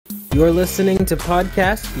You're listening to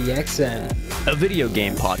Podcast PXN, a video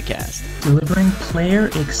game podcast delivering player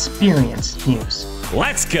experience news.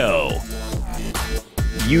 Let's go!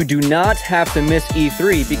 You do not have to miss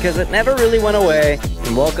E3 because it never really went away.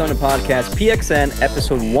 And welcome to Podcast PXN,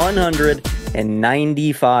 episode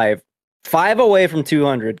 195. 5 away from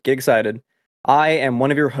 200. Get excited. I am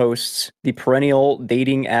one of your hosts, the perennial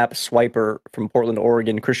dating app swiper from Portland,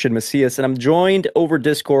 Oregon, Christian Macias, and I'm joined over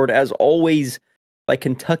Discord, as always, by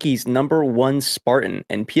Kentucky's #1 Spartan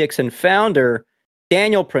and PXN founder,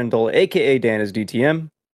 Daniel Prindle, aka Dan is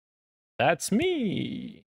DTM. That's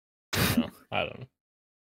me. No, I don't know.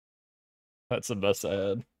 That's the best I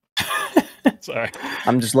had. Sorry.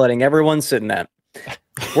 I'm just letting everyone sit in that.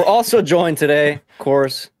 We're also joined today, of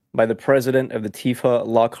course, by the president of the Tifa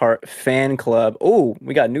Lockhart fan club. Oh,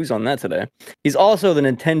 we got news on that today. He's also the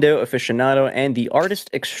Nintendo aficionado and the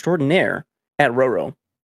artist extraordinaire at Roro.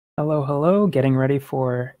 Hello. Getting ready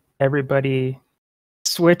for everybody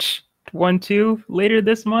Switch 1-2 later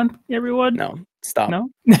this month, everyone? No, stop.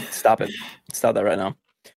 No? Stop it. Stop that right now.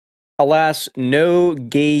 Alas, no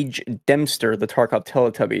Gage Dempster, the Tarkov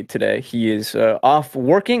Teletubby, today. He is off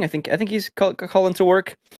working. I think he's calling to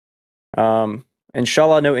work.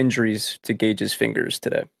 Inshallah, no injuries to Gage's fingers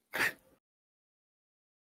today.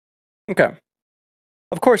 Okay.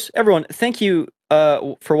 Of course, everyone, thank you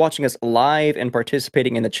for watching us live and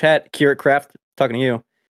participating in the chat. Kierat Craft, talking to you.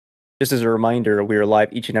 Just as a reminder, we are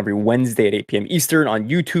live each and every Wednesday at 8 p.m. Eastern on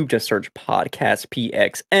YouTube. Just search Podcast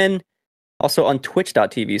PXN. Also on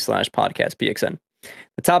twitch.tv/Podcast PXN.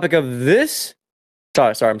 The topic of this...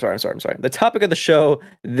 I'm sorry. The topic of the show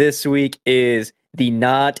this week is the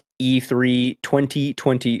Not-E3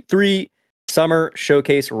 2023 Summer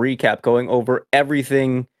Showcase Recap, going over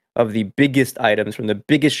everything of the biggest items from the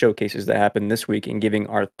biggest showcases that happened this week and giving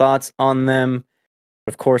our thoughts on them.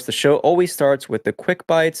 Of course, the show always starts with the quick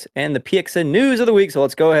bites and the PXN news of the week, so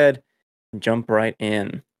let's go ahead and jump right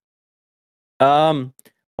in.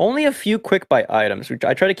 Only a few quick bite items.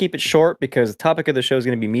 I try to keep it short because the topic of the show is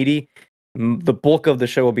going to be meaty. The bulk of the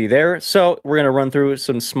show will be there, so we're going to run through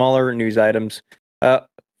some smaller news items.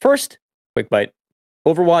 First, quick bite.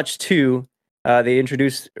 Overwatch 2,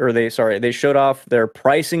 they showed off their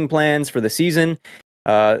pricing plans for the season,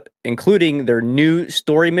 including their new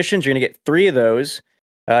story missions. You're going to get 3 of those.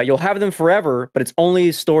 You'll have them forever, but it's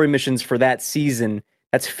only story missions for that season.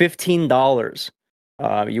 That's $15.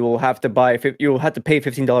 You will have to pay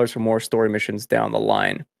 $15 for more story missions down the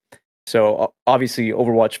line. So obviously,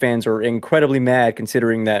 Overwatch fans are incredibly mad,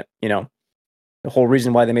 considering that the whole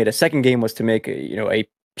reason why they made a second game was to make a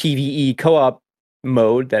PvE co-op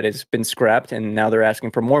mode that has been scrapped, and now they're asking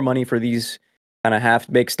for more money for these kind of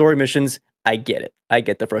half-baked story missions. I get it. I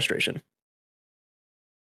get the frustration.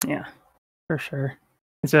 Yeah, for sure.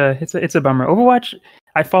 It's a bummer. Overwatch,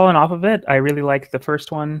 I've fallen off of it. I really liked the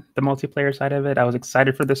first one, the multiplayer side of it. I was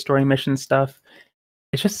excited for the story mission stuff.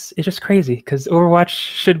 It's just crazy because Overwatch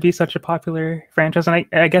should be such a popular franchise, and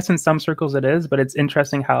I guess in some circles it is. But it's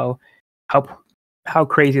interesting how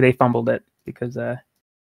crazy they fumbled it, because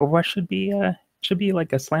Overwatch should be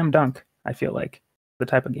like a slam dunk. I feel like the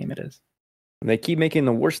type of game it is. They keep making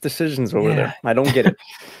the worst decisions over there. I don't get it.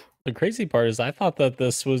 The crazy part is I thought that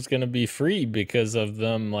this was going to be free because of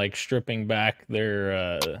them like stripping back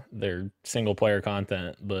their single player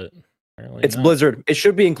content, but apparently it's not. Blizzard. It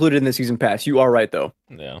should be included in the season pass. You are right, though.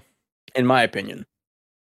 Yeah. In my opinion.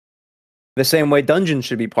 The same way Dungeons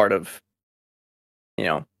should be part of,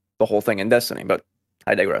 the whole thing in Destiny, but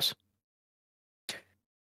I digress.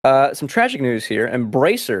 Some tragic news here.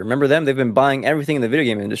 Embracer, remember them? They've been buying everything in the video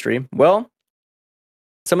game industry. Well,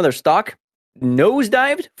 some of their stock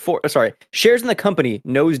nosedived. Shares in the company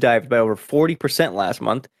nosedived by over 40% last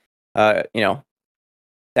month.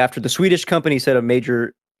 After the Swedish company said a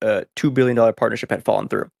major $2 billion partnership had fallen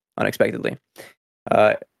through unexpectedly.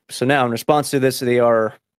 So now, in response to this,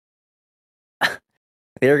 they're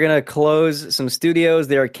going to close some studios.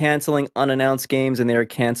 They are canceling unannounced games, and they are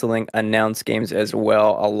canceling announced games as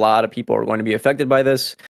well. A lot of people are going to be affected by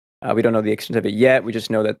this. We don't know the extent of it yet. We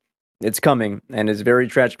just know that it's coming, and it's very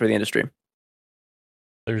tragic for the industry.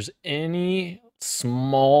 There's any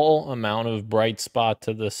small amount of bright spot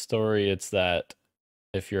to this story, it's that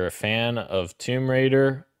if you're a fan of Tomb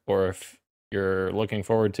Raider or if you're looking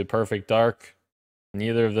forward to Perfect Dark,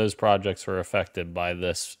 neither of those projects were affected by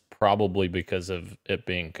this, probably because of it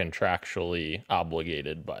being contractually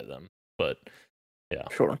obligated by them. But yeah,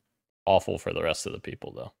 sure. Awful for the rest of the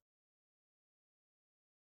people, though.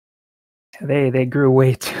 They grew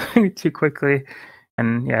way too quickly,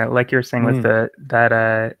 and yeah, like you're saying with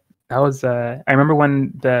that That was I remember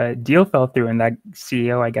when the deal fell through and that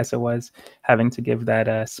CEO, I guess it was, having to give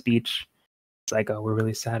that speech. It's like, oh, we're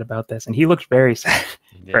really sad about this, and he looked very sad,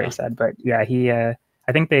 very sad. But yeah, he I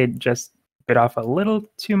think they just bit off a little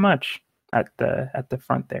too much at the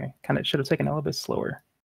front there. Kind of should have taken it a little bit slower,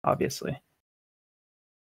 obviously.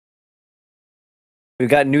 We've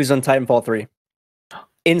got news on Titanfall 3.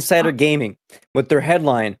 Insider Gaming with their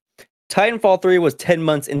headline, Titanfall 3 was 10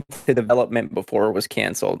 months into development before it was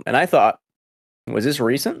canceled. And I thought, was this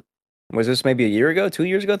recent? Was this maybe a year ago, 2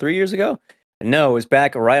 years ago, 3 years ago? No, it was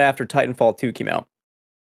back right after Titanfall 2 came out.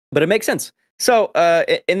 But it makes sense. So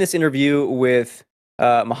in this interview with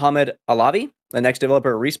Mohammed Alavi, the next developer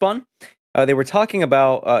at Respawn, they were talking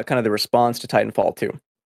about kind of the response to Titanfall 2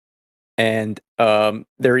 and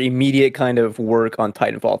their immediate kind of work on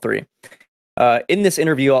Titanfall 3. In this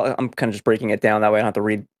interview, I'm kind of just breaking it down that way I don't have to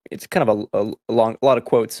read. It's kind of a lot of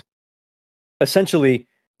quotes. Essentially,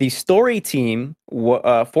 the story team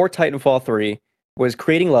for Titanfall 3 was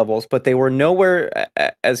creating levels, but they were nowhere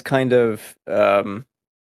as kind of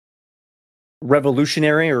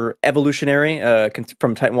revolutionary or evolutionary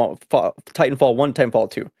from Titanfall 1 to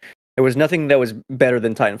Titanfall 2. There was nothing that was better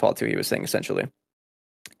than Titanfall 2, he was saying, essentially.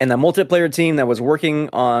 And the multiplayer team that was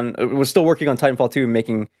still working on Titanfall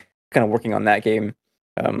 2, working on that game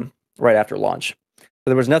right after launch. So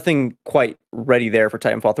there was nothing quite ready there for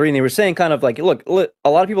Titanfall 3. And they were saying kind of like, look, a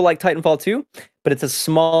lot of people like Titanfall 2, but it's a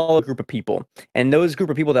small group of people. And those group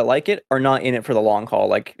of people that like it are not in it for the long haul.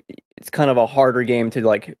 Like, it's kind of a harder game to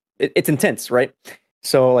like, it's intense, right?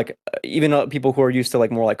 So like, even people who are used to like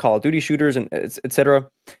more like Call of Duty shooters and etc.,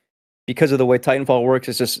 because of the way Titanfall works,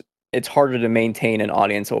 it's harder to maintain an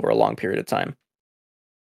audience over a long period of time.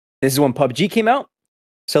 This is when PUBG came out.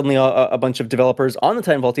 Suddenly a bunch of developers on the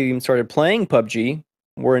Titanfall team started playing PUBG,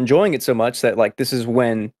 were enjoying it so much that like this is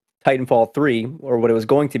when Titanfall 3, or what it was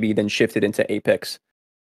going to be, then shifted into Apex.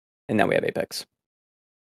 And now we have Apex.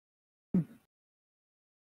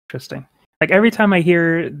 Interesting. Like every time I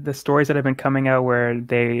hear the stories that have been coming out where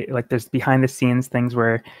they like there's behind the scenes things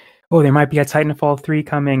where, oh, there might be a Titanfall 3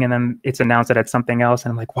 coming, and then it's announced that it's something else,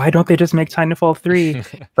 and I'm like, why don't they just make Titanfall 3?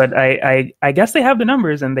 But I guess they have the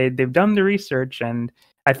numbers and they've done the research, and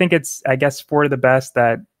I think it's, I guess, for the best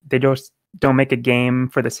that they just don't make a game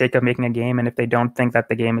for the sake of making a game, and if they don't think that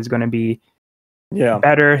the game is going to be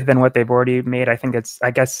better than what they've already made, I think it's,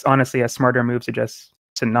 I guess, honestly, a smarter move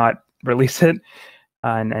to not release it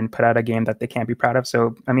and put out a game that they can't be proud of.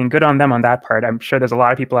 So, I mean, good on them on that part. I'm sure there's a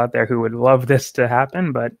lot of people out there who would love this to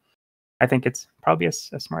happen, but I think it's probably a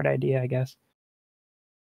smart idea, I guess.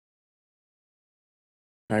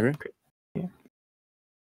 I agree. Yeah.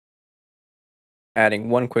 Adding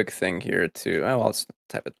one quick thing here to, I'll just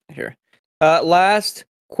type it here. Last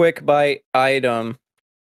quick bite item.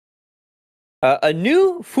 A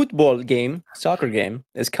new football game, soccer game,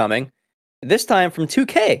 is coming. This time from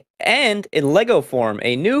 2K and in Lego form.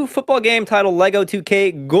 A new football game titled Lego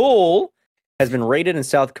 2K Goal has been rated in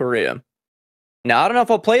South Korea. Now, I don't know if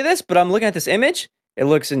I'll play this, but I'm looking at this image. It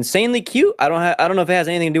looks insanely cute. I don't know if it has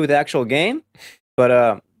anything to do with the actual game, but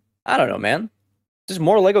I don't know, man. Just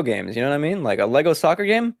more Lego games, you know what I mean? Like a Lego soccer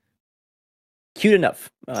game. Cute enough.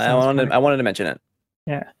 I wanted to mention it.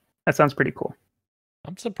 Yeah, that sounds pretty cool.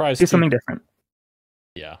 I'm surprised. Do something different.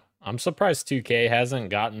 Yeah, I'm surprised 2K hasn't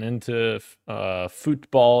gotten into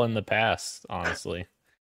football in the past. Honestly,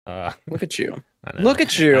 look at you. Look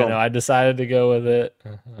at you. I know. I decided to go with it.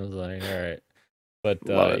 I was like, all right,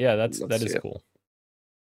 but yeah, that is cool.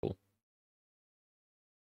 Cool.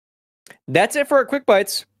 That's it for our quick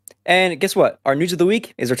bites. And guess what? Our news of the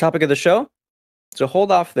week is our topic of the show. So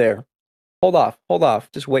hold off there. Hold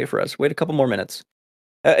off. Just wait for us. Wait a couple more minutes.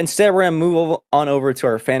 Instead, we're going to move on over to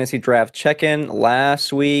our fantasy draft check-in.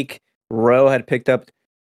 Last week, Ro had picked up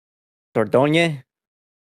Dordogne.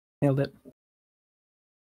 Nailed it.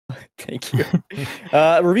 Thank you.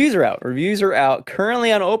 Reviews are out. Reviews are out.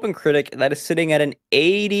 Currently on OpenCritic, that is sitting at an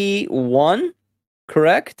 81,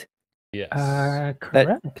 correct? Yes.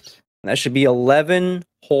 Correct. That should be 11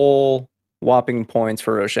 whole whopping points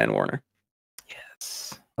for Roshan Warner.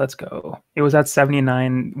 Yes. Let's go. It was at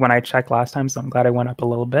 79 when I checked last time, so I'm glad I went up a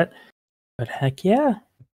little bit. But heck yeah.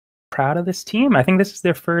 Proud of this team. I think this is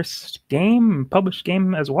their first game, published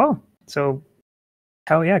game as well. So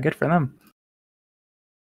hell yeah, good for them.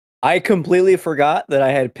 I completely forgot that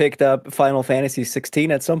I had picked up Final Fantasy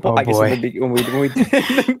 16 at some point. Oh, I guess when we did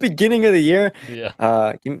the beginning of the year.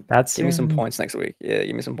 Yeah. Give me some points next week. Yeah,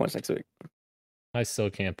 give me some points next week. I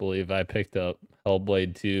still can't believe I picked up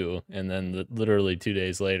Hellblade 2, and then literally 2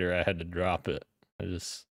 days later I had to drop it. I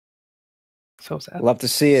just so sad. Love to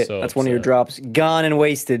see it. So That's one of your drops gone and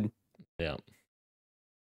wasted. Yeah.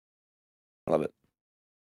 Love it.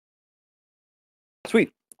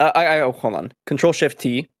 Sweet. Oh, hold on. Control Shift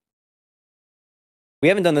T. We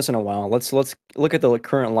haven't done this in a while. Let's look at the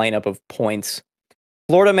current lineup of points.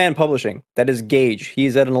 Florida Man Publishing. That is Gage.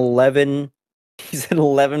 He's at 11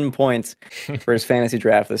 points for his fantasy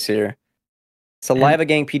draft this year. Saliva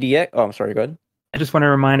Gang PDX. Oh, I'm sorry. Go ahead. I just want to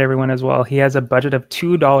remind everyone as well, he has a budget of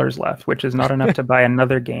 $2 left, which is not enough to buy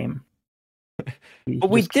another game. But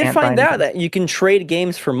we did find out that you can trade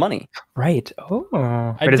games for money. Right. Oh.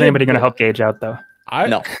 I But is did, anybody going to but- help Gage out, though?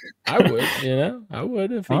 No. I would, I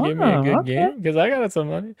would if he gave me a Oh, good okay. game because I got some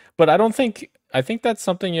money. But I think that's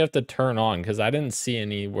something you have to turn on because I didn't see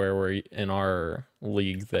anywhere where in our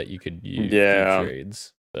league that you could use do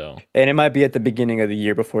trades. So And it might be at the beginning of the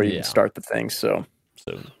year before you Yeah. even start the thing. So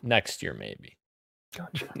next year maybe.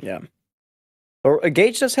 Gotcha. yeah. Or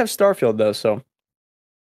Gage does have Starfield though, so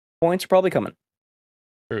points are probably coming.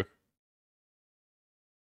 True.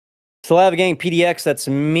 Saliva Gang PDX, that's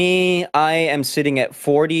me. I am sitting at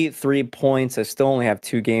 43 points. I still only have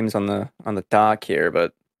 2 games on the dock here,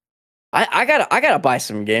 but I gotta buy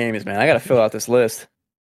some games, man. I gotta fill out this list.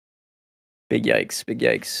 Big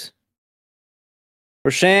yikes.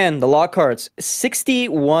 Roshan, the Lockharts,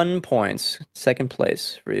 61 points. Second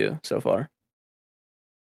place for you so far.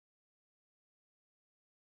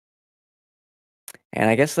 And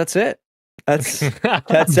I guess that's it.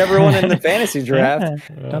 That's everyone in the fantasy draft.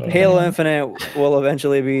 Yeah. Halo Infinite will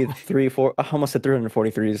eventually be almost at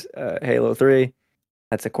 343's Halo 3.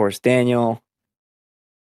 That's of course Daniel.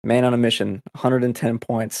 Man on a mission, 110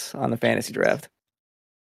 points on the fantasy draft.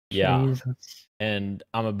 Yeah. Jesus. And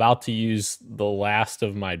I'm about to use the last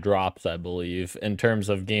of my drops, I believe, in terms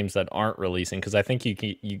of games that aren't releasing, because I think you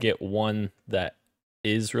get one that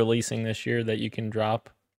is releasing this year that you can drop.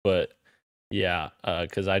 But yeah,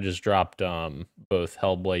 because I just dropped both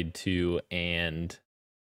Hellblade 2 and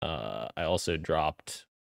I also dropped,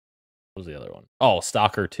 what was the other one? Oh,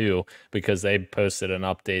 Stalker 2, because they posted an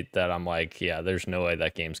update that I'm like, yeah, there's no way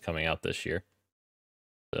that game's coming out this year.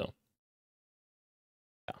 So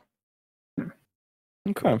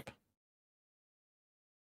Okay.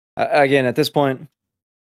 Again, at this point,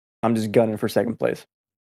 I'm just gunning for second place.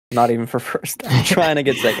 Not even for first. I'm trying to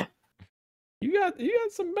get second. You got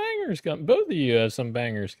some bangers coming. Both of you have some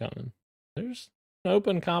bangers coming. There's an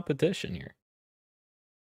open competition here.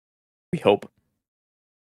 We hope.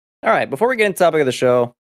 All right, before we get into the topic of the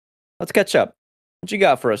show, let's catch up. What you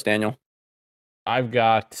got for us, Daniel? I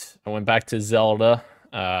went back to Zelda,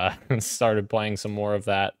 and started playing some more of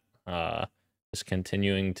that. Just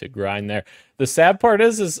continuing to grind there. The sad part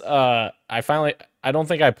is I don't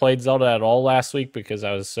think I played Zelda at all last week because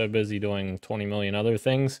I was so busy doing 20 million other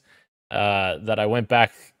things. That I went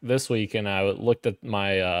back this week and I looked at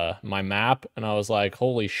my my map and I was like,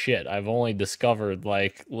 holy shit, I've only discovered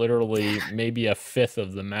like literally maybe a fifth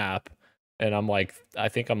of the map. And I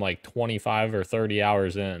think I'm like 25 or 30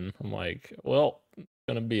 hours in. I'm like, well, it's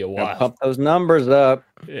gonna be a while. Pump those numbers up.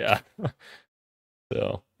 Yeah.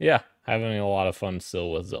 So yeah, having a lot of fun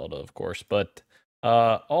still with Zelda, of course. But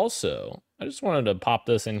also, I just wanted to pop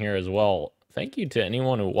this in here as well. Thank you to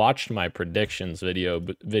anyone who watched my predictions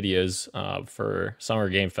videos for Summer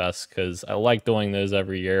Game Fest, because I like doing those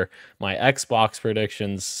every year. My Xbox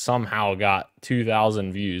predictions somehow got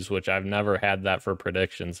 2,000 views, which I've never had that for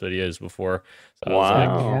predictions videos before. So I was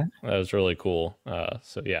like, that was really cool.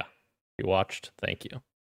 So yeah, if you watched, thank you.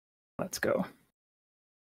 Let's go.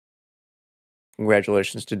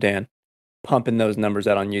 Congratulations to Dan. Pumping those numbers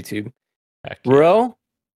out on YouTube. Heck yeah. Bro?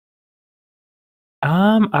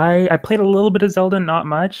 I played a little bit of Zelda, not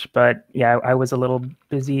much, but yeah, I was a little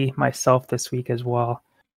busy myself this week as well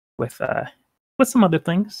with some other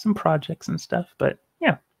things, some projects and stuff. But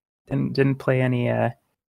yeah, didn't play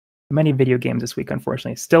many video games this week,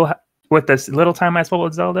 unfortunately. Still with this little time I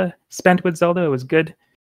spent with Zelda, it was good.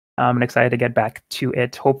 I'm excited to get back to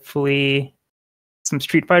it. Hopefully, some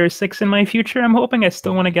Street Fighter 6 in my future. I'm hoping. I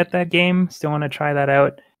still want to get that game. Still want to try that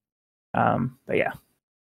out. But yeah.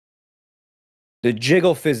 The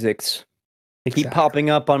jiggle physics keep popping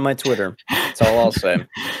up on my Twitter. That's all I'll say.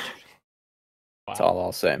 That's all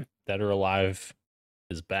I'll say. Dead or Alive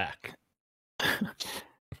is back.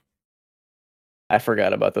 I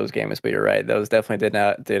forgot about those games, but you're right. Those definitely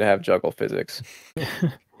did have juggle physics.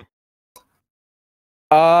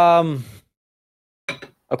 Of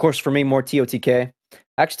course, for me, more TOTK.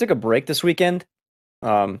 I actually took a break this weekend.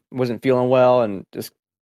 Wasn't feeling well and just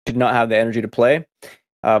did not have the energy to play.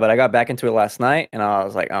 But I got back into it last night, and I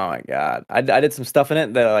was like, "Oh my god!" I did some stuff in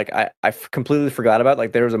it that like I completely forgot about.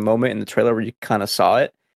 Like there was a moment in the trailer where you kind of saw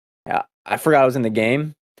it. Yeah, I forgot I was in the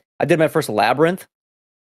game. I did my first labyrinth.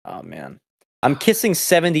 Oh man, I'm kissing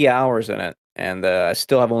 70 hours in it. and I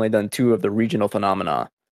still have only done 2 of the regional phenomena.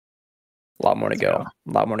 A lot more to go.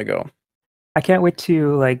 A lot more to go. I can't wait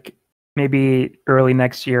to like maybe early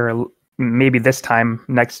next year, or maybe this time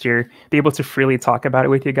next year, be able to freely talk about it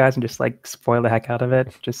with you guys and just like spoil the heck out of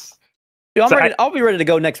it. Just Dude, So I'll be ready to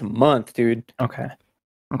go next month, dude. okay.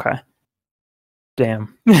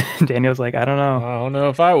 Damn. Daniel's like, I don't I know. don't know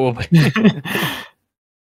if I will be.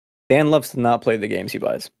 Dan loves to not play the games he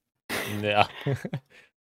buys. Yeah.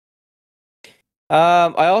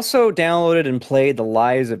 I also downloaded and played the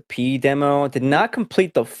Lies of P demo. Did not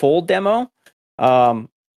complete the full demo. I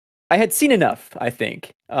had seen enough, I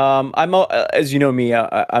think. As you know me,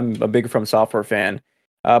 I'm a big From Software fan.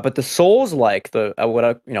 But the Souls, like not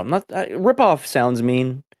ripoff sounds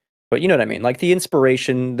mean, but you know what I mean. Like the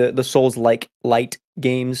inspiration, the Souls like light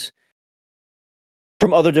games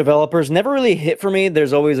from other developers never really hit for me.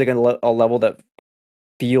 There's always like a level that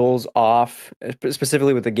feels off,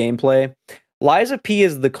 specifically with the gameplay. Lies of P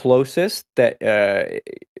is the closest that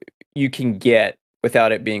you can get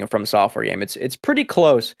without it being a From Software game. It's pretty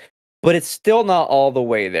close, but it's still not all the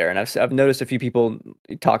way there. And I've noticed a few people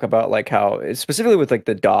talk about like how, specifically with like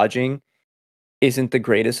the dodging, isn't the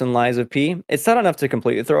greatest in Lies of P. It's not enough to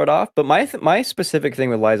completely throw it off. But my specific thing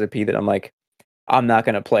with Lies of P that I'm like, I'm not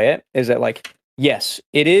gonna play it is that like, yes,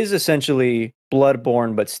 it is essentially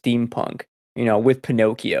Bloodborne but steampunk, with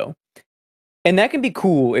Pinocchio. And that can be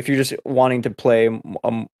cool if you're just wanting to play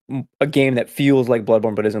a game that feels like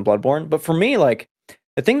Bloodborne but isn't Bloodborne. But for me, like,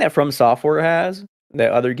 the thing that From Software has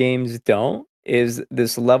that other games don't is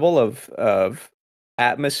this level of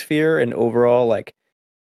atmosphere and overall, like,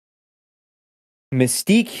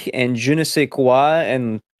 mystique and je ne sais quoi,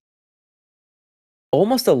 and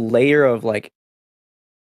almost a layer of, like,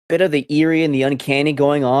 bit of the eerie and the uncanny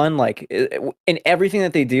going on, like, in everything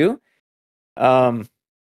that they do.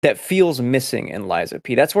 That feels missing in Lies of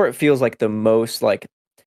P. That's where it feels like the most like,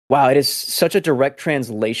 wow, it is such a direct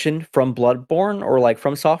translation from Bloodborne or like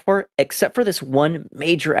From Software, except for this one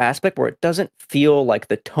major aspect where it doesn't feel like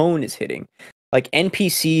the tone is hitting. Like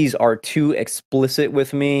NPCs are too explicit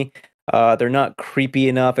with me. They're not creepy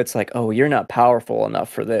enough. It's like, oh, you're not powerful enough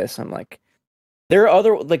for this. I'm like, there are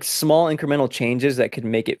other like small incremental changes that could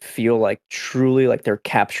make it feel like truly like they're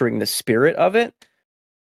capturing the spirit of it,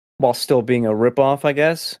 while still being a ripoff, I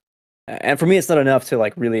guess. And for me, it's not enough to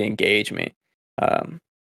like really engage me.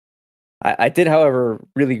 I did, however,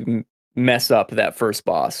 really mess up that first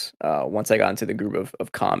boss once I got into the groove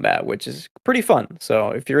of combat, which is pretty fun. So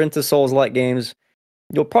if you're into Souls-like games,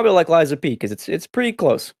 you'll probably like Lies of P because it's pretty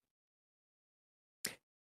close.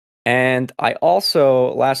 And I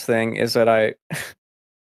also, last thing is that I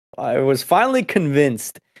was finally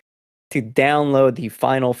convinced to download the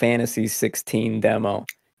Final Fantasy 16 demo.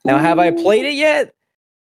 Now, have I played it yet?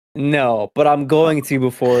 No, but I'm going to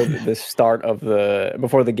before the start of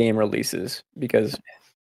before the game releases, because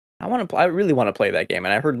I really want to play that game,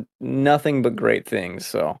 and I heard nothing but great things,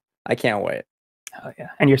 so I can't wait. Oh yeah,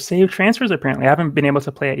 and your save transfers apparently. I haven't been able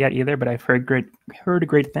to play it yet either, but I've heard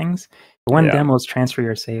great things. One demo is transfer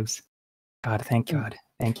your saves. God, thank you.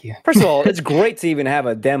 First of all, it's great to even have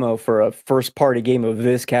a demo for a first-party game of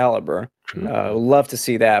this caliber. Love to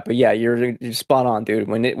see that, but yeah, you're spot on, dude.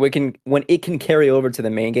 When it can carry over to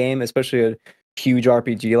the main game, especially a huge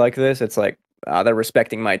RPG like this, it's like they're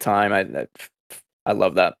respecting my time. I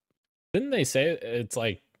love that. Didn't they say it's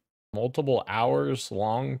like multiple hours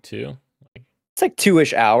long too? It's like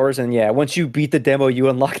 2-ish hours, and yeah, once you beat the demo, you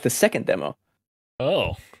unlock the second demo.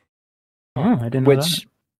 Oh, I didn't know that.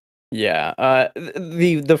 Yeah,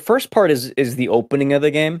 the first part is the opening of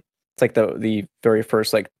the game. It's like the very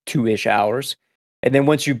first like 2-ish hours, and then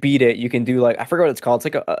once you beat it, you can do like, I forgot what it's called.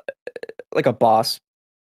 It's like a boss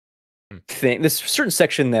thing. This certain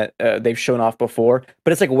section that they've shown off before,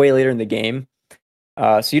 but it's like way later in the game,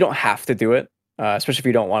 so you don't have to do it, especially if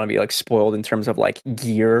you don't want to be like spoiled in terms of like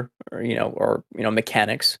gear or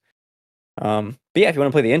mechanics. But yeah, if you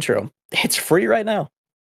want to play the intro, it's free right now.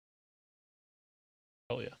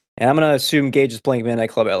 hell yeah! And I'm gonna assume Gage is playing Midnight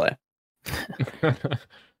Club LA.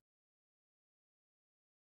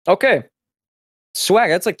 Okay. Swag,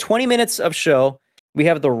 that's like 20 minutes of show. We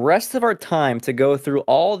have the rest of our time to go through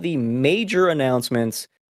all the major announcements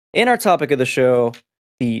in our topic of the show,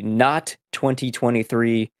 the Not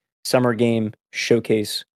 2023 Summer Game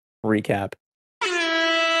Showcase recap.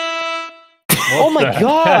 Oh my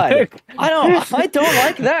god! I don't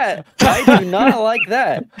like that. I do not like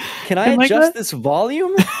that. Can I adjust this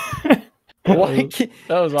volume? Why?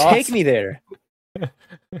 That was awesome. Take me there.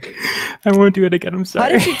 I won't do it again. I'm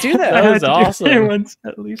sorry. How did you do that? That was awesome.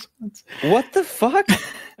 At least once. What the fuck?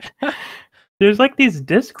 There's like these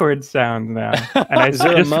Discord sounds now. And Is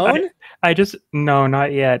there a moan? No,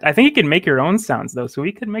 not yet. I think you can make your own sounds though, so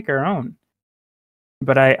we could make our own.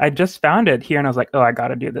 But I just found it here and I was like, oh, I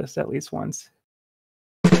gotta do this at least once.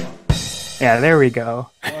 Yeah, there we go.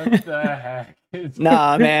 What the heck?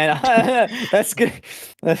 Nah, man, that's good.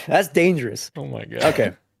 That's dangerous. Oh my god.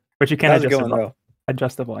 Okay, But you can how's it going though?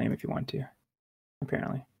 adjust the volume if you want to,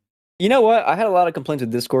 apparently. You know what? I had a lot of complaints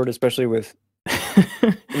with Discord, especially with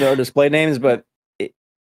their display names, but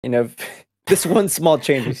this one small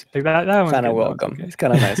change is Like that one's kind of good, welcome. okay. It's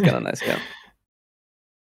kind of nice, yeah.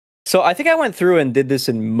 So I think I went through and did this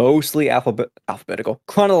in mostly alphabetical,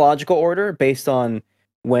 chronological order based on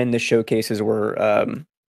when the showcases were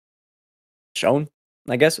shown,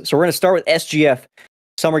 I guess. So we're going to start with SGF,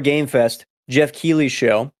 Summer Game Fest, Jeff Keighley's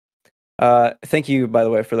show. Thank you, by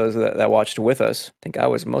the way, for those that watched with us. I think I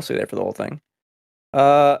was mostly there for the whole thing.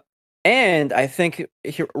 And I think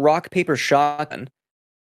Rock, Paper, Shotgun,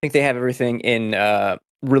 I think they have everything in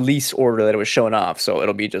release order that it was shown off. So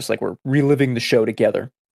it'll be just like we're reliving the show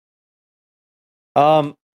together.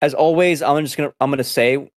 As always, I'm gonna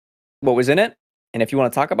say what was in it, and if you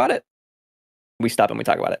want to talk about it, we stop and we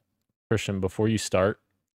talk about it. Christian, before you start,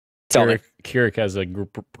 Tell me. Kirik has a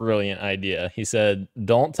brilliant idea. He said,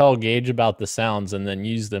 "Don't tell Gage about the sounds, and then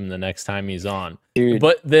use them the next time he's on." Dude,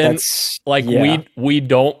 but then, yeah. we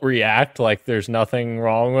don't react like there's nothing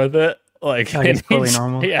wrong with it. Like It's totally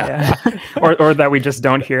normal. Yeah. or that we just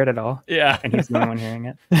don't hear it at all. Yeah. And he's the only one hearing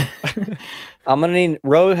it. I'm gonna need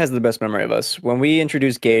Ro has the best memory of us. When we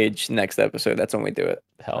introduce Gage next episode, that's when we do it.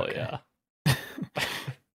 Hell Okay. yeah.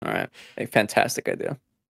 All right. A fantastic idea.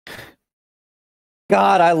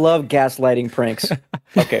 God, I love gaslighting pranks.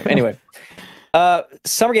 Okay, anyway.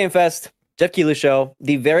 Summer Game Fest, Jeff Keighley show.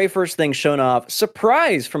 The very first thing shown off,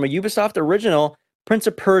 surprise from a Ubisoft original, Prince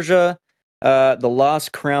of Persia, The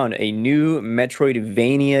Lost Crown, a new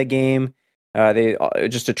Metroidvania game. They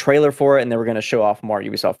just a trailer for it, and they were going to show off more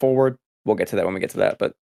Ubisoft Forward. We'll get to that when we get to that.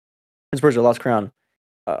 But Prince of Persia, Lost Crown,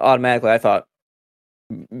 automatically I thought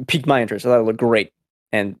piqued my interest. I thought it looked great.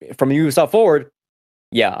 And from Ubisoft Forward,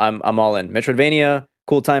 yeah, I'm all in. Metroidvania,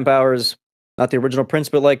 cool time powers. Not the original Prince,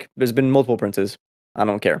 but like there's been multiple Princes. I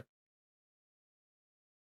don't care.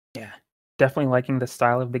 Yeah, definitely liking the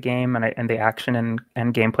style of the game, and the action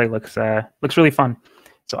and gameplay looks really fun.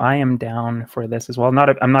 So I am down for this as well.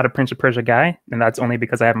 I'm not a Prince of Persia guy, and that's only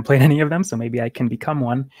because I haven't played any of them. So maybe I can become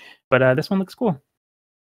one. But this one looks cool.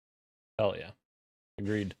 Hell yeah.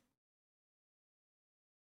 Agreed.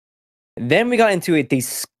 Then we got into a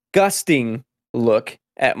disgusting look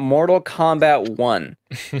at Mortal Kombat 1.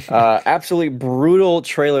 Absolutely brutal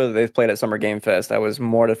trailer that they've played at Summer Game Fest. I was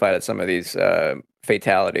mortified at some of these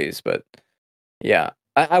fatalities, but yeah.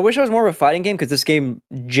 I wish I was more of a fighting game because this game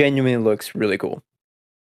genuinely looks really cool.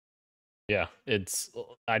 Yeah,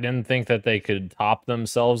 I didn't think that they could top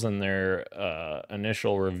themselves in their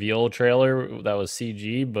initial reveal trailer that was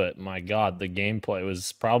CG, but my god, the gameplay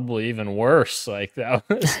was probably even worse. Like that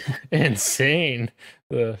was insane.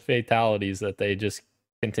 The fatalities that they just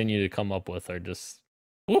continue to come up with are just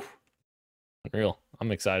unreal.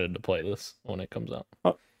 I'm excited to play this when it comes out.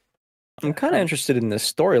 I'm kind of interested in this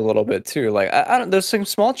story a little bit too. Like I don't. There's some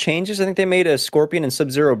small changes. I think they made a Scorpion and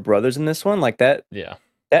Sub-Zero brothers in this one. Like that. Yeah.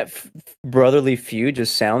 That brotherly feud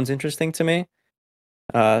just sounds interesting to me.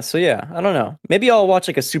 So yeah, I don't know. Maybe I'll watch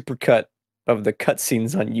like a super cut of the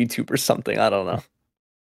cutscenes on YouTube or something. I don't know.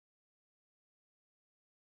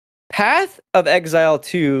 Path of Exile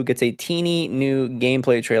 2 gets a teeny new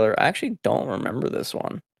gameplay trailer. I actually don't remember this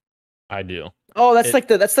one. I do. Oh, that's like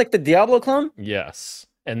the Diablo clone? Yes.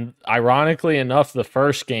 And ironically enough, the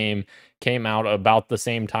first game came out about the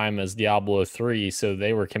same time as Diablo 3, so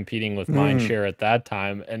they were competing with Mindshare at that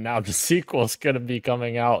time, and now the sequel's going to be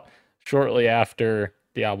coming out shortly after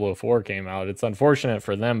Diablo 4 came out. It's unfortunate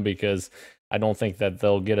for them because I don't think that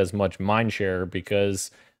they'll get as much Mindshare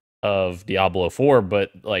because of Diablo 4,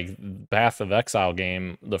 but like Path of Exile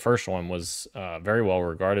game, the first one was very well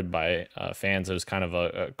regarded by fans. It was kind of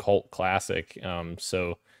a cult classic.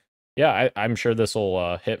 So yeah, I'm sure this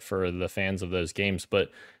will hit for the fans of those games,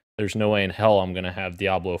 but there's no way in hell I'm going to have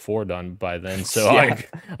Diablo 4 done by then. So Yeah.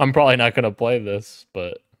 I'm probably not going to play this,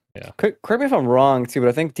 but yeah. Correct me if I'm wrong too, but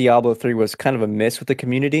I think Diablo 3 was kind of a miss with the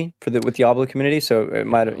community with Diablo community. So it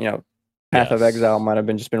might have, Path of Yes. Exile might have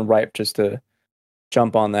just been ripe just to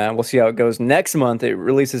jump on that. We'll see how it goes. Next month it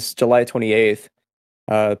releases July 28th,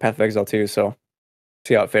 Path of Exile 2, so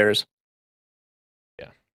see how it fares. Yeah.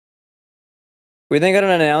 We then got an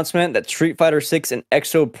announcement that Street Fighter 6 and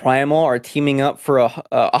Exo Primal are teaming up for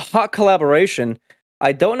a hot collaboration.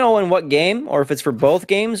 I don't know in what game or if it's for both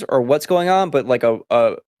games or what's going on, but like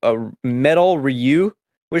a Metal Ryu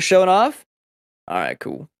was shown off. All right,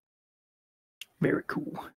 cool. Very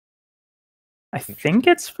cool. I think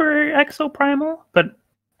it's for Exoprimal, but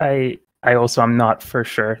I also am not for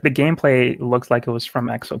sure. The gameplay looks like it was from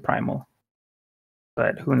Exoprimal,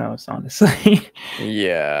 but who knows, honestly.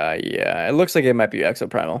 Yeah. It looks like it might be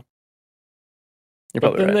Exoprimal. You're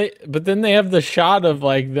But probably then right. they have the shot of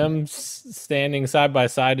like them standing side by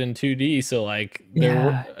side in 2D. So like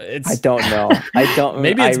Yeah. I it's don't know.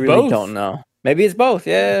 maybe I it's really both. don't know. Maybe it's both.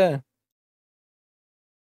 Yeah.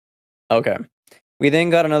 Okay. We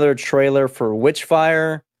then got another trailer for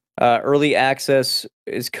Witchfire. Early access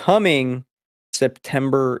is coming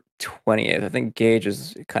September 20th. I think Gage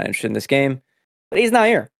is kind of interested in this game, but he's not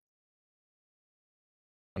here.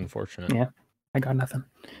 Unfortunate. Yeah, I got nothing.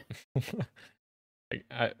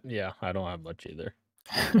 I don't have much either.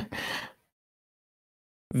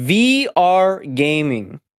 VR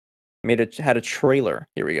gaming had a trailer.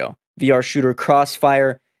 Here we go. VR shooter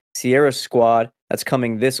Crossfire Sierra Squad. That's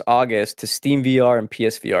coming this August to Steam VR and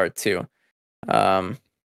PSVR too.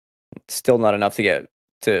 Still not enough to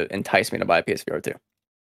entice me to buy a PSVR 2.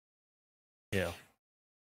 Yeah.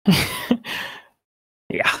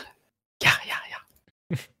 Yeah.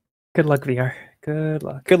 Good luck, VR. Good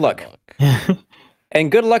luck. Good luck. And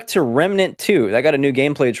good luck to Remnant 2. That got a new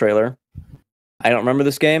gameplay trailer. I don't remember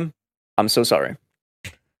this game. I'm so sorry.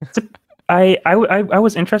 I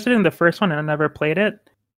was interested in the first one and I never played it.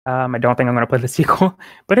 I don't think I'm going to play the sequel,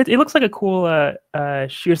 but it looks like a cool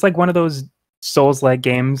shoot. It's like one of those Souls-like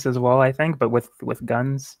games as well, I think, but with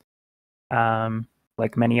guns.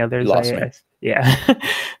 Like many others. You lost me. Yeah.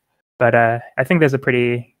 But I think there's a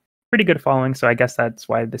pretty good following, so I guess that's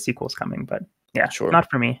why the sequel's coming. But yeah, Sure. not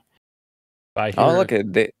for me. Look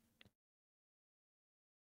at it.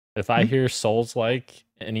 If I hear Souls like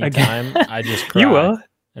anytime, Again. I just cry You will.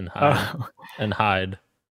 and hide and hide.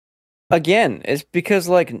 Again, it's because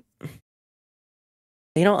like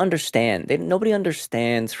they don't understand. Nobody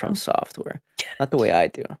understands from software. Not the way I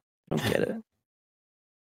do. I don't get it.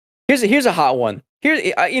 Here's a hot one.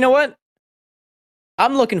 You know what?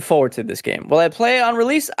 I'm looking forward to this game. Will I play it on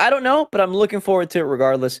release? I don't know, but I'm looking forward to it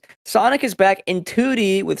regardless. Sonic is back in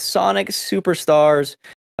 2D with Sonic Superstars.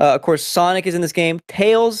 Of course, Sonic is in this game.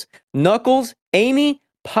 Tails, Knuckles, Amy,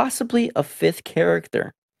 possibly a fifth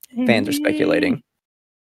character. Fans are speculating.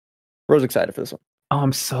 Rose excited for this one. Oh,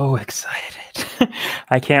 I'm so excited.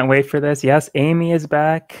 I can't wait for this. Yes, Amy is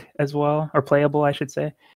back as well, or playable, I should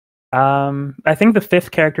say. I think the fifth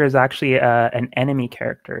character is actually an enemy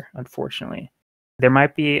character, unfortunately. There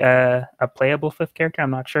might be a playable fifth character,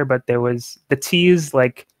 I'm not sure, but there was the tease,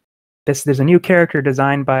 like, there's a new character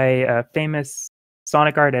designed by a famous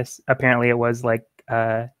Sonic artist. Apparently it was like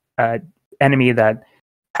a enemy that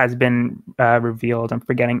has been revealed. I'm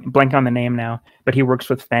blanking on the name now, but he works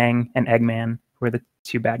with Fang and Eggman, who are the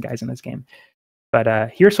two bad guys in this game.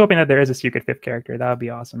 But here's hoping that there is a secret fifth character. That would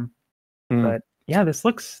be awesome. But yeah, this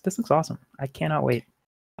looks awesome. I cannot wait.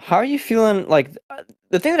 How are you feeling? Like,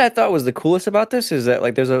 the thing that I thought was the coolest about this is that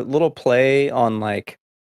like there's a little play on like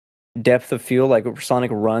depth of field, like Sonic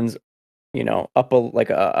runs, up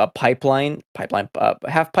a pipeline,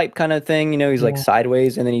 half pipe kind of thing. He's like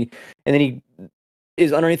sideways, and then he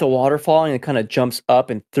is underneath a waterfall, and it kind of jumps up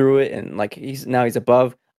and through it, and like he's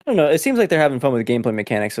above. I don't know. It seems like they're having fun with the gameplay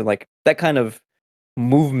mechanics, and like that kind of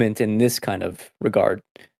movement in this kind of regard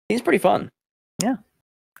seems pretty fun. Yeah,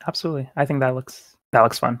 absolutely. I think that looks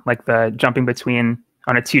fun. Like the jumping between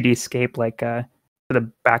on a 2D scape, like to the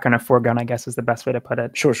back on a foreground, I guess is the best way to put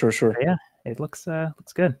it. Sure. But yeah, it looks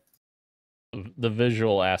good. The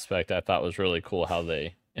visual aspect I thought was really cool. How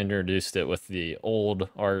they introduced it with the old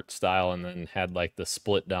art style, and then had like the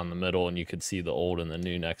split down the middle, and you could see the old and the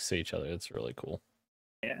new next to each other. It's really cool.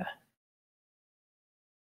 Yeah.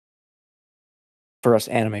 For us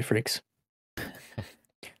anime freaks.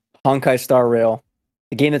 Honkai Star Rail,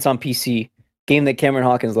 the game that's on PC, game that Cameron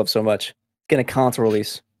Hawkins loves so much, getting a console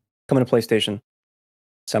release, coming to PlayStation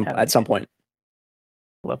at some point.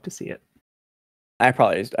 Love to see it. I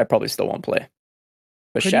probably still won't play.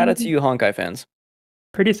 But shout out to you Honkai fans.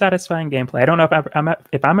 Pretty satisfying gameplay. I don't know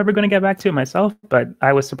if I'm ever going to get back to it myself, but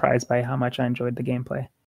I was surprised by how much I enjoyed the gameplay.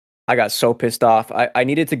 I got so pissed off. I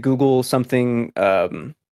needed to Google something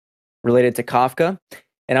related to Kafka,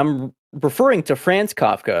 and I'm referring to Franz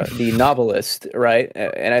Kafka, the novelist, right?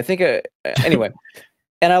 And I think, anyway,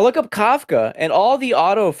 and I look up Kafka, and all the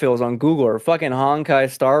autofills on Google are fucking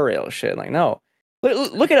Honkai Star Rail shit. Like, no.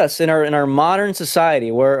 Look at us in our modern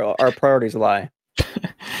society where our priorities lie.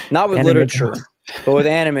 Not with literature, but with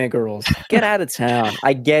anime girls. Get out of town.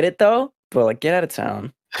 I get it though, but like, get out of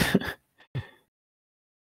town.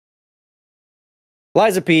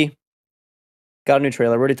 Liza P. got a new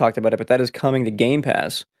trailer. We already talked about it, but that is coming to Game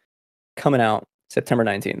Pass. Coming out September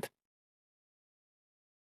 19th.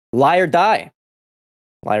 Lie or die.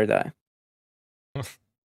 Lie or die.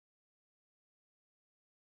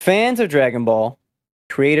 Fans of Dragon Ball,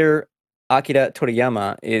 creator Akira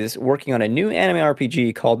Toriyama is working on a new anime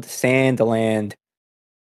RPG called Sandland.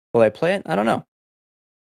 Will I play it? I don't know.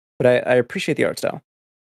 But I appreciate the art style.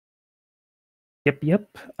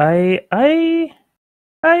 Yep. I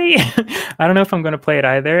don't know if I'm going to play it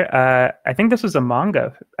either. I think this was a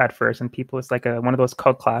manga at first, and people, it's like one of those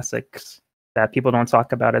cult classics that people don't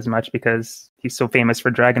talk about as much because he's so famous for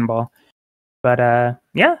Dragon Ball. But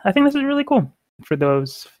yeah, I think this is really cool for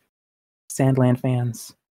those Sandland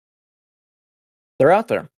fans. They're out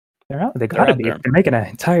there. They're out. They gotta be. there. They're making an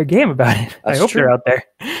entire game about it. That's I hope true. they're out there.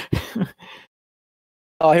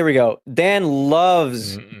 Oh, here we go. Dan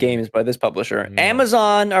loves games by this publisher. No.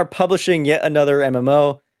 Amazon are publishing yet another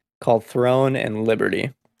MMO called Throne and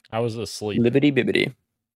Liberty. I was asleep. Liberty Bibbity.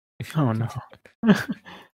 Oh no.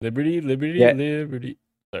 Liberty. Yeah. Liberty.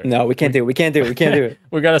 Sorry. No, we can't do it.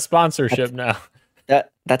 We got a sponsorship now.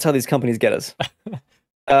 That's how these companies get us.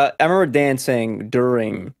 I remember Dan saying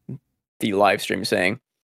during the live stream saying,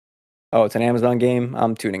 "Oh, it's an Amazon game.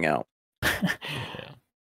 I'm tuning out." Yeah.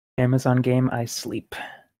 Amazon game, I sleep.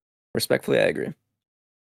 Respectfully, I agree.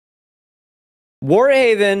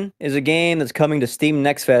 Warhaven is a game that's coming to Steam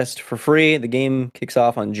Next Fest for free. The game kicks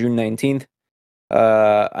off on June 19th.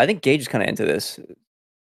 I think Gage is kind of into this.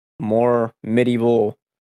 More medieval,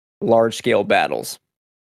 large-scale battles.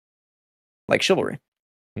 Like Chivalry,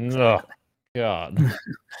 Oh, God.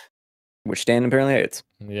 which Dan apparently hates.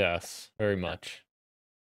 Yes, very much.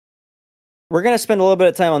 We're going to spend a little bit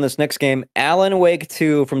of time on this next game. Alan Wake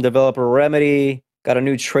 2 from developer Remedy. Got a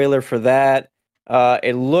new trailer for that.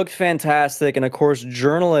 It looked fantastic. And of course,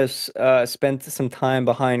 journalists spent some time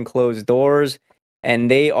behind closed doors.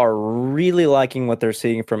 And they are really liking what they're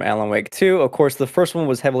seeing from Alan Wake 2. Of course, the first one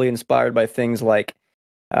was heavily inspired by things like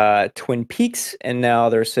Twin Peaks. And now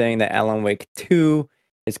they're saying that Alan Wake 2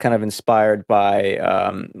 is kind of inspired by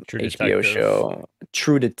True HBO Detective. show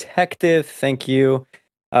True Detective. Thank you.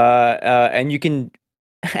 And you can,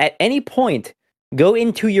 at any point, go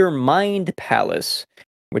into your mind palace,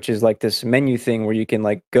 which is like this menu thing where you can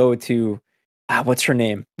like go to, what's her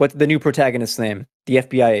name? What's the new protagonist's name? The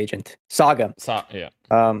FBI agent, Saga. Yeah.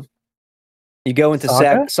 You go into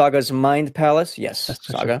Saga? Saga's mind palace. Yes, That's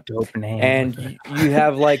such Saga. a dope name. And you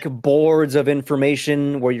have like boards of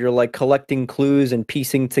information where you're like collecting clues and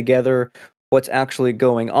piecing together what's actually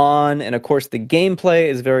going on. And of course, the gameplay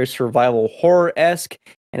is very survival horror-esque.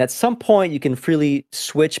 And at some point, you can freely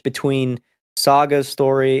switch between Saga's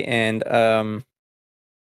story and Alan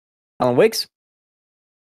Wake's.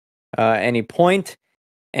 Any point.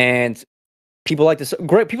 And people like this.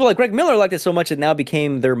 People like Greg Miller liked it so much it now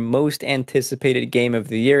became their most anticipated game of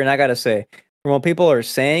the year. And I gotta say, from what people are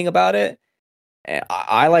saying about it,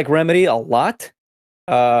 I like Remedy a lot.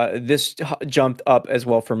 This jumped up as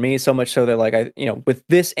well for me, so much so that like with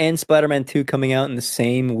this and Spider-Man 2 coming out in the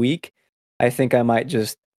same week, I think I might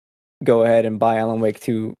just go ahead and buy Alan Wake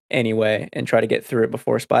 2 anyway and try to get through it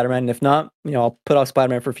before Spider-Man. And if not, I'll put off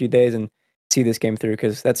Spider-Man for a few days and see this game through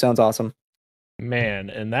because that sounds awesome. Man,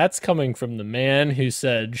 and that's coming from the man who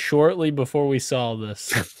said shortly before we saw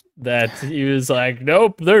this that he was like,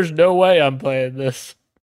 "Nope, there's no way I'm playing this."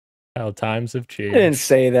 How times have I changed. didn't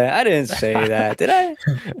say that. Did I?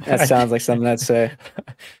 That sounds like something I'd say.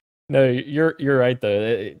 No, you're right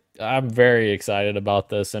though. I'm very excited about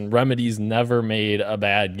this, and Remedy's never made a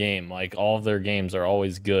bad game. Like all of their games are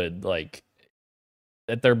always good. Like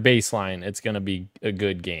at their baseline, it's gonna be a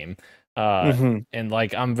good game. And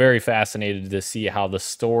like I'm very fascinated to see how the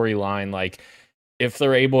storyline, like if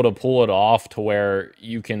they're able to pull it off to where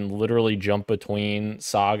you can literally jump between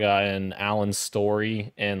Saga and Alan's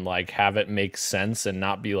story and like have it make sense and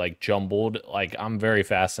not be like jumbled. Like I'm very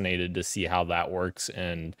fascinated to see how that works.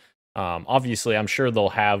 And obviously I'm sure they'll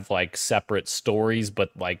have like separate stories,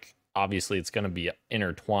 but like obviously it's going to be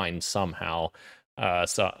intertwined somehow.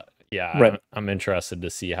 So yeah, Right. I'm interested to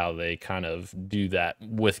see how they kind of do that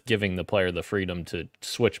with giving the player the freedom to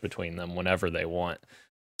switch between them whenever they want.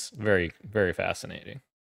 It's very, very fascinating.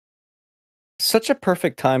 Such a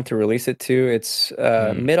perfect time to release it too. It's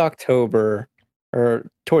mid-October or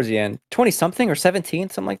towards the end, 20 something or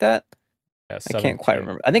 17th, something like that. Yeah, I can't quite 17th,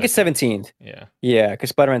 remember. I think it's 17th. Yeah. Yeah,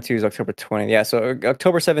 because Spider-Man 2 is October 20th. Yeah, so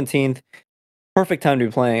October 17th, perfect time to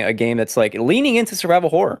be playing a game that's like leaning into survival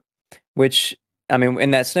horror, which, I mean,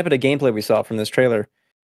 in that snippet of gameplay we saw from this trailer,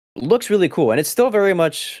 looks really cool. And it's still very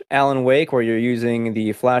much Alan Wake, where you're using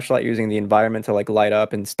the flashlight, using the environment to like light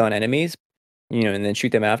up and stun enemies, and then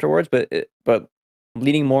shoot them afterwards. But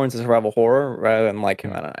leaning more into survival horror rather than like,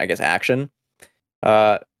 I guess, action.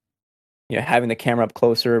 Having the camera up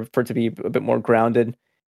closer for it to be a bit more grounded.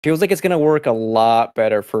 Feels like it's going to work a lot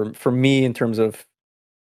better for me in terms of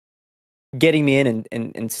getting me in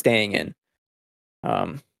and staying in.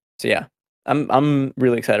 So yeah, I'm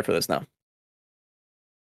really excited for this now.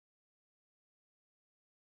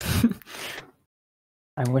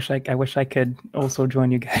 I wish I could also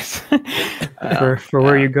join you guys. for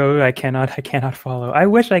where you go, I cannot follow. I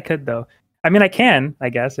wish I could though. I mean, I can, I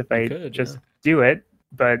guess, if I just do it.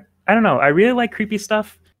 But I don't know. I really like creepy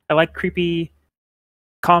stuff. I like creepy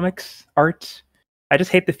comics, art. I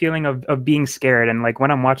just hate the feeling of being scared. And like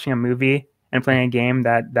when I'm watching a movie and playing a game,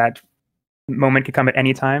 that moment could come at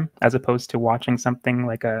any time, as opposed to watching something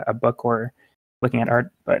like a book or looking at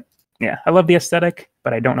art. But yeah, I love the aesthetic,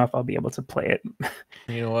 but I don't know if I'll be able to play it.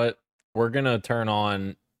 You know what? We're gonna turn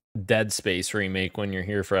on Dead Space remake when you're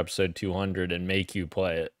here for episode 200 and make you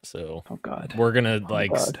play it. So Oh God, we're gonna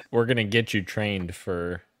we're gonna get you trained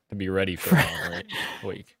to be ready for that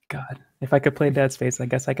week. God, if I could play Dead Space, I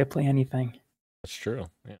guess I could play anything. That's true.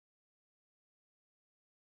 Yeah.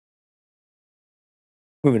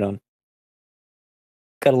 Moving on.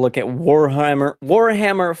 Got to look at Warhammer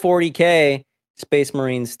 40K Space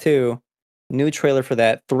Marines 2. New trailer for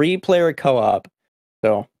that 3-player co-op.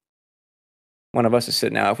 So one of us is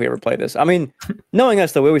sitting out if we ever play this. I mean, knowing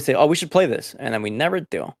us though, we always say, "Oh, we should play this," and then we never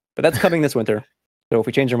do. But that's coming this winter. So if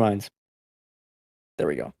we change our minds, there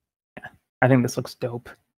we go. Yeah, I think this looks dope.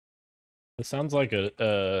 It sounds like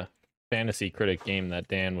a fantasy critic game that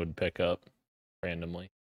Dan would pick up randomly.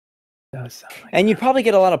 It does sound like And you'd probably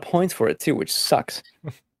get a lot of points for it too, which sucks.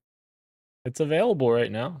 It's available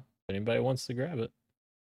right now. If anybody wants to grab it.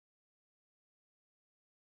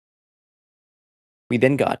 We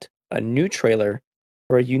then got a new trailer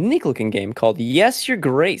for a unique looking game called Yes Your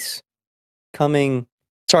Grace.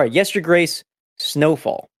 Yes Your Grace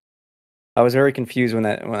Snowfall. I was very confused when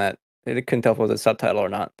that I couldn't tell if it was a subtitle or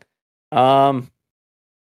not.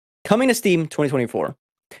 Coming to Steam 2024.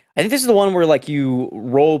 I think this is the one where like you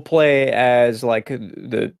role play as like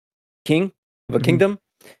the king of a kingdom.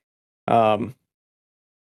 And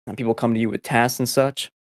people come to you with tasks and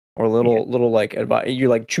such, or little like advice. You're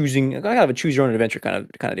like choosing. I have a choose your own adventure kind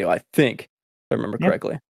of deal. I think, if I remember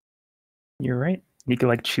correctly. You're right. You could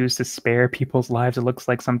like choose to spare people's lives. It looks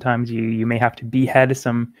like sometimes you may have to behead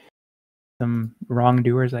some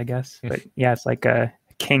wrongdoers, I guess. But yeah, it's like a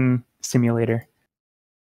king simulator.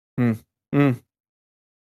 Which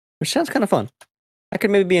sounds kind of fun. I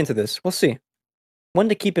could maybe be into this. We'll see. One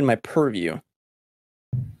to keep in my purview.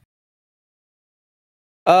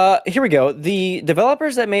 Here we go. The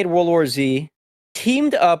developers that made World War Z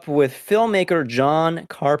teamed up with filmmaker John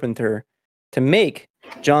Carpenter to make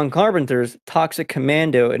John Carpenter's Toxic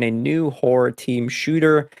Commando in a new horror team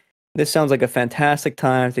shooter. This sounds like a fantastic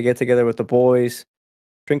time to get together with the boys,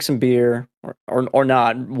 drink some beer or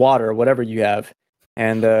not, water, whatever you have,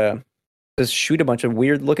 and just shoot a bunch of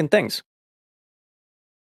weird looking things.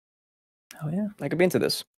 Oh yeah, I could be into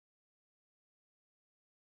this.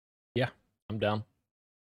 Yeah, I'm down.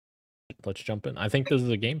 Let's jump in. I think this is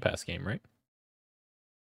a Game Pass game, right?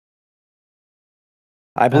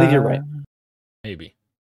 I believe you're right. Maybe.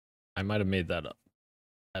 I might have made that up.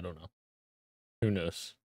 I don't know. Who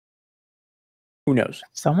knows? Who knows?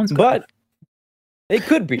 But it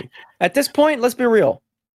could be. At this point, let's be real.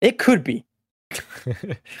 It could be.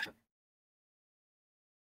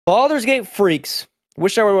 Baldur's Gate freaks.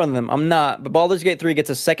 Wish I were one of them. I'm not. But Baldur's Gate 3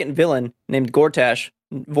 gets a second villain named Gortash,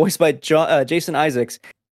 voiced by Jason Isaacs.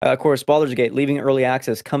 Of course, Baldur's Gate leaving early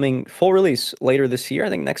access, coming full release later this year. I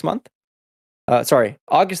think next month.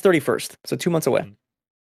 August 31st. So 2 months away.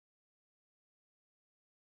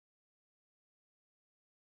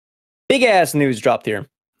 Big ass news dropped here.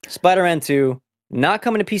 Spider-Man 2 not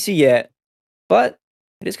coming to PC yet, but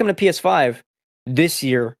it is coming to PS5 this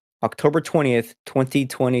year, October 20th,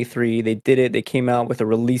 2023. They did it. They came out with a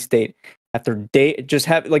release date after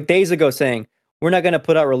days ago saying, we're not going to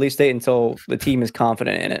put out release date until the team is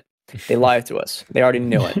confident in it. They lied to us. They already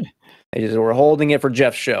knew it. They just were holding it for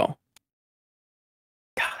Jeff's show.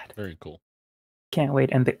 God. Very cool. Can't wait.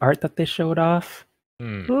 And the art that they showed off.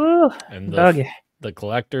 Ooh, and the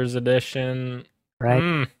collector's edition.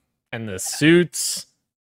 Right. And the suits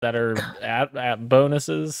that are at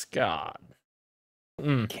bonuses. God.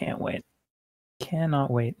 Can't wait. Cannot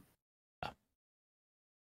wait.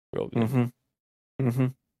 Real good.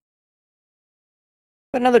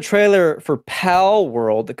 Another trailer for Pal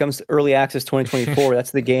World that comes to early access 2024.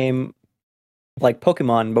 That's the game like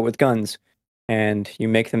Pokemon, but with guns. And you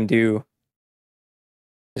make them do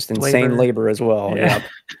just insane labor as well. Yeah.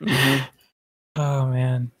 Oh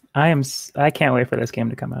man. I can't wait for this game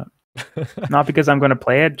to come out. Not because I'm going to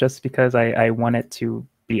play it, just because I want it to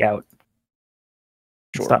be out.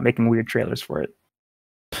 Sure. Stop making weird trailers for it.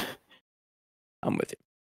 I'm with you.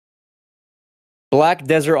 Black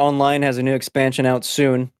Desert Online has a new expansion out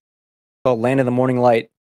soon called Land of the Morning Light.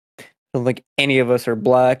 I don't think any of us are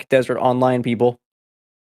Black Desert Online people.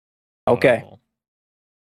 Okay. Oh.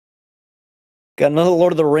 Got another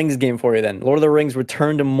Lord of the Rings game for you then. Lord of the Rings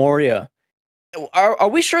Return to Moria. Are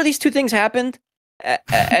we sure these two things happened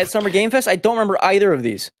at Summer Game Fest? I don't remember either of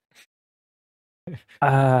these.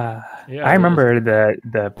 I Yeah, remember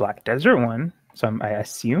the Black Desert one, so I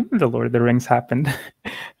assume the Lord of the Rings happened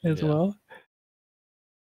as Yeah. well.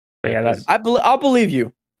 But Yeah, yeah, 'cause- I'll believe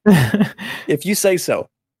you that if you say so.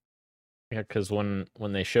 Yeah, because when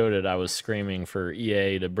they showed it, I was screaming for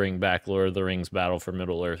EA to bring back Lord of the Rings Battle for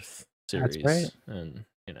Middle Earth That's series, right. and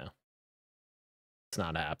it's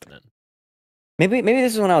not happening. Maybe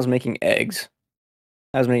this is when I was making eggs.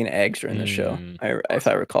 I was making eggs during the show, if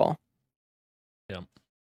I recall. Yep.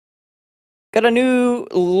 Got a new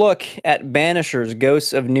look at Banishers,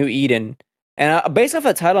 Ghosts of New Eden. And based off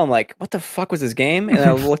that title, I'm like, what the fuck was this game? And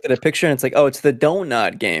I looked at a picture and it's like, oh, it's the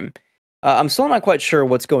Donut game. I'm still not quite sure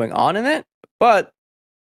what's going on in it, but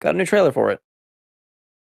got a new trailer for it.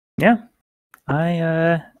 Yeah,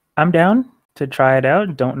 I'm down to try it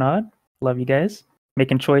out. Don't nod. Love you guys.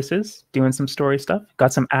 Making choices, doing some story stuff.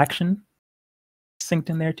 Got some action synced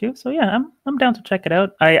in there too. So yeah, I'm down to check it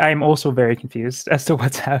out. I'm also very confused as to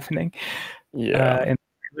what's happening in the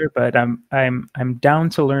trailer, but I'm down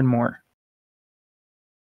to learn more.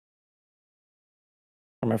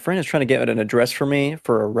 My friend is trying to get an address for me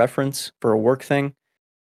for a reference for a work thing.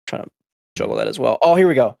 Trying to juggle that as well. Oh, here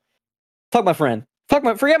we go. Fuck my friend.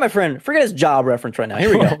 Forget my friend. Forget his job reference right now. Here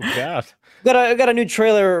we go. Oh God. Got a new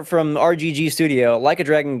trailer from RGG Studio, Like a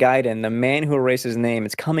Dragon Gaiden, The Man Who Erased His Name.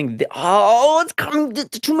 It's coming. It's coming to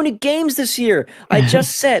too many games this year. I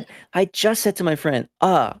just said to my friend,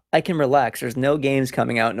 I can relax. There's no games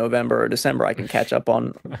coming out in November or December. I can catch up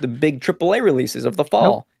on the big AAA releases of the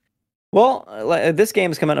fall. Well, this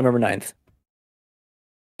game is coming out November 9th.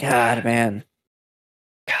 God, man.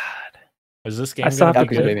 God, Is this game I saw gonna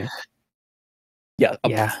be it, Yakuza, good? baby. Yeah.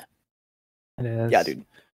 yeah, it is. Yeah, dude.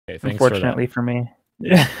 Okay, thanks Unfortunately for me.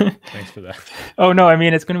 Thanks for that. Oh no, I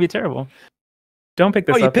mean it's going to be terrible. Don't pick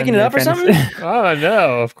this Oh, you up. picking and it up or fantasy- something? Oh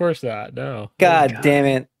no, of course not. No. God damn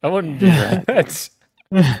it. I wouldn't do that.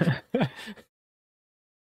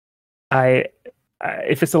 I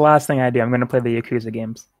if it's the last thing I do, I'm going to play the Yakuza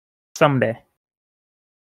games someday.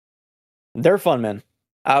 They're fun, man.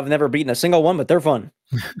 I've never beaten a single one, but they're fun.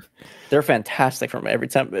 They're fantastic from every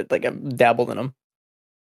time. Like I've dabbled in them.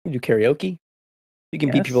 You do karaoke. You can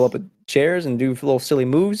beat people up with chairs and do little silly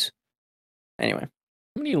moves. Anyway,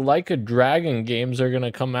 How many Like a Dragon games are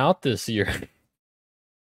gonna come out this year?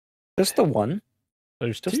 just the one.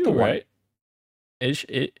 There's Just two, the one. right?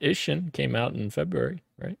 Ishin came out in February,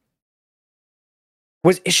 right?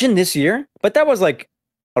 Was Ishin this year? But that was like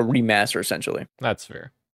a remaster, essentially. That's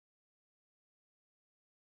fair.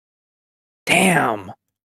 Damn.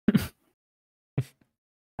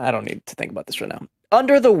 I don't need to think about this right now.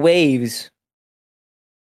 Under the Waves.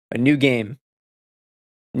 A new game.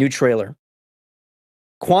 New trailer.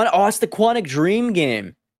 It's the Quantic Dream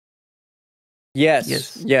game. Yes.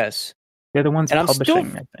 They're the ones And I'm still-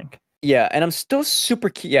 publishing, I think. Yeah, and I'm still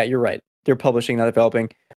super yeah, you're right. They're publishing, not developing.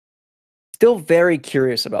 Still very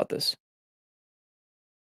curious about this.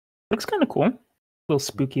 Looks kind of cool. Little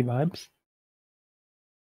spooky vibes.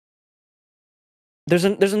 There's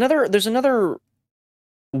another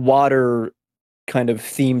water kind of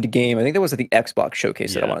themed game. I think that was at the Xbox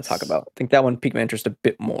showcase that I want to talk Yes. about. I think that one piqued my interest a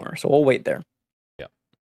bit more. So we'll wait there. Yeah.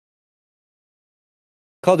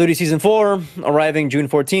 Call of Duty Season 4 arriving June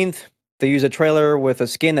 14th. They use a trailer with a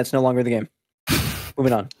skin that's no longer the game.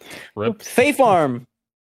 Moving on. Rip. Fae Farm.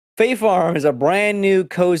 Fae Farm is a brand new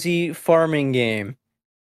cozy farming game.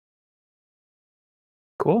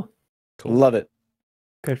 Cool. Love it.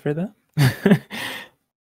 Good for them.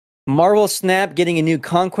 Marvel Snap getting a new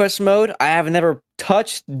conquest mode. I have never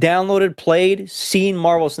touched, downloaded, played, seen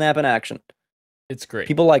Marvel Snap in action. It's great.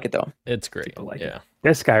 People like it though. It's great. People like yeah. it.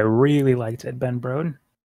 This guy really liked it, Ben Brode.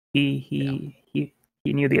 He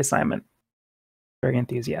knew the assignment. Very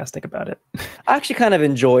enthusiastic about it. I actually kind of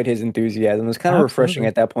enjoyed his enthusiasm. It was kind of refreshing Absolutely.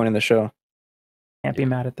 at that point in the show. Can't be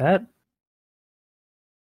mad at that.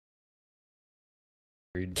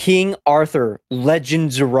 Agreed. King Arthur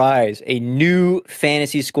Legends Arise, a new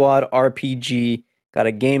Fantasy Squad RPG. Got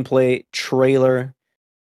a gameplay trailer.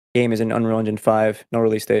 Game is in Unreal Engine 5. No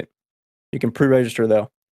release date. You can pre-register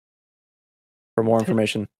though for more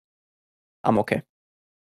information. I'm okay.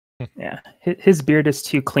 Yeah, his beard is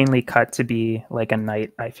too cleanly cut to be like a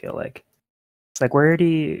knight. I feel like it's like where'd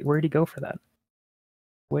he go for that?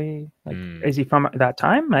 Is he from that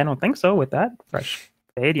time? I don't think so. With that fresh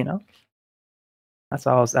fade, that's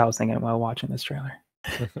all I was thinking while watching this trailer.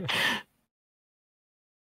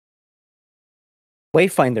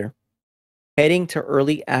 Wayfinder heading to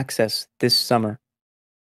early access this summer.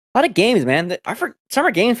 A lot of games, man.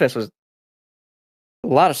 Summer Game Fest was a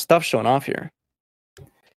lot of stuff showing off here.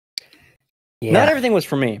 Yeah, Not everything was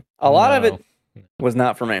for me. A lot of it was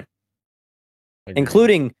not for me,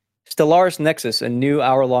 including Stellaris Nexus, a new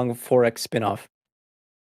hour-long 4X spinoff.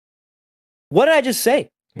 What did I just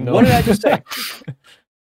say? No. What did I just say?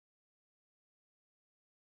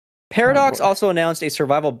 Paradox also announced a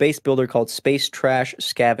survival base builder called Space Trash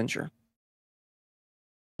Scavenger.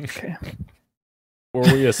 Okay. Were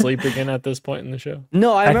we asleep again at this point in the show?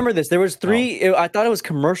 No, I remember this. There was 3. I thought it was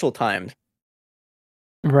commercial timed.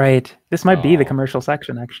 Right. This might be the commercial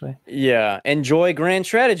section, actually. Yeah. Enjoy Grand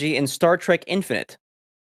Strategy in Star Trek Infinite.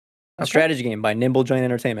 A strategy game by Nimble Joint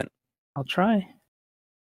Entertainment. I'll try.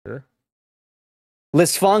 Sure.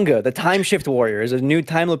 Lisfanga, the Time Shift Warrior, is a new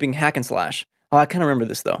time-looping hack and slash. Oh, I kind of remember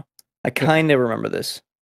this, though. I kind of remember this.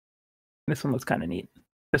 This one looks kind of neat.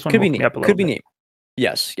 This one Could be woke me neat. up a little Could be bit. neat.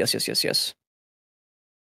 Yes.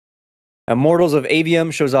 Immortals of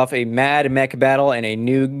Avium shows off a mad mech battle and a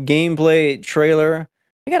new gameplay trailer.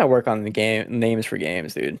 I gotta work on the game names for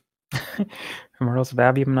games, dude. Immortals of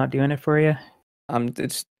Avium not doing it for you?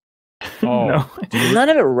 It's Oh, No. none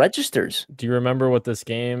of it registers. Do you remember what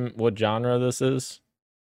genre this is?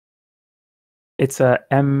 It's a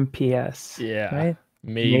MPS. Yeah. Right?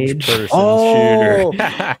 Mage person Oh!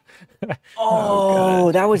 shooter.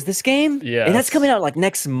 Oh, that was this game? Yes. And that's coming out like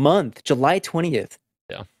next month, July 20th.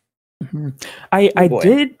 Mhm. I boy.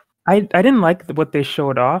 didn't like what they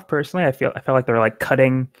showed off personally. I felt like they were like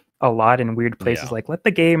cutting a lot in weird places. Yeah. Like let the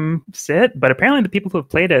game sit. But apparently the people who have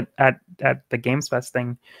played it at the Games Fest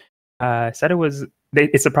thing said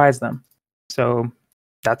it surprised them. So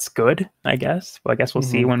that's good, I guess. Well, I guess we'll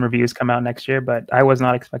see when reviews come out next year. But I was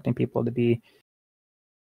not expecting people to be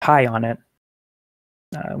high on it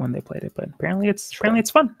when they played it. But apparently it's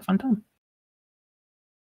fun time.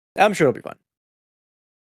 I'm sure it'll be fun.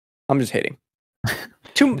 I'm just hating.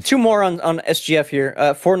 Two more on SGF here.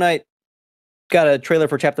 Fortnite got a trailer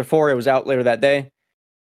for Chapter 4. It was out later that day.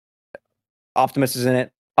 Optimus is in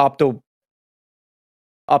it. Opto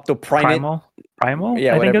Primate. Primal?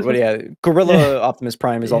 Yeah, I think whatever. But yeah, Gorilla Optimus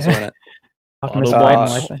Prime is also in it. Optimus Autobots.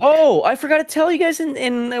 Primal, I think. Oh, I forgot to tell you guys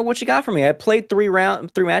in what you got for me. I played 3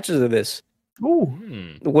 matches of this.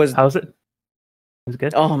 Ooh. How's it? Was it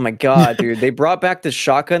good? Oh my god, dude! They brought back this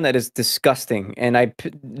shotgun that is disgusting, and I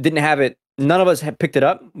didn't have it. None of us had picked it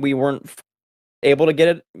up. We weren't able to get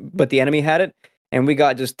it, but the enemy had it, and we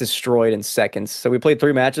got just destroyed in seconds. So we played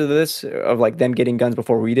 3 matches of this, of like them getting guns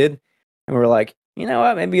before we did, and we were like, you know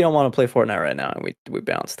what? Maybe you don't want to play Fortnite right now, and we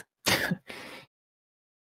bounced.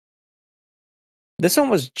 This one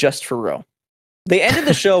was just for real. They ended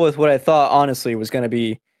the show with what I thought honestly was going to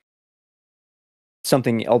be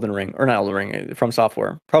something Elden Ring, or not Elden Ring, from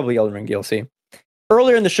Software, probably Elden Ring DLC.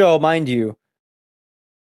 Earlier in the show, mind you,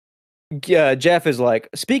 Jeff is like,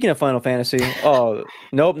 speaking of Final Fantasy, oh,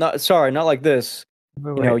 nope, not like this.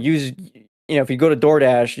 Wait. If you go to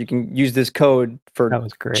DoorDash, you can use this code for That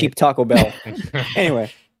was great. cheap Taco Bell.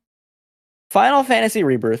 Anyway, Final Fantasy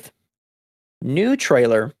Rebirth, new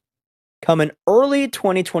trailer, coming early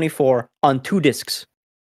 2024 on 2 discs.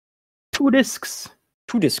 2 discs.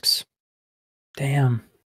 2 discs. Damn.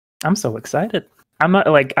 I'm so excited. I'm not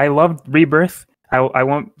like I loved Rebirth. I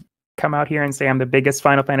won't come out here and say I'm the biggest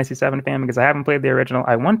Final Fantasy VII fan because I haven't played the original.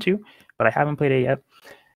 I want to, but I haven't played it yet.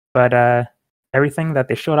 But everything that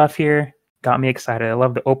they showed off here got me excited. I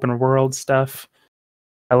love the open world stuff.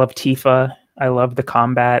 I love Tifa. I love the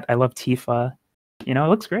combat. I love Tifa. It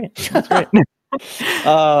looks great. It looks great.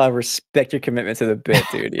 I respect your commitment to the bit,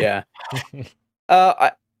 dude. Yeah.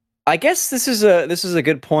 I guess this is a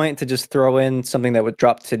good point to just throw in something that would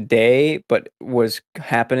drop today, but was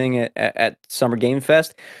happening at Summer Game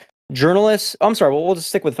Fest. Journalists. I'm sorry. We'll just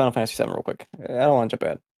stick with Final Fantasy VII real quick. I don't want to jump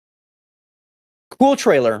ahead. Cool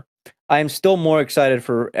trailer. I am still more excited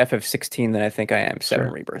for FF16 than I think I am 7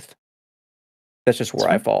 Sure. Rebirth. That's just where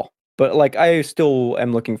I fall. But like, I still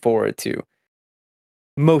am looking forward to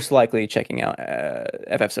most likely checking out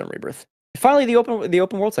FF7 Rebirth. Finally, the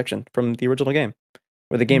open world section from the original game,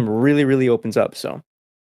 where the game really, really opens up. So,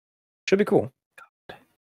 should be cool.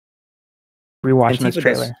 Rewatching And this Tifa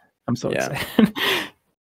trailer. does- I'm so yeah. excited.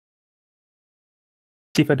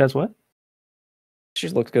 Tifa does what? She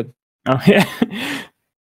looks good. Oh yeah.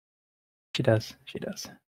 She does.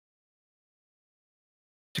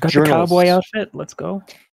 She got the Journalists. cowboy outfit. Let's go.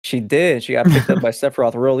 She did. She got picked up by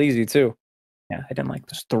Sephiroth real easy too. Yeah, I didn't like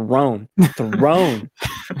that. Just thrown. Thrown.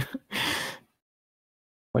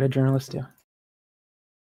 What did journalists do?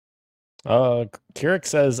 Kirik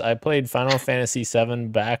says I played Final Fantasy VII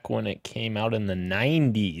back when it came out in the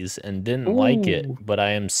 90s and didn't like it, Ooh. but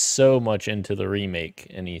I am so much into the remake.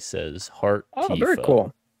 And he says Heart Oh, Tifa. very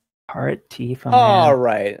cool. Heart Tifa, man. All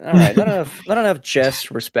right. Not enough Jess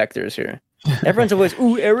respecters here. Everyone's always,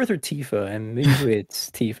 ooh, Aerith or Tifa, and maybe it's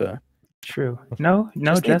Tifa. True. No,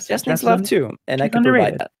 Jess Jess needs love too, and I she's can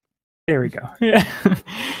provide underrated. that. There we go. Yeah.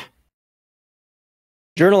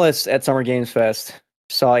 Journalists at Summer Games Fest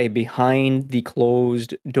saw a behind the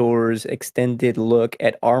closed doors extended look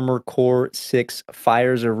at Armored Core 6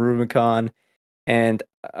 Fires of Rubicon. And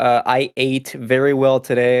I ate very well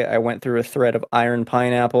today. I went through a thread of Iron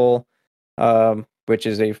Pineapple, which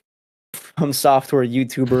is a From Software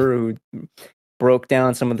YouTuber who broke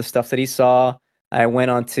down some of the stuff that he saw. I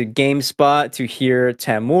went on to GameSpot to hear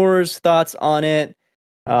Tamur's thoughts on it.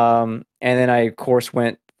 And then I, of course,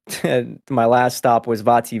 went my last stop was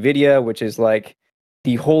Vati Vidya, which is like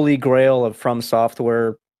the holy grail of From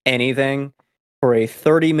Software anything, for a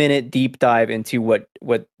 30-minute deep dive into what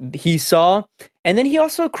he saw. And then he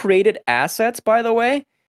also created assets, by the way.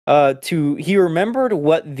 He remembered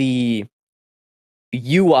what the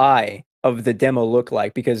UI of the demo looked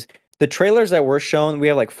like, because the trailers that were shown, we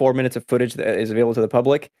have like 4 minutes of footage that is available to the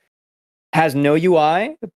public, has no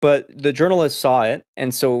UI, but the journalists saw it,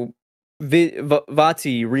 and so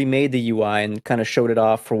Vati remade the UI and kind of showed it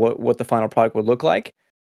off for what the final product would look like,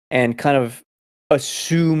 and kind of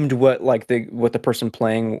assumed what the person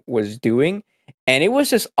playing was doing, and it was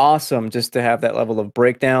just awesome just to have that level of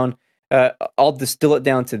breakdown. I'll distill it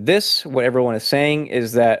down to this: what everyone is saying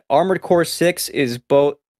is that Armored Core 6 is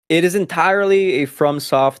both. It is entirely a From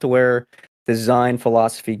Software design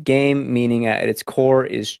philosophy game, meaning at its core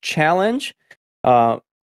is challenge.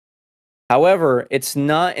 However, it's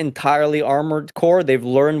not entirely Armored Core. They've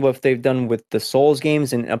learned what they've done with the Souls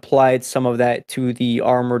games and applied some of that to the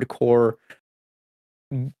Armored Core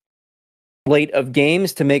slate of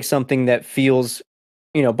games to make something that feels,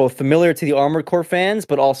 both familiar to the Armored Core fans,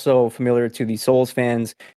 but also familiar to the Souls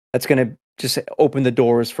fans. That's going to just open the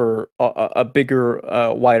doors for a bigger,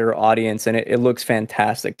 wider audience, and it looks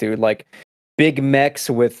fantastic, dude. Like big mechs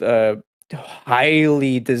with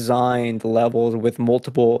highly designed levels with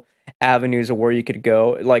multiple avenues of where you could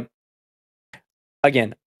go. Like,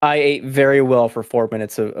 again, I ate very well for 4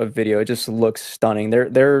 minutes of video. It just looks stunning.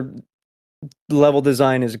 Their level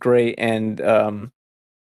design is great, and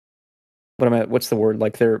what's the word?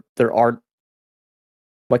 Like their art.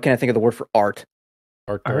 What can I think of the word for art?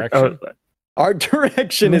 Art direction. Art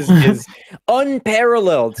direction is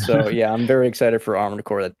unparalleled. So yeah, I'm very excited for Armored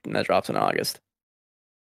Core that drops in August.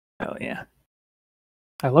 Oh yeah.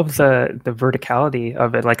 I love the verticality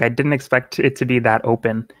of it. Like I didn't expect it to be that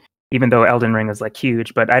open, even though Elden Ring is like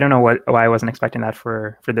huge. But I don't know why I wasn't expecting that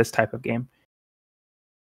for this type of game.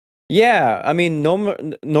 Yeah, I mean,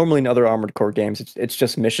 normally in other Armored Core games, it's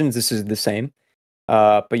just missions. This is the same,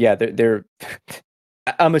 but yeah, they're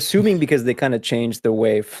I'm assuming because they kind of changed the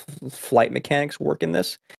way flight mechanics work in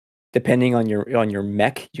this. Depending on your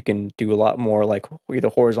mech, you can do a lot more like either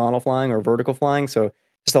horizontal flying or vertical flying. So it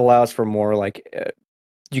just allows for more like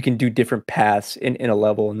you can do different paths in a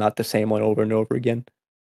level, not the same one over and over again.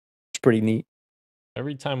 It's pretty neat.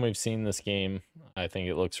 Every time we've seen this game, I think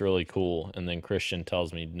it looks really cool, and then Christian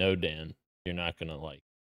tells me, "No, Dan, you're not gonna like."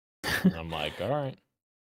 And I'm like, "All right."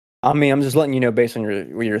 I mean, I'm just letting you know based on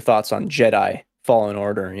your thoughts on Jedi Fallen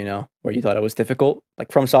Order. Where you thought it was difficult.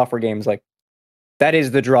 Like From Software games, like that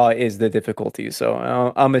is the draw, is the difficulty. So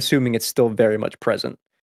I'm assuming it's still very much present.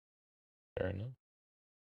 Fair enough.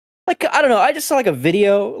 Like, I don't know. I just saw like a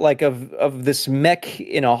video like of this mech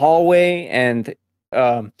in a hallway, and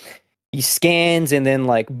he scans and then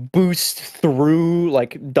like boosts through,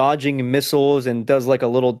 like dodging missiles, and does like a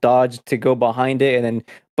little dodge to go behind it, and then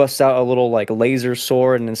busts out a little like laser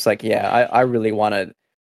sword, and it's like, yeah, I really want to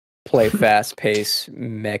play fast paced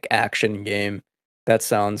mech action game. That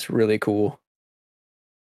sounds really cool.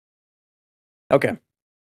 Okay.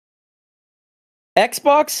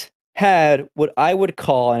 Xbox had what I would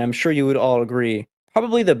call, and I'm sure you would all agree,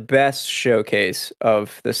 probably the best showcase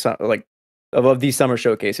of of these summer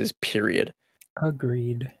showcases, period.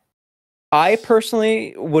 Agreed. I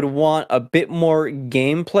personally would want a bit more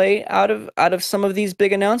gameplay out of some of these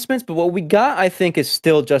big announcements, but what we got, I think, is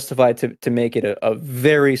still justified to make it a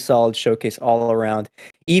very solid showcase all around.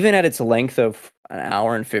 Even at its length of an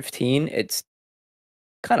hour and 15, it's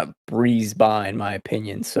kind of breezed by, in my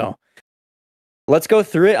opinion. So let's go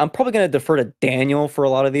through it. I'm probably going to defer to Daniel for a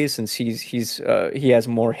lot of these since he has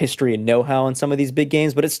more history and know-how in some of these big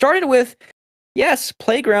games. But it started with, yes,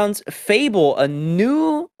 Playground's Fable, a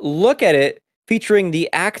new look at it featuring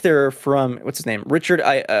the actor from, what's his name? Richard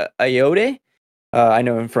Ayoade. I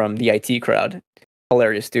know him from the IT Crowd.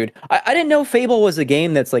 Hilarious dude. I didn't know Fable was a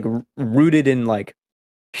game that's like rooted in like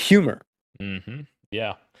humor. Mm-hmm.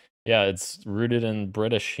 Yeah. Yeah, it's rooted in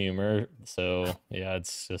British humor. So yeah,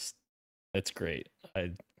 it's great.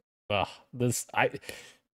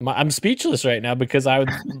 I'm speechless right now because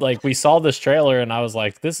we saw this trailer and I was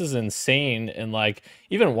like, this is insane. And like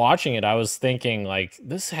even watching it, I was thinking like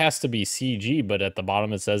this has to be CG, but at the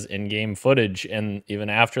bottom it says in-game footage. And even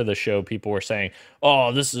after the show, people were saying,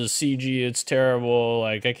 "Oh, this is CG. It's terrible.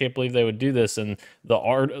 Like I can't believe they would do this." And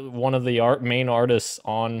one of the main artists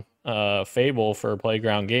on Fable for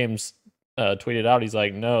Playground Games tweeted out, he's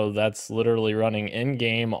like, "No, that's literally running in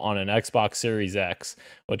game on an Xbox Series X,"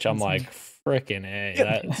 which I'm like, freaking A,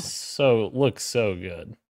 that looks so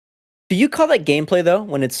good. Do you call that gameplay though?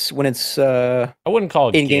 When it's I wouldn't call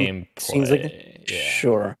it in-game gameplay. scenes like that? Yeah.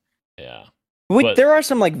 Sure. Yeah. But there are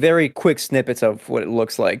some like very quick snippets of what it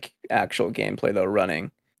looks like actual gameplay though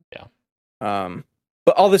running. Yeah.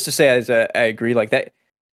 But all this to say is I agree like that.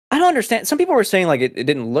 I don't understand. Some people were saying like it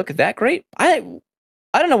didn't look that great. I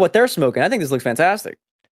don't know what they're smoking. I think this looks fantastic.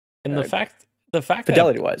 And the fact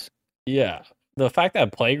fidelity wise. Yeah. The fact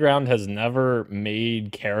that Playground has never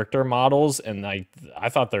made character models, and I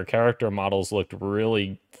thought their character models looked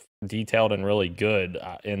really detailed and really good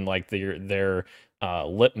in like their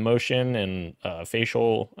lip motion and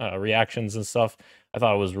facial reactions and stuff. I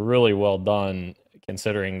thought it was really well done,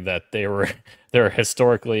 considering that they're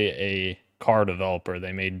historically a car developer.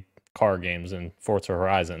 They made car games in Forza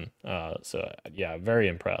Horizon. So yeah, very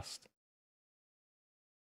impressed.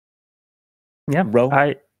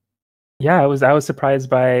 Yeah, I was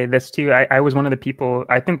surprised by this too. I was one of the people,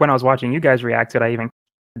 I think when I was watching you guys react to it, I even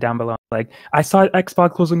down below like, I saw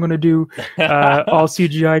Xbox wasn't going to do all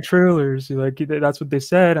CGI trailers. Like that's what they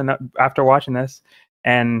said. And after watching this,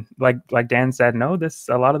 and like Dan said, no,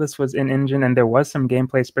 a lot of this was in engine, and there was some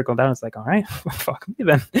gameplay sprinkled down. It's like, all right, fuck me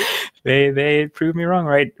then. They proved me wrong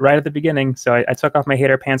right at the beginning. So I took off my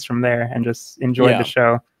hater pants from there and just enjoyed the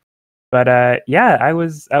show. But yeah, I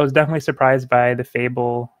was definitely surprised by the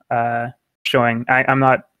Fable showing. I'm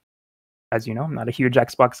not, as you know, I'm not a huge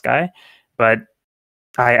Xbox guy, but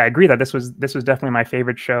I agree that this was definitely my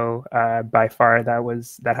favorite show by far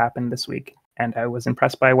that happened this week, and I was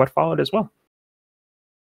impressed by what followed as well.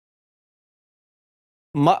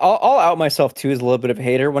 I'll out myself too as a little bit of a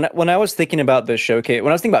hater. When I was thinking about the showcase,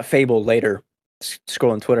 when I was thinking about Fable later,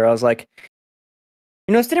 scrolling Twitter, I was like,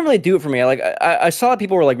 this didn't really do it for me. Like I saw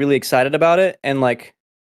people were like really excited about it, and like,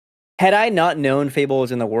 had I not known Fable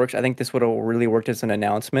was in the works, I think this would have really worked as an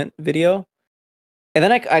announcement video. And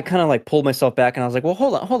then I kind of like pulled myself back, and I was like, well,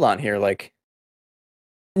 hold on here. Like,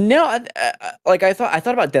 no, I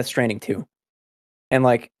thought about Death Stranding too, and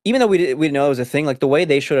like even though we didn't know it was a thing, like the way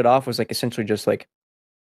they showed it off was like essentially just like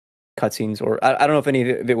cutscenes, or I don't know if any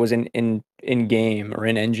of it was in game or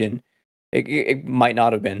in engine. It might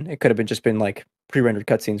not have been. It could have just been like pre-rendered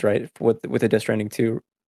cutscenes, right? With the Death Stranding 2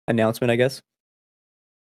 announcement, I guess.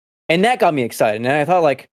 And that got me excited. And I thought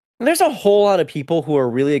like, there's a whole lot of people who are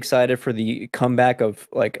really excited for the comeback of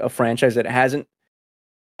like a franchise that hasn't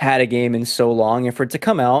had a game in so long, and for it to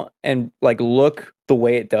come out and like look the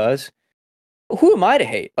way it does. Who am I to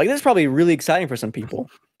hate? Like this is probably really exciting for some people.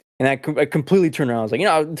 And I completely turned around. I was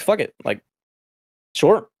like, fuck it. Like,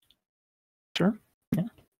 sure. Sure. Yeah.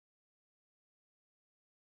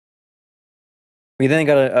 We then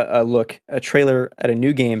got a trailer at a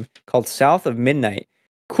new game called South of Midnight.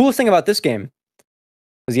 Coolest thing about this game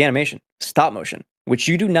was the animation, stop motion, which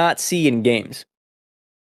you do not see in games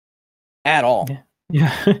at all.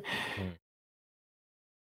 Yeah.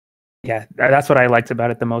 Yeah, that's what I liked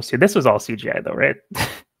about it the most too. This was all CGI though, right?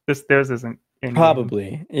 Theirs isn't in-game.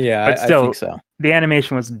 Probably. Yeah, but still, I think so. The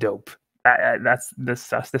animation was dope. That's the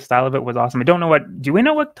style of it was awesome. I don't know do we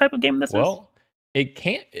know what type of game this is? Well, it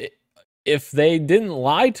can't. If they didn't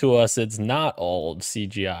lie to us, it's not all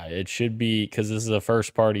CGI. It should be, because this is a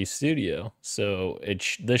first-party studio, so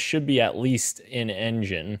this should be at least in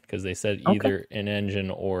engine, because they said either in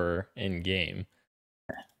engine or in game.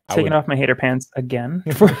 Taking off my hater pants again.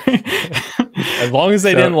 As long as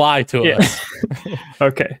they didn't lie to us.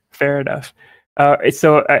 Okay, fair enough.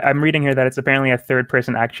 So I'm reading here that it's apparently a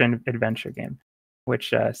third-person action adventure game,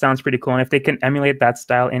 which sounds pretty cool. And if they can emulate that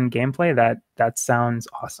style in gameplay, that sounds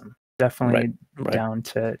awesome. Definitely down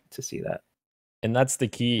to see that. And that's the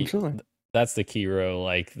key. Absolutely. That's the key, Ro.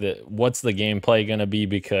 Like, what's the gameplay going to be?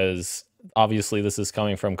 Because obviously this is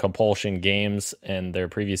coming from Compulsion Games, and their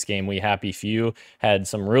previous game, We Happy Few, had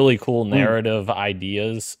some really cool narrative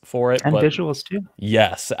ideas for it. And but visuals too.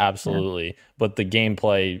 yes, absolutely. But the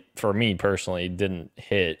gameplay, for me personally, didn't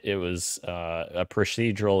hit. It was a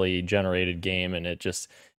procedurally generated game, and it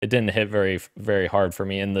didn't hit very hard for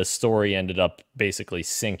me. And the story ended up basically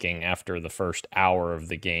sinking after the first hour of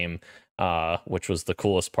the game, which was the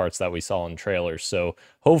coolest parts that we saw in trailers. So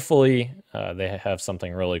hopefully they have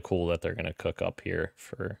something really cool that they're going to cook up here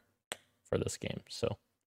for this game. So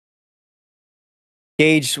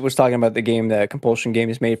Gage was talking about the game that Compulsion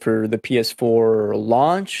Games made for the PS4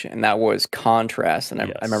 launch, and that was Contrast. And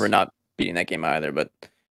I remember not beating that game either. But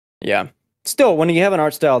yeah, still, when you have an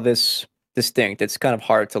art style this distinct, it's kind of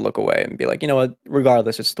hard to look away and be like, you know what?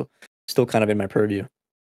 Regardless, it's still kind of in my purview.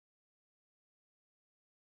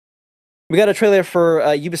 We got a trailer for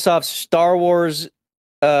Ubisoft's Star Wars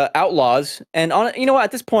Outlaws, and you know what?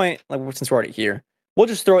 At this point, like since we're already here, we'll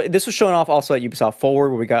just throw it. This was shown off also at Ubisoft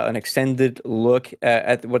Forward, where we got an extended look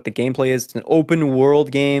at what the gameplay is. It's an open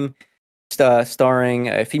world game starring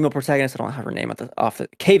a female protagonist. I don't have her name off the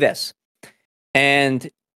Kves. And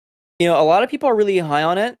you know, a lot of people are really high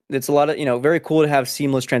on it. It's a lot of, you know, very cool to have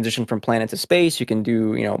seamless transition from planet to space. You can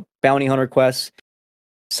do, you know, bounty hunter quests.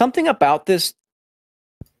 Something about this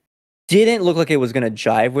didn't look like it was going to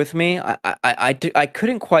jive with me. I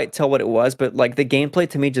couldn't quite tell what it was, but like the gameplay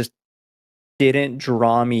to me just didn't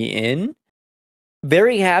draw me in.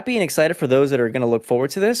 Very happy and excited for those that are going to look forward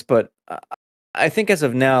to this, but I think as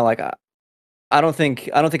of now, like I don't think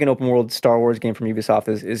an open world Star Wars game from Ubisoft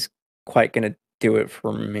is quite going to do it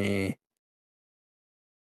for me.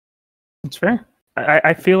 It's fair.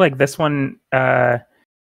 I feel like this one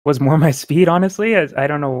was more my speed, honestly. As I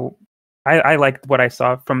don't know. I liked what I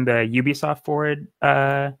saw from the Ubisoft Forward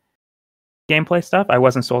gameplay stuff. I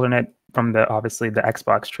wasn't sold on it from obviously the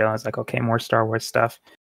Xbox trailer. I was like, okay, more Star Wars stuff.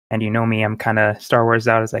 And you know me, I'm kind of Star Wars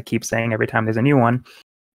out, as I keep saying every time there's a new one.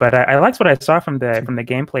 But I liked what I saw from the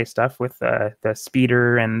gameplay stuff with the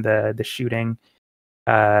speeder and the shooting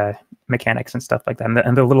mechanics and stuff like that,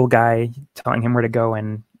 and the little guy telling him where to go.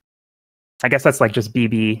 And I guess that's like just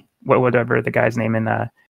BB, whatever the guy's name in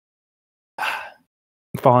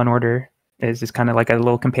Fallen Order is, just kind of like a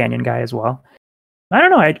little companion guy as well. I don't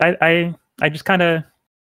know. I just kind of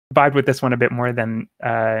vibed with this one a bit more than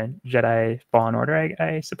Jedi Fallen Order.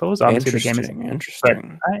 I suppose. Obviously, the game is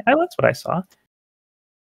interesting. But I liked what I saw.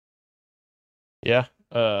 Yeah,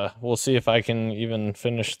 we'll see if I can even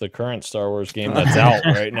finish the current Star Wars game that's out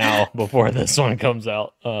right now before this one comes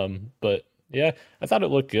out. But yeah, I thought it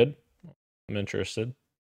looked good. I'm interested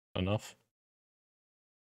enough.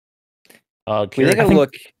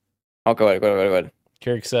 Look. Oh, go ahead.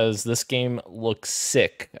 Kirik says, this game looks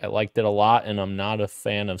sick. I liked it a lot, and I'm not a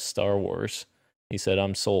fan of Star Wars. He said,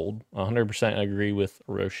 I'm sold. 100% agree with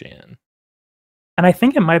Roshan. And I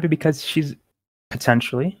think it might be because she's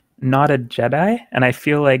potentially not a Jedi, and I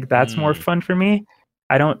feel like that's more fun for me.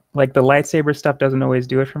 I don't like the lightsaber stuff, doesn't always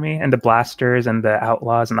do it for me, and the blasters and the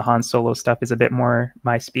Outlaws and the Han Solo stuff is a bit more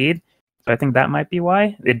my speed. So I think that might be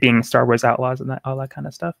why, it being Star Wars Outlaws and all that kind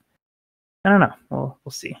of stuff. I don't know.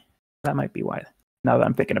 We'll see. That might be why, now that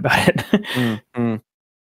I'm thinking about it.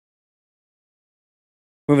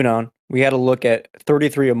 Moving on, we had a look at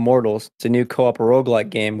 33 Immortals. It's a new co-op roguelike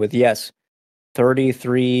game with,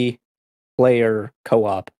 33 player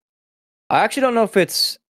co-op. I actually don't know if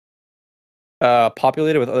it's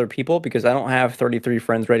populated with other people, because I don't have 33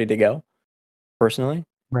 friends ready to go, personally.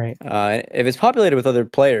 Right. If it's populated with other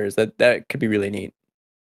players, that could be really neat.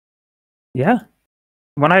 Yeah.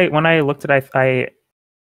 When I looked at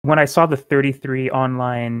when I saw the 33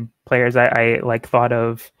 online players, I like thought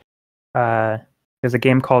of there's a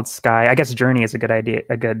game called Sky. I guess Journey is a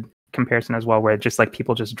good comparison as well, where just like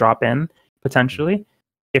people just drop in potentially.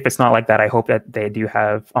 If it's not like that, I hope that they do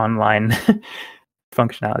have online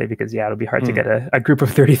functionality, because it'll be hard to get a group of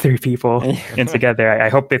 33 people in together. I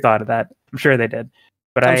hope they thought of that. I'm sure they did.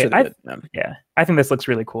 But I think this looks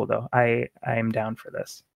really cool though. I am down for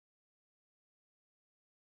this.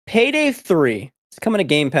 Payday 3. It's coming to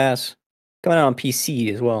Game Pass. Coming out on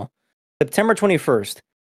PC as well. September 21st.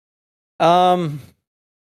 I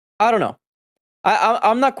don't know.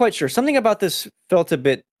 I'm not quite sure. Something about this felt a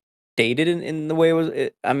bit dated in the way it was.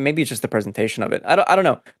 Maybe it's just the presentation of it. I don't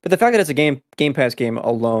know. But the fact that it's a Game Pass game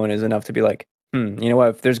alone is enough to be like, you know what?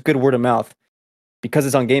 If there's good word of mouth, because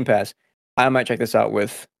it's on Game Pass, I might check this out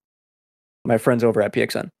with my friends over at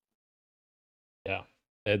PXN. Yeah.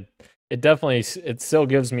 It definitely, it still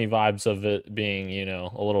gives me vibes of it being,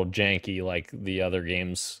 a little janky like the other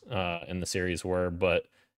games in the series were, but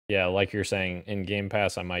yeah, like you're saying, in Game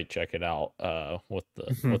Pass, I might check it out with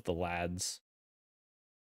the lads.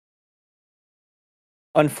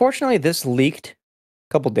 Unfortunately, this leaked a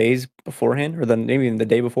couple days beforehand, or then maybe even the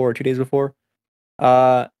day before or 2 days before.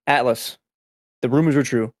 Atlas, the rumors are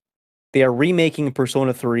true. They are remaking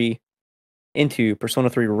Persona 3 into Persona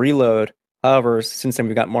 3 Reload. However, since then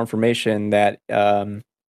we've got more information that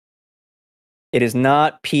it is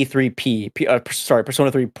not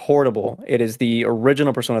Persona 3 Portable. It is the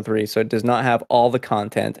original Persona 3, so it does not have all the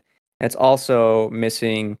content. And it's also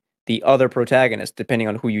missing the other protagonist, depending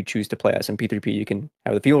on who you choose to play as. In P3P, you can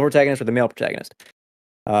have the female protagonist or the male protagonist.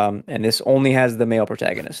 And this only has the male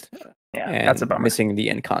protagonist. Yeah, and that's a bummer. missing the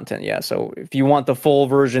end content. Yeah, so if you want the full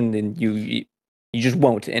version, then you just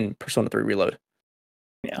won't in Persona 3 Reload.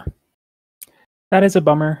 Yeah, that is a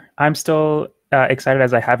bummer. I'm still excited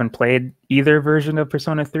as I haven't played either version of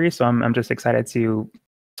Persona 3, so I'm just excited to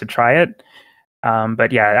try it.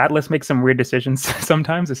 But yeah, Atlas makes some weird decisions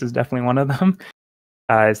sometimes. This is definitely one of them.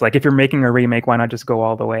 It's like, if you're making a remake, why not just go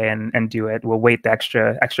all the way and do it? We'll wait the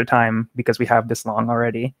extra time because we have this long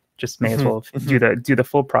already. Just may as well do the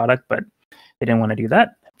full product, but they didn't want to do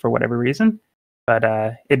that for whatever reason. But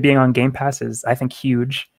it being on Game Pass is, I think,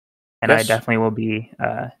 huge, and Yes. I definitely will be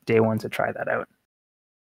day one to try that out.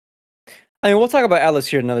 I mean, we'll talk about Atlas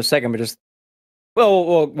here in another second, but just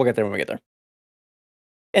we'll get there when we get there.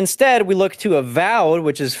 Instead, we look to Avowed,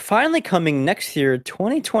 which is finally coming next year,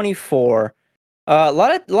 2024. A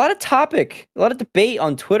lot of topic, a lot of debate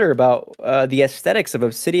on Twitter about the aesthetics of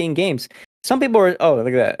Obsidian games. Some people are, oh,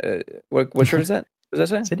 look at that. What shirt is that? What does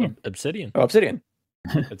that say? Obsidian. Obsidian. Oh, Obsidian.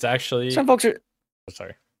 It's actually. Some folks are. Oh,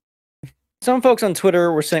 sorry. Some folks on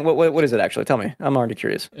Twitter were saying, what is it actually? Tell me. I'm already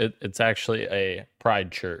curious. It's actually a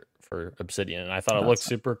Pride shirt for Obsidian, and I thought it looked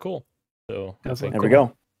super cool. So Does look there we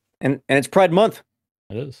go. And it's Pride Month.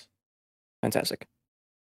 it is. Fantastic.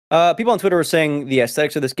 People on Twitter were saying the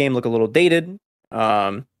aesthetics of this game look a little dated.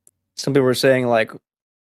 Some people were saying, like,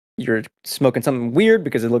 you're smoking something weird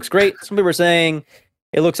because it looks great. Some people were saying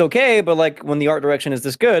it looks okay, but like, when the art direction is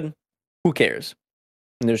this good, who cares?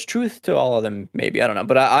 And there's truth to all of them, maybe. I don't know,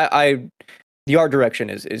 but I the art direction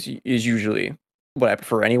is usually what I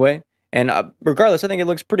prefer anyway. And regardless, I think it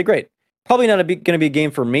looks pretty great. Probably not going to be a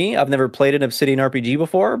game for me. I've never played an Obsidian RPG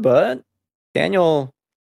before, but Daniel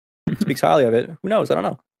speaks highly of it. Who knows? I don't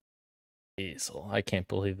know. Hazel, I can't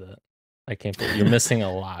believe that. I can't believe you're missing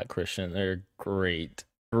a lot, Christian. They're great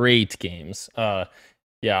games.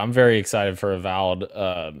 Yeah, I'm very excited for Avowed.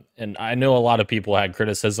 And I know a lot of people had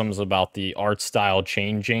criticisms about the art style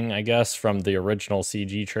changing, I guess, from the original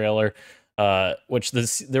CG trailer. Which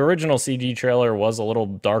the original CG trailer was a little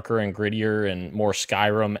darker and grittier and more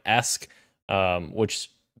Skyrim-esque, which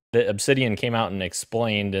the Obsidian came out and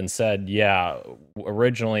explained and said, yeah,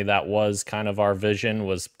 originally that was kind of our vision,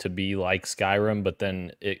 was to be like Skyrim, but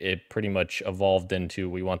then it pretty much evolved into,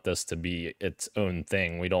 we want this to be its own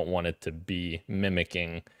thing. We don't want it to be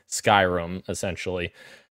mimicking Skyrim, essentially.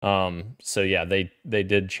 So yeah, they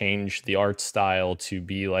did change the art style to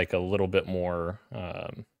be like a little bit more,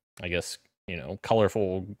 I guess,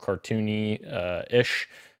 colorful, cartoony ish,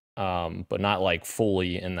 but not like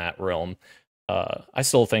fully in that realm. I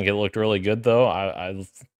still think it looked really good, though. I'm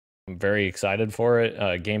very excited for it,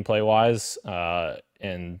 gameplay wise.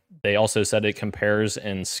 And they also said it compares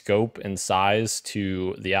in scope and size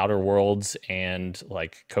to the Outer Worlds and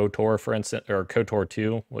like KOTOR, for instance, or KOTOR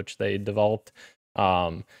 2, which they developed,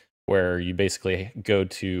 where you basically go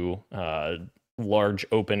to large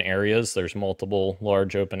open areas. There's multiple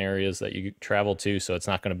large open areas that you travel to, so it's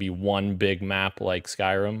not going to be one big map like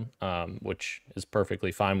Skyrim, which is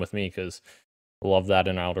perfectly fine with me because I love that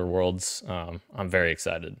in Outer Worlds. I'm very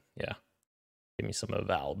excited. Yeah, give me some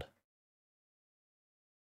Avowed.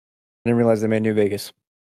 I didn't realize they made New Vegas.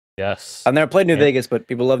 Yes, I've never played New Vegas, but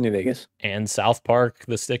people love New Vegas. And South Park: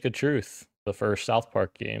 The Stick of Truth, the first South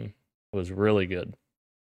Park game, was really good.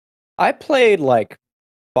 I played like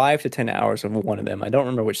 5 to 10 hours of one of them. I don't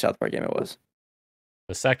remember which South Park game it was.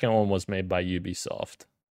 The second one was made by Ubisoft.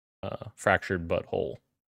 Fractured Butthole.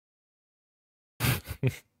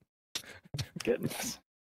 Goodness.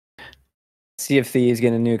 Sea of Thieves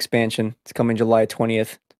getting a new expansion. It's coming July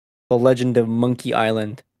 20th. The Legend of Monkey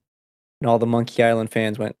Island. And all the Monkey Island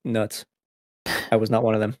fans went nuts. I was not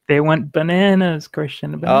one of them. They went bananas,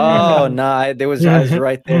 Christian. Oh, Bananas. nah. I was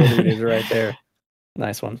right there, dude. It was right there.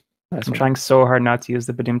 Nice one. Nice I'm one. trying so hard not to use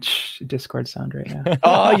the badum Discord sound right now.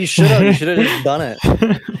 Oh, you should have. You should have just done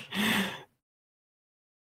it.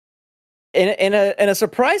 And a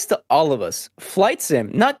surprise to all of us, Flight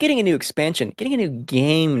Sim not getting a new expansion, getting a new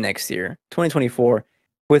game next year, 2024.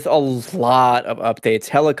 with a lot of updates: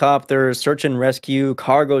 helicopters, search and rescue,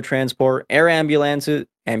 cargo transport, air ambulances,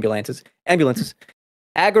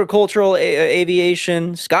 agricultural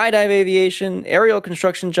aviation, skydive aviation, aerial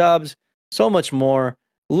construction jobs, so much more.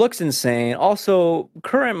 Looks insane. Also,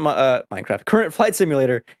 current current flight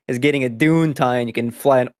simulator is getting a Dune tie-in. You can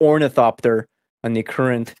fly an ornithopter on the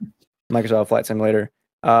current Microsoft Flight Simulator.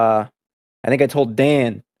 I think I told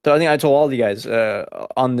Dan. So I think I told all you guys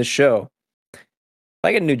on the show. If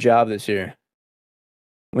I get a new job this year,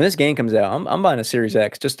 when this game comes out, I'm buying a Series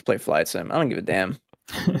X just to play Flight Sim. I don't give a damn.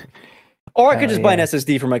 Or I could just buy an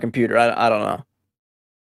SSD for my computer. I don't know.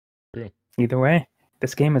 True. Either way,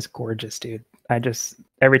 this game is gorgeous, dude.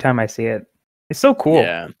 Every time I see it, it's so cool.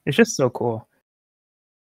 Yeah. It's just so cool.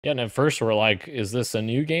 Yeah, and at first we're like, is this a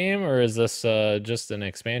new game or is this just an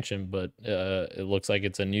expansion? But it looks like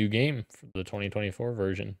it's a new game for the 2024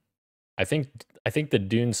 version. I think the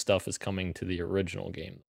Dune stuff is coming to the original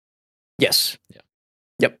game. Yes. Yeah.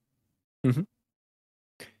 Yep. Mm-hmm.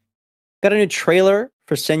 Got a new trailer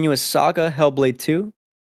for Senua's Saga Hellblade 2.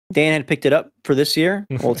 Dan had picked it up for this year.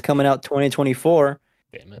 Well, it's coming out 2024.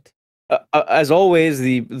 Damn it. As always,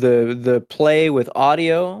 the play with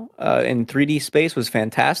audio in 3D space was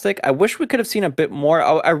fantastic. I wish we could have seen a bit more.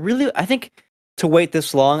 I think to wait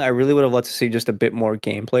this long, I really would have loved to see just a bit more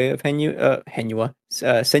gameplay of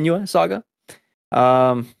Senua Saga.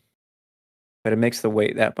 But it makes the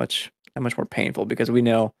wait that much more painful because we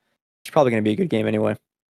know it's probably going to be a good game anyway.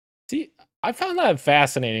 See, I found that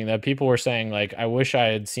fascinating that people were saying, like, I wish I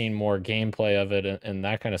had seen more gameplay of it and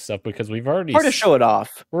that kind of stuff because we've already... Hard to show it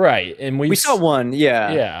off. Right. And we saw one,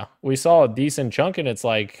 yeah. Yeah. We saw a decent chunk and it's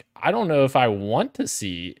like, I don't know if I want to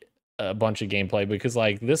see a bunch of gameplay because,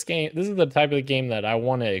 like, this is the type of game that I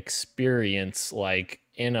want to experience, like,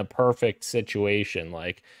 in a perfect situation.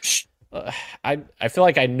 Like, I feel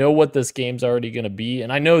like I know what this game's already going to be.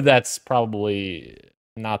 And I know that's probably...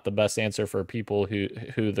 not the best answer for people who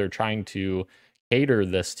they're trying to cater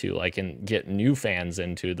this to, like, and get new fans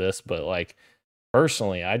into this, but like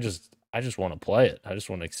personally I just want to play it. I just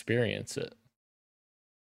want to experience it.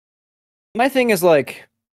 My thing is, like,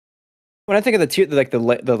 when I think of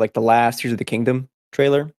the last Tears of the Kingdom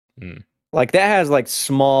trailer, like that has like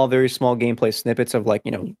very small gameplay snippets of, like,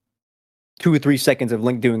 2 or 3 seconds of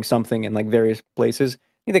Link doing something in like various places.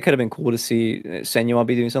 I think that could have been cool to see Senua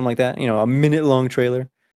be doing something like that. A minute-long trailer.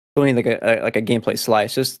 Don't need like a gameplay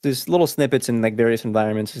slice. Just little snippets in like various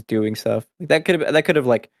environments doing stuff. Like, that could have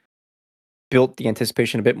like built the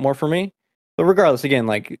anticipation a bit more for me. But regardless, again,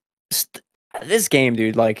 like this game,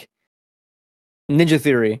 dude, like Ninja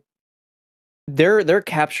Theory, their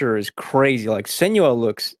capture is crazy. Like Senua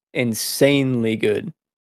looks insanely good.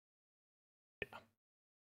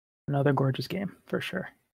 Another gorgeous game for sure.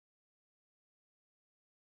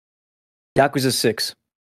 Yakuza 6.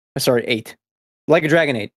 Sorry, 8. Like a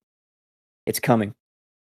Dragon 8. It's coming.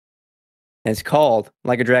 And it's called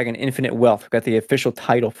Like a Dragon Infinite Wealth. We've got the official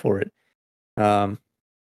title for it. I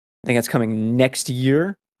think that's coming next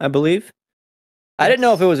year, I believe. I didn't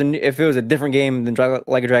know if it was a different game than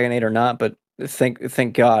Like a Dragon 8 or not, but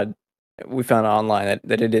thank God we found online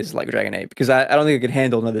that it is Like a Dragon 8 because I don't think it could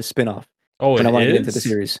handle another spin-off. Oh, when I want to get into the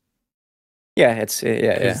series. Yeah,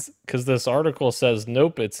 because this article says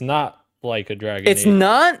nope, it's not Like a Dragon 8. It's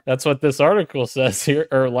not? That's what this article says here,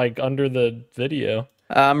 or like under the video.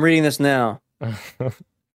 I'm reading this now.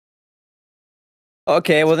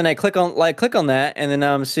 Okay, well then I click on that, and then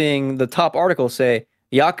I'm seeing the top article say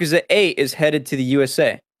Yakuza 8 is headed to the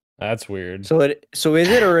USA. That's weird. So is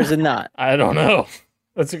it or is it not? I don't know.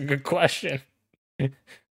 That's a good question.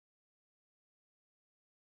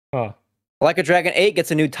 Huh. Like a Dragon 8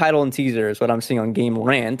 gets a new title and teaser is what I'm seeing on Game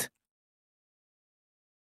Rant.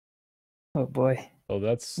 Oh boy. Oh,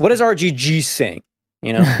 that's... What is RGG saying?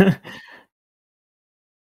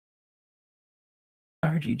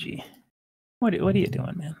 RGG. What are you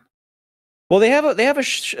doing, man? Well, they have a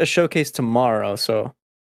showcase tomorrow, so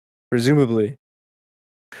presumably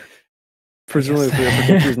for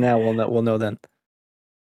confused now, we'll know then.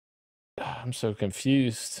 I'm so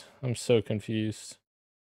confused.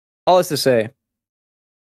 All this to say,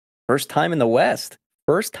 first time in the West.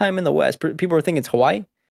 People are thinking it's Hawaii.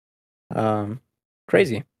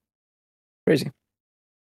 Crazy.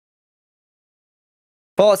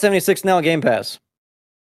 Fallout 76 now Game Pass.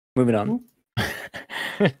 Moving on.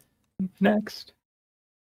 Next.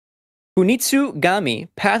 Kunitsu Gami,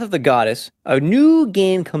 Path of the Goddess, a new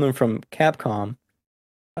game coming from Capcom,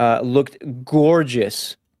 looked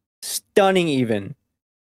gorgeous, stunning even,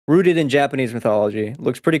 rooted in Japanese mythology.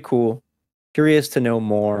 Looks pretty cool. Curious to know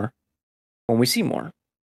more when we see more.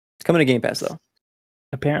 It's coming to Game Pass though.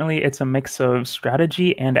 apparently it's a mix of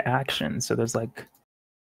strategy and action. So there's like,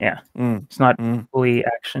 Mm. it's not Mm. fully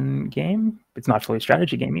action game. It's not fully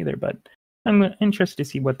strategy game either. But I'm interested to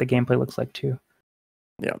see what the gameplay looks like too.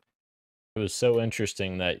 It was so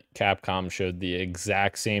interesting that Capcom showed the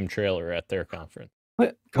exact same trailer at their conference.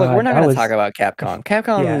 Look, God, we're not that going to was- talk about Capcom.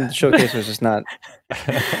 Capcom Yeah. showcase was just not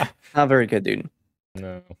very good, dude.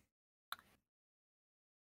 No.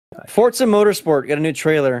 Forza Motorsport got a new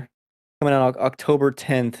trailer coming out October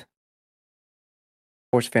 10th.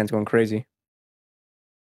 Forza fans going crazy.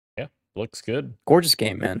 Looks good. Gorgeous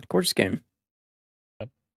game, man. Gorgeous game. Yep.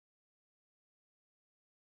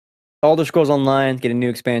 Elder Scrolls Online get a new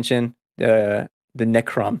expansion. The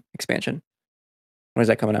Necrom expansion. When is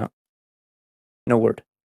that coming out? No word.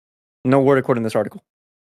 No word according to this article.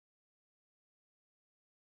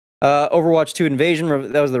 Overwatch 2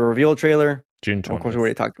 Invasion. That was the reveal trailer. June 20th. Of course, we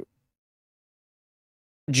already talked.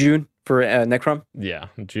 June for Necrom. Yeah,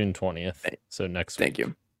 June 20th. So next week. Thank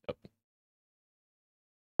you. Yep.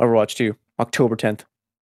 Overwatch 2, October 10th.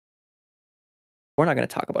 We're not going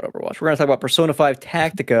to talk about Overwatch. We're going to talk about Persona 5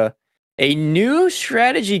 Tactica, a new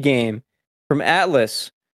strategy game from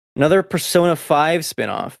Atlas. Another Persona 5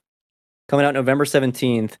 spinoff coming out November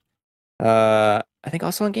 17th. I think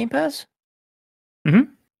also on Game Pass?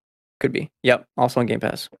 Mhm. Could be. Yep, also on Game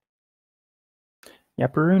Pass.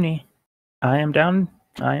 Yapperoonie. I am down.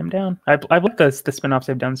 I've liked the spin-offs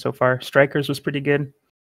they've done so far. Strikers was pretty good.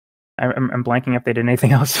 I'm blanking if they did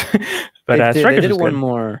anything else. But they Strikers did was one good.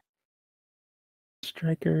 more.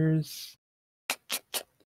 Strikers.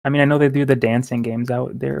 I mean, I know they do the dancing games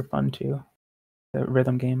out. They're fun too. The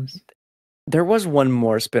rhythm games. There was one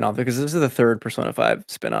more spinoff because this is the third Persona 5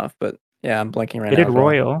 spinoff, but yeah, I'm blanking right They now. did as well.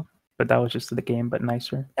 Royal, but that was just the game, but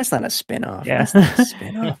nicer. That's not a spinoff. Yeah. That's not a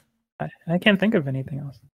spinoff. I can't think of anything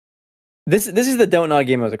else. This is the Don't Nod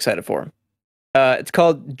game I was excited for. It's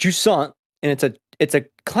called Jusant, and it's a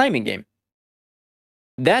climbing game.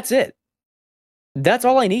 That's it. That's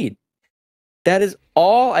all I need. That is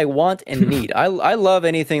all I want and need. I love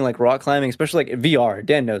anything like rock climbing, especially like VR.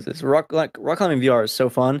 Dan knows this. Rock climbing VR is so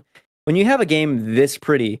fun. When you have a game this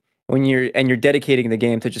pretty, when you're dedicating the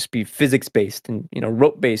game to just be physics based and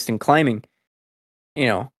rope based and climbing,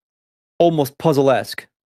 almost puzzle-esque.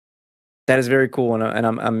 That is very cool, and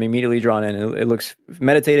I'm immediately drawn in. It looks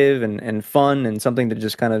meditative and fun and something to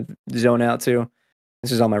just kind of zone out to.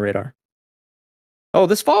 This is on my radar. Oh,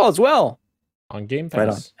 this fall as well. On Game Pass. Right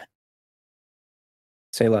on.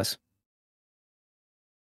 Say less.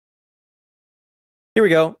 Here we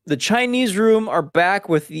go. The Chinese Room are back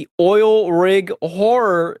with the oil rig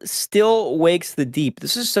horror still wakes the deep.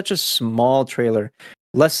 This is such a small trailer,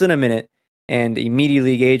 less than a minute, and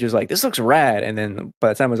immediately Gage was like, this looks rad. And then by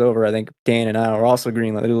the time it was over, I think Dan and I were also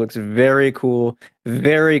agreeing that it looks very cool,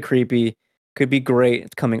 very creepy, could be great.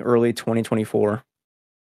 It's coming early 2024.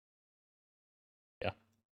 Yeah.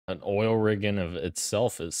 An oil rig in of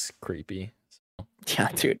itself is creepy.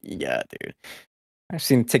 Yeah, dude. I've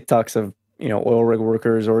seen TikToks of oil rig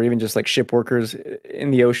workers or even just like ship workers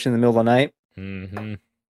in the ocean in the middle of the night. Mm-hmm.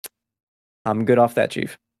 I'm good off that,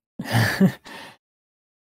 Chief.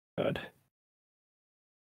 Good.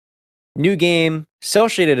 New game,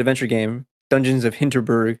 cel-shaded adventure game, Dungeons of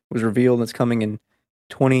Hinterberg was revealed and it's coming in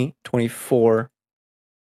 2024.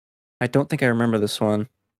 I don't think I remember this one.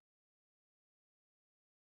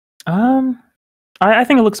 I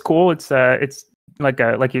think it looks cool. It's like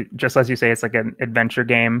you just as you say, it's like an adventure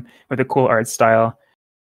game with a cool art style,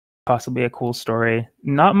 possibly a cool story.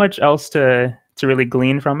 Not much else to really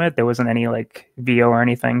glean from it. There wasn't any like VO or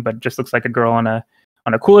anything, but it just looks like a girl on a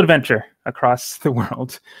cool adventure across the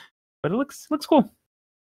world. But it looks cool.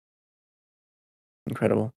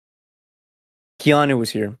 Incredible. Keanu was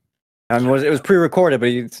here. I mean, it was pre-recorded, but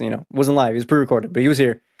he wasn't live. He was pre-recorded, but he was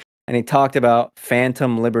here. And he talked about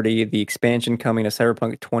Phantom Liberty, the expansion coming to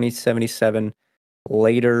Cyberpunk 2077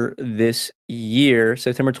 later this year,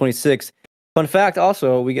 September 26th. Fun fact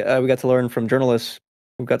also, we got to learn from journalists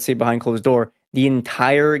who got to see it behind closed door, the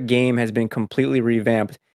entire game has been completely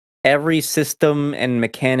revamped. Every system and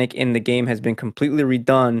mechanic in the game has been completely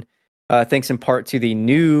redone, thanks in part to the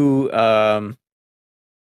new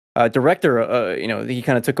director. He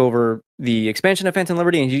kind of took over the expansion of Phantom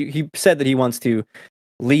Liberty, and he said that he wants to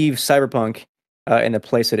leave Cyberpunk in the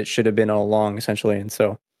place that it should have been all along, essentially. And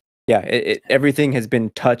so, yeah, everything has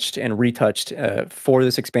been touched and retouched for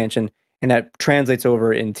this expansion, and that translates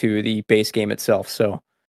over into the base game itself. So,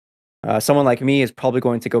 someone like me is probably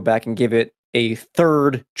going to go back and give it a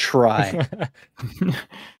third try.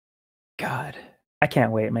 God, I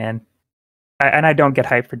can't wait, man. I don't get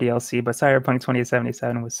hyped for DLC, but Cyberpunk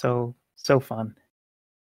 2077 was so fun.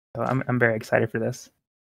 So I'm very excited for this.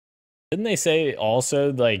 Didn't they say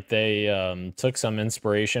also like they took some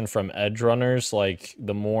inspiration from Edge Runners, like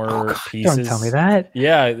the more God, pieces? don't tell me that.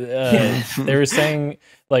 Yeah, Yeah. they were saying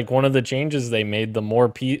like one of the changes they made, the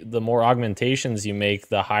more augmentations you make,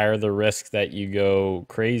 the higher the risk that you go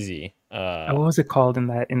crazy. What was it called in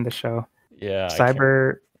the show? Yeah, I can't.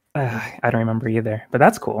 Cyber. I don't remember either, but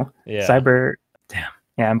that's cool. Yeah, Cyber. Damn.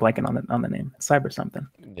 Yeah, I'm blanking on the name. Cyber something.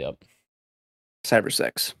 yep. Cyber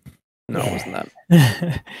Sex. No, it wasn't that.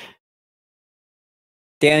 that.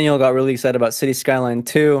 Daniel got really excited about City Skyline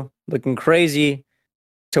 2. Looking crazy.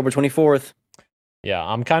 October 24th. Yeah,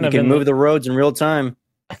 I'm kind You of can in move the roads in real time.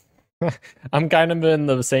 I'm kind of in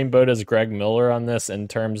the same boat as Greg Miller on this in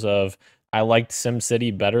terms of I liked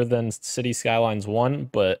SimCity better than City Skylines 1,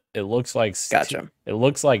 but it looks like Gotcha. it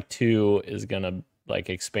looks like 2 is going to like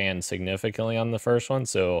expand significantly on the first one.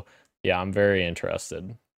 So, yeah, I'm very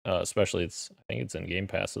interested. Especially I think it's in Game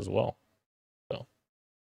Pass as well. So,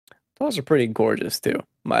 Those are pretty gorgeous too,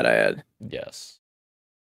 might I add. yes.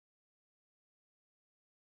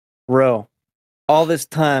 Bro, all this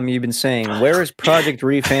time you've been saying, where is Project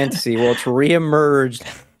Re Fantasy? Well, it's re-emerged.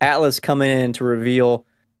 Atlas coming in to reveal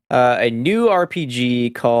a new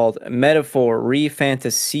RPG called Metaphor Re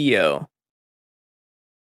Fantasio.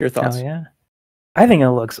 Your thoughts? Oh yeah. I think it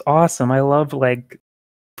looks awesome. I love like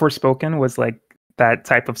Forspoken was like that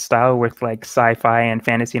type of style with like sci-fi and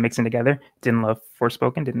fantasy mixing together. Didn't love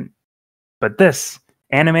Forspoken, didn't. But this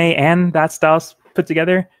anime and that style's put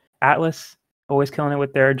together, Atlas always killing it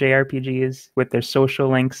with their JRPGs, with their social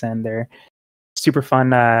links and their super fun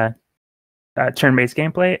turn-based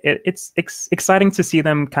gameplay. It's exciting to see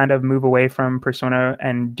them kind of move away from Persona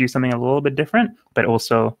and do something a little bit different, but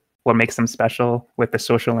also what makes them special with the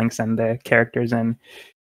social links and the characters and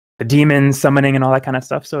the demons summoning and all that kind of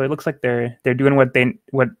stuff. So it looks like they're doing what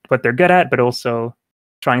they're good at, but also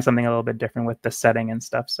trying something a little bit different with the setting and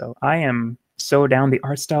stuff. So I am so down. The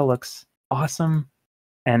art style looks awesome,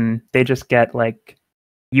 and they just get like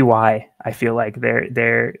UI. I feel like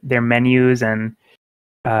their menus and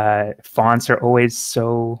fonts are always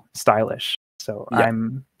so stylish. So Yeah.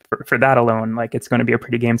 I'm for that alone, like it's going to be a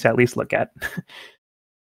pretty game to at least look at.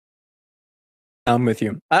 I'm with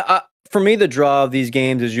you. For me, the draw of these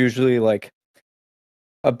games is usually like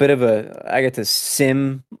a bit of I get to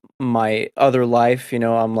sim my other life. You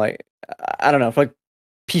know, I'm like, I don't know, if like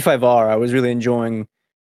P5R, I was really enjoying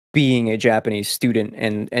being a Japanese student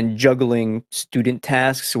and juggling student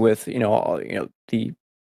tasks with the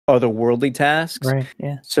otherworldly tasks. Right?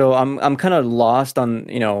 Yeah. So I'm kind of lost on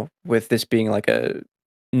with this being like a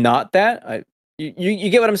not that you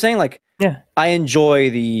get what I'm saying? Like Yeah. I enjoy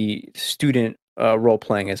the student role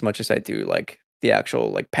playing as much as I do like the actual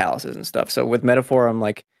like palaces and stuff. So with Metaphor, I'm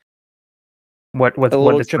like What a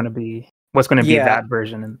little is going to be? What's going to be Yeah. that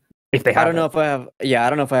version? And if they have I don't know it. if I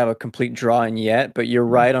don't know if I have a complete draw in yet, but you're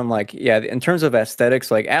right on like, yeah, in terms of aesthetics,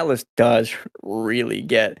 like Atlas does really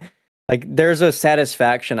get like there's a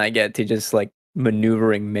satisfaction I get to just like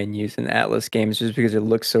maneuvering menus in Atlas games just because it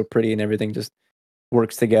looks so pretty and everything just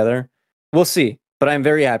works together. We'll see, but I'm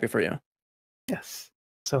very happy for you. Yes.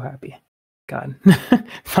 So happy. God.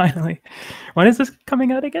 Finally. When is this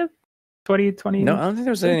coming out again? 2020? No, I don't think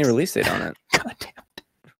there's any release date on it. God damn.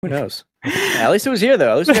 Who knows? At least it was here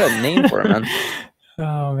though. At least we got a name for it, man.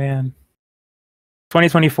 Oh man.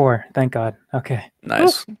 2024. Thank God. Okay.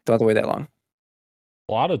 Nice. Don't have to wait that long.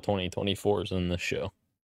 A lot of 2024s in this show.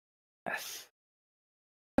 Yes.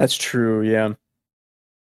 That's true, yeah.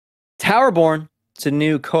 Towerborn. It's a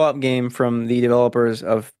new co-op game from the developers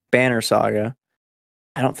of Banner Saga.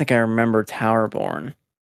 I don't think I remember Towerborn.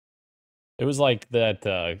 It was like that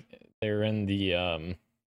they're in the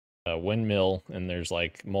windmill and there's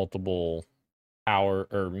like multiple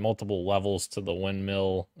multiple levels to the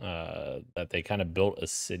windmill that they kind of built a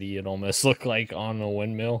city, it almost looked like, on a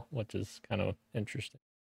windmill, which is kind of interesting.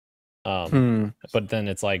 But then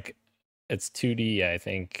it's like it's 2D, I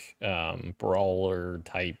think, brawler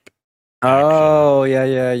type action. Oh, yeah.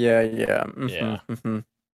 Mm-hmm, Yeah. mm-hmm.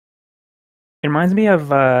 It reminds me of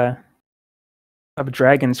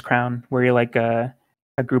Dragon's Crown, where you're like a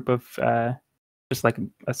group of just like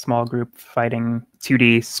a small group fighting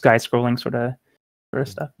 2D sky scrolling sort of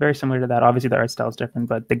stuff. Very similar to that. Obviously the art style is different,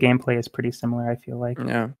 but the gameplay is pretty similar, I feel like.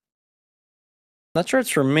 Yeah. Not sure it's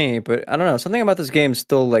for me, but I don't know. Something about this game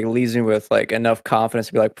still like leaves me with like enough confidence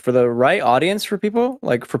to be like, for the right audience for people,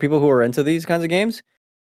 like for people who are into these kinds of games,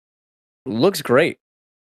 looks great,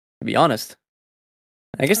 to be honest.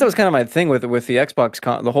 I guess that was kind of my thing with the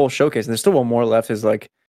Xbox, the whole showcase. And there's still one more left. Is like,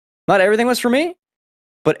 not everything was for me,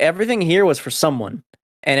 but everything here was for someone,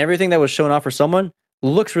 and everything that was shown off for someone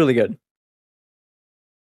looks really good.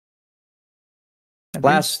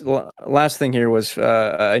 Last thing here was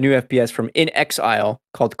a new FPS from In Exile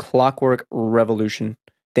called Clockwork Revolution.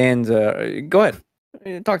 Dan's, go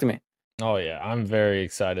ahead, talk to me. Oh yeah, I'm very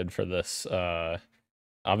excited for this.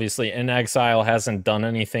 Obviously, In Exile hasn't done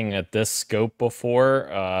anything at this scope before.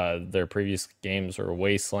 Their previous games were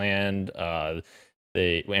Wasteland, and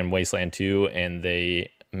Wasteland 2, and they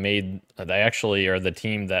actually are the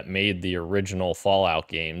team that made the original Fallout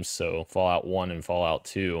games, so Fallout 1 and Fallout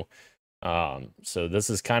 2. So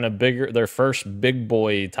this is kind of bigger, their first big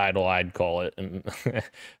boy title, I'd call it. And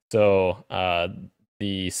so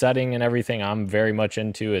the setting and everything I'm very much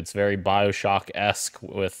into. It's very BioShock-esque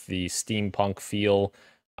with the steampunk feel,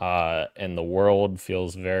 and the world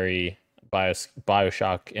feels very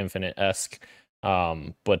BioShock Infinite-esque.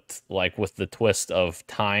 But like with the twist of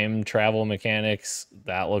time travel mechanics,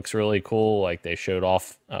 that looks really cool. Like they showed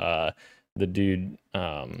off the dude,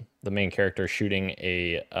 the main character, shooting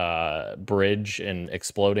a bridge and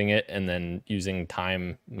exploding it, and then using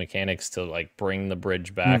time mechanics to like bring the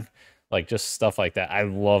bridge back. Like just stuff like that. I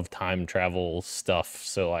love time travel stuff,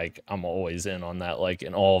 so like I'm always in on that, like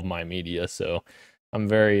in all of my media. So I'm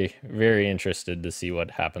very, very interested to see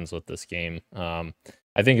what happens with this game.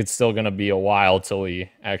 I think it's still going to be a while till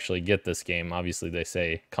we actually get this game. Obviously, they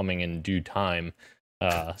say coming in due time.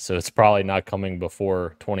 So it's probably not coming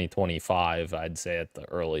before 2025, I'd say at the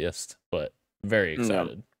earliest, but very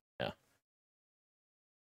excited. Yeah.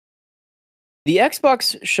 The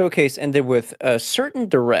Xbox showcase ended with a certain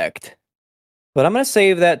direct, but I'm going to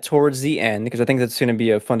save that towards the end because I think that's going to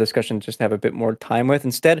be a fun discussion just to have a bit more time with.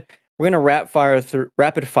 Instead, we're going to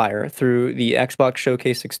rapid fire through the Xbox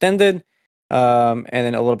showcase extended, and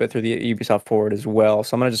then a little bit through the Ubisoft Forward as well.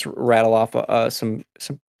 So I'm going to just rattle off some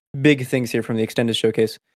big things here from the extended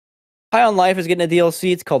showcase. High on Life is getting a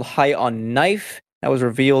DLC. It's called High on Knife. That was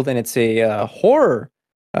revealed, and it's a horror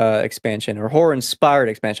expansion, or horror-inspired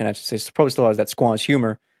expansion, I should say. It probably still has that Squanch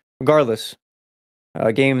humor. Regardless,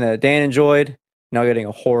 a game that Dan enjoyed, now getting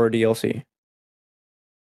a horror DLC.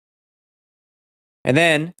 And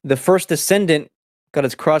then, the first Descendant got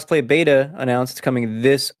its crossplay beta announced. It's coming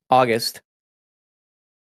this August.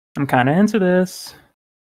 I'm kind of into this.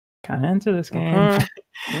 Game.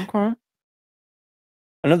 Okay.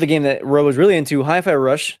 Another game that Ro was really into, Hi-Fi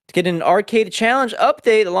Rush, to get an arcade challenge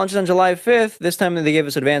update that launches on July 5th. This time they gave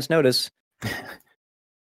us advance notice.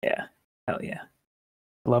 Yeah. Hell yeah.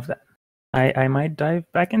 Love that. I might dive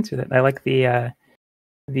back into that. I like the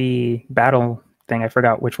battle thing. I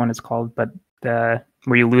forgot which one it's called, but the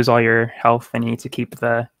where you lose all your health and you need to keep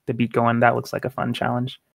the beat going. That looks like a fun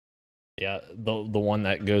challenge. Yeah, the one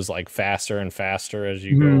that goes like faster and faster as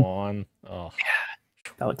you go on. Oh, yeah,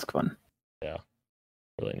 that looks fun. Yeah,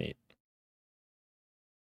 really neat.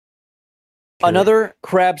 Another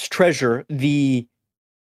Crab's Treasure, the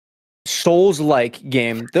Souls-like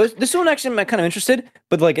game. This one actually I'm kind of interested,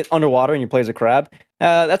 but like it's underwater and you play as a crab.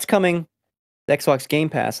 That's coming to Xbox Game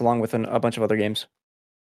Pass along with a bunch of other games.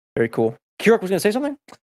 Very cool. Kirok was going to say something?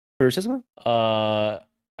 Or say something?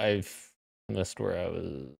 I've missed where I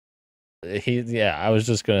was. I was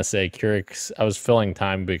just gonna say, Keurig. I was filling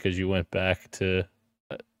time because you went back to.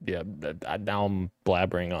 Now I'm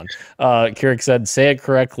blabbering on. Keurig said, "Say it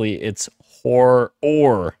correctly. It's horror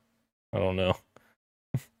or." I don't know.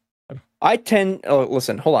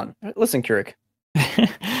 Listen, hold on. Listen, Keurig.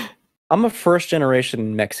 I'm a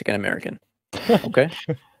first-generation Mexican American. Okay.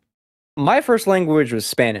 My first language was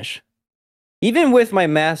Spanish. Even with my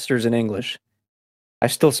master's in English, I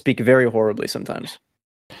still speak very horribly sometimes.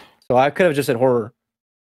 So I could have just said horror.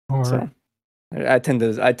 So I tend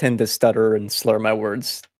to stutter and slur my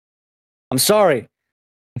words. I'm sorry.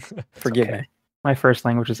 Forgive me. My first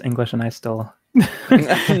language is English, and I still.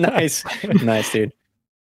 Nice, dude.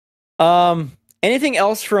 Anything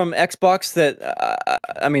else from Xbox that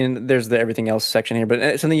I mean? There's the everything else section here,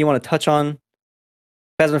 but something you want to touch on?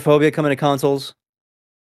 Phasmophobia coming to consoles.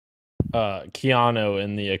 Keanu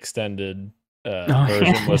in the extended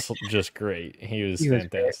version was just great. He was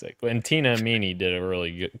fantastic. And Tina Amini did a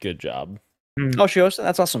really good job. Oh, she was?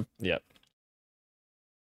 That's awesome. Yep.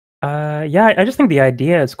 Yeah, I just think the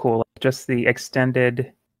idea is cool. Like, just the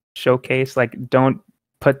extended showcase. Like, don't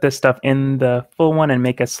put this stuff in the full one and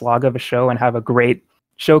make a slog of a show and have a great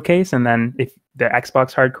showcase. And then if the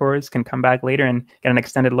Xbox hardcores can come back later and get an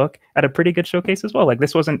extended look at a pretty good showcase as well. Like,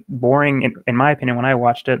 this wasn't boring in my opinion when I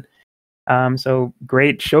watched it. So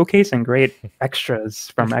great showcase and great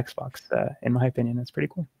extras from Xbox. In my opinion, it's pretty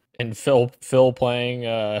cool. And Phil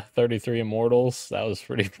playing 33 Immortals, that was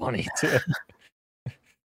pretty funny too. It's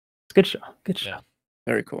a good show. Good show. Yeah.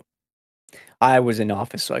 Very cool. I was in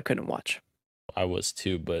office, so I couldn't watch. I was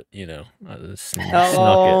too, but I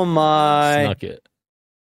snuck my! Snuck it.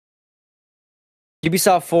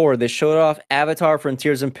 Ubisoft Forward, they showed off Avatar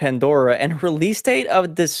Frontiers in Pandora and release date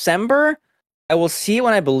of December. I will see it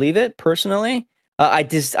when I believe it, personally. I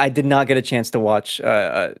did not get a chance to watch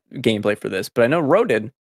gameplay for this, but I know Ro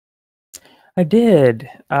did. I did.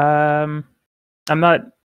 I'm not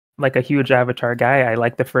like a huge Avatar guy. I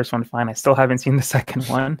like the first one fine. I still haven't seen the second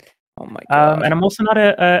one. Oh my god. And I'm also not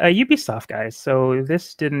a Ubisoft guy, so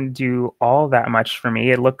this didn't do all that much for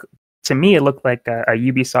me. It looked like a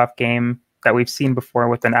Ubisoft game that we've seen before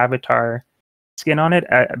with an Avatar skin on it,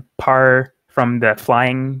 par from the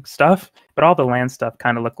flying stuff, but all the land stuff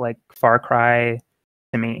kind of looked like Far Cry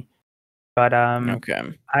to me. But Okay.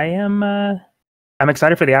 I'm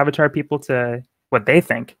excited for the Avatar people to what they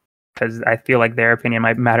think, because I feel like their opinion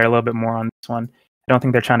might matter a little bit more on this one. I don't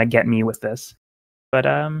think they're trying to get me with this, but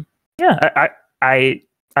yeah, I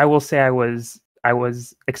will say I was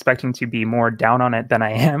expecting to be more down on it than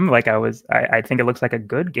I am. Like I think it looks like a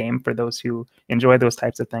good game for those who enjoy those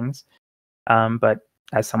types of things. But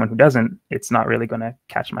as someone who doesn't, it's not really going to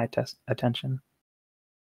catch my attention.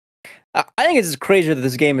 I think it's just crazier that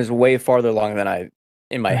this game is way farther along than I,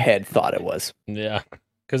 in my head, thought it was. Yeah,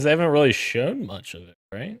 because they haven't really shown much of it,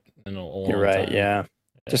 right? In a long You're right, time. yeah.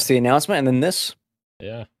 Just the announcement and then this.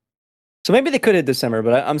 Yeah. So maybe they could hit December,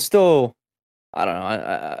 but I'm still, I don't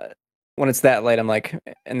know. When it's that late, I'm like,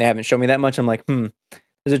 and they haven't shown me that much, I'm like, there's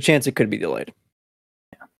a chance it could be delayed.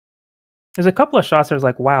 There's a couple of shots that was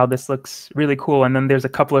like, wow, this looks really cool. And then there's a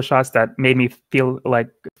couple of shots that made me feel like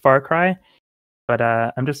Far Cry. But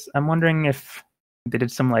I'm wondering if they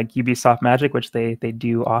did some like Ubisoft magic, which they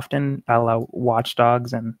do often, a la Watch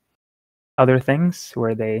Dogs and other things,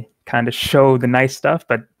 where they kind of show the nice stuff,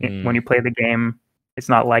 but when you play the game, it's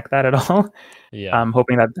not like that at all. Yeah. I'm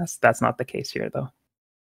hoping that that's not the case here, though.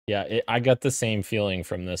 Yeah, I got the same feeling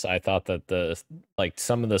from this. I thought that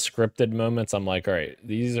some of the scripted moments, I'm like, all right,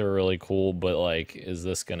 these are really cool, but like, is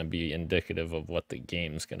this going to be indicative of what the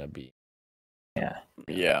game's going to be?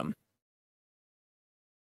 Yeah.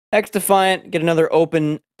 X Defiant get another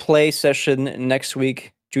open play session next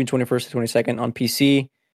week, June 21st to 22nd on PC,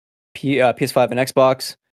 PS5, and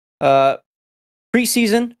Xbox.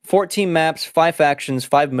 Preseason, 14 maps, 5 factions,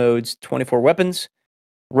 5 modes, 24 weapons.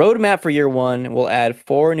 Roadmap for year 1 will add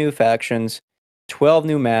 4 new factions, 12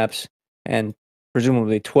 new maps, and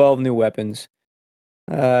presumably 12 new weapons.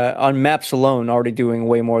 On maps alone, already doing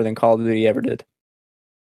way more than Call of Duty ever did.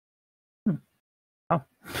 Oh.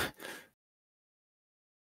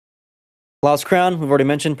 Lost Crown, we've already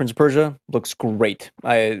mentioned. Prince of Persia looks great.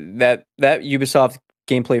 That Ubisoft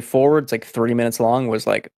gameplay forward, it's like 30 minutes long, was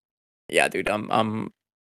like, yeah, dude,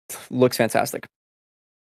 looks fantastic.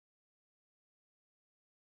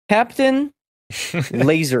 Captain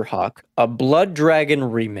Laserhawk, a Blood Dragon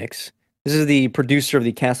remix. This is the producer of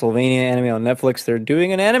the Castlevania anime on Netflix. They're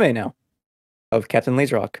doing an anime now of Captain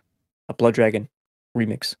Laserhawk, a Blood Dragon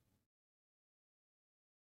remix.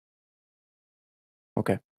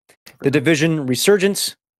 Okay. The Division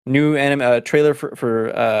Resurgence, new anime trailer for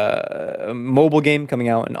a mobile game coming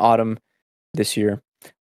out in autumn this year.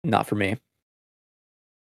 Not for me.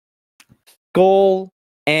 Skull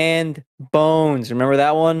and Bones. Remember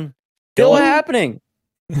that one? Still happening.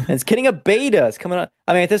 And it's getting a beta. It's coming out.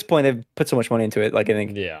 I mean, at this point, they've put so much money into it. Like, I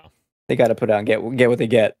think they got to put out and get what they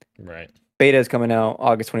get. Right. Beta is coming out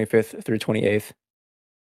August 25th through 28th.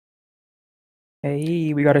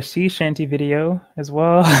 Hey, we got a sea shanty video as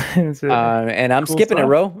well. And I'm cool skipping stuff. it,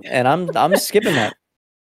 Ro. And I'm skipping that.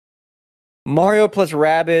 Mario plus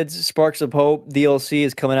Rabbids Sparks of Hope DLC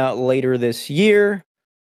is coming out later this year.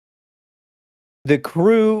 The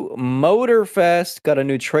Crew Motorfest got a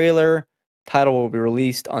new trailer. Title will be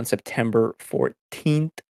released on September 14th.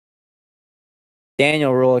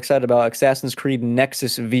 Daniel, we're real excited about Assassin's Creed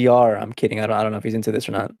Nexus VR. I'm kidding. I don't know if he's into this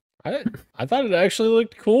or not. I thought it actually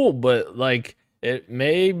looked cool, but like it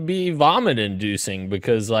may be vomit inducing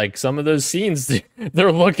because like some of those scenes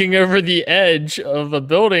they're looking over the edge of a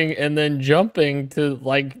building and then jumping to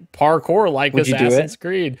like parkour like Assassin's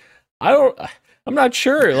Creed. I'm not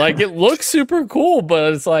sure. Like it looks super cool,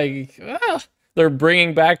 but it's like they're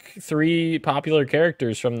bringing back 3 popular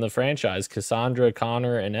characters from the franchise: Cassandra,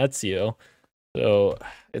 Connor, and Ezio. So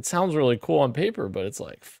it sounds really cool on paper, but it's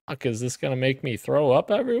like, fuck, is this gonna make me throw up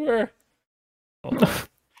everywhere?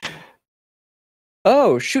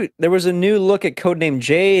 Oh, shoot. There was a new look at Codename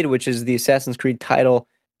Jade, which is the Assassin's Creed title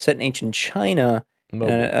set in ancient China. An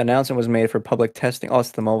announcement was made for public testing. Oh,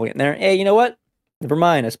 it's the mobile game there. Hey, you know what? Never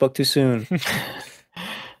mind. I spoke too soon. It's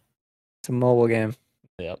a mobile game.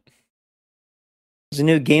 Yep. There's a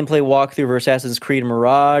new gameplay walkthrough for Assassin's Creed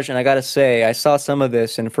Mirage, and I gotta say, I saw some of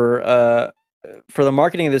this, and for the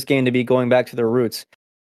marketing of this game to be going back to their roots,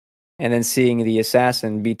 and then seeing the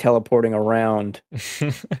assassin be teleporting around.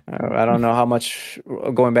 I don't know how much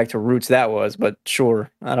going back to roots that was, but sure.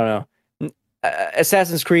 I don't know.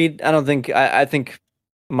 Assassin's Creed, I don't think I think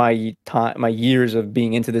my years of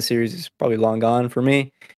being into the series is probably long gone for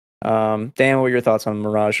me. Dan, what are your thoughts on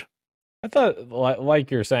Mirage? I thought,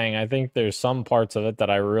 like you're saying, I think there's some parts of it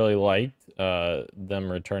that I really liked,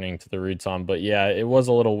 them returning to the roots on. But yeah, it was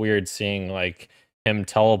a little weird seeing like him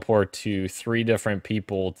teleport to 3 different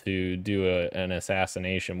people to do an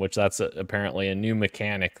assassination, which that's apparently a new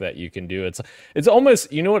mechanic that you can do. It's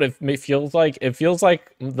almost, you know what it feels like? It feels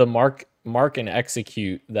like the mark and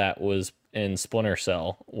execute that was in Splinter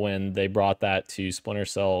Cell when they brought that to Splinter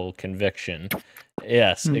Cell Conviction.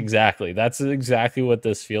 Yes, exactly. That's exactly what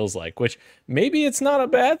this feels like, which maybe it's not a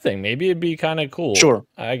bad thing. Maybe it'd be kind of cool. Sure.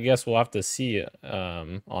 I guess we'll have to see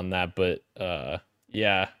on that, but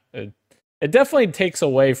yeah, it definitely takes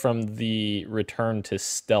away from the return to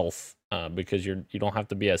stealth because you don't have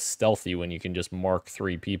to be as stealthy when you can just mark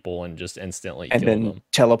 3 people and just instantly and kill then them.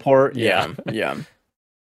 teleport. Yeah.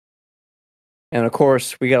 And of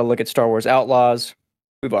course, we got to look at Star Wars Outlaws.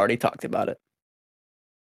 We've already talked about it.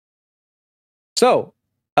 So,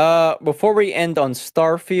 before we end on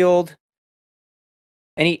Starfield,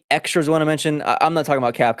 any extras you want to mention? I'm not talking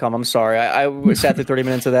about Capcom. I'm sorry. I sat through 30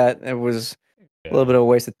 minutes of that. It was a little bit of a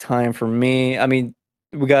waste of time for me. I mean,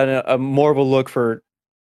 we got a more of a look for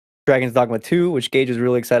Dragon's Dogma 2, which Gage is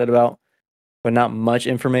really excited about, but not much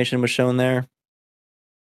information was shown there.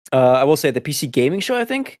 I will say at the PC Gaming Show, I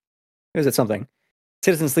think, or is it something?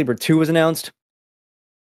 Citizen Sleeper 2 was announced.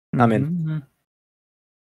 I'm in.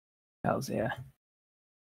 Hells yeah.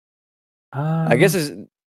 I guess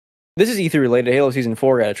this is E3 related. Halo Season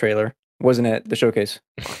 4 got a trailer. Wasn't it the showcase?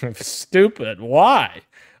 Stupid. Why?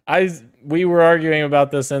 We were arguing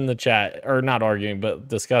about this in the chat, or not arguing, but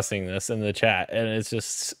discussing this in the chat, and it's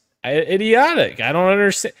just idiotic. I don't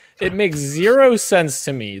understand. It makes 0 sense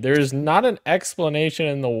to me. There's not an explanation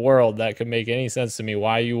in the world that could make any sense to me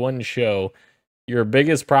why you wouldn't show your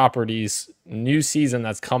biggest property's new season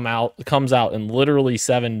that's comes out in literally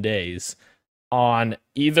 7 days on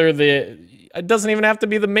either it doesn't even have to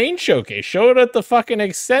be the main showcase. Show it at the fucking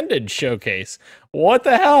extended showcase. What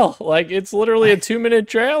the hell? Like, it's literally a 2-minute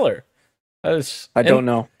trailer. I don't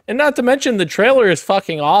know. And not to mention, the trailer is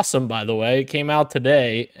fucking awesome, by the way. It came out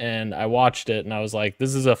today, and I watched it, and I was like,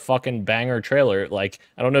 this is a fucking banger trailer. Like,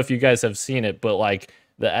 I don't know if you guys have seen it, but, like,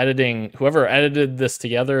 the editing, whoever edited this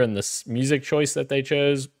together and this music choice that they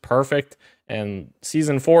chose, perfect. And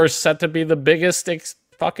Season 4 is set to be the biggest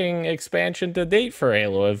fucking expansion to date for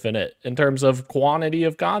Halo Infinite in terms of quantity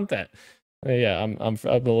of content. Yeah, I'm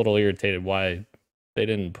a little irritated why they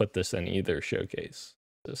didn't put this in either showcase.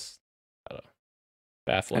 Just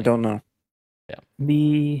baffling. I don't know. Yeah.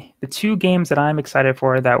 The 2 games that I'm excited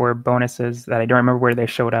for that were bonuses that I don't remember where they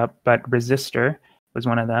showed up, but Resistor was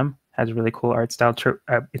one of them. Has a really cool art style.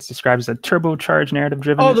 It's described as a turbocharged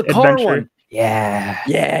narrative-driven the adventure. car one.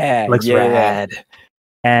 Yeah, looks rad.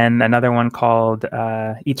 And another one called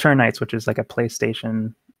Eternites, which is like a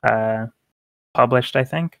PlayStation published, I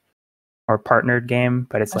think, or partnered game,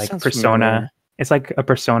 but it's That like sounds Persona. familiar. It's like a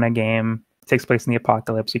Persona game. It takes place in the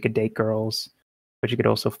apocalypse. You could date girls, but you could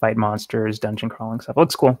also fight monsters, dungeon crawling stuff.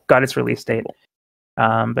 Looks cool. Got its release date.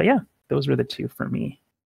 But yeah, those were the 2 for me.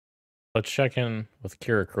 Let's check in with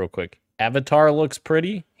Kirik real quick. Avatar looks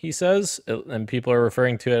pretty, he says, and people are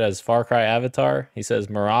referring to it as Far Cry Avatar. He says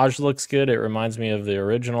Mirage looks good. It reminds me of the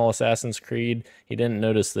original Assassin's Creed. He didn't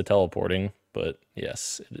notice the teleporting, but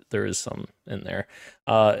yes, there is some in there.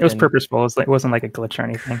 It was purposeful. It wasn't like a glitch or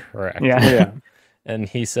anything. Correct. Yeah. And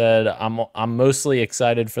he said, I'm mostly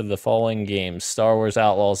excited for the following games: Star Wars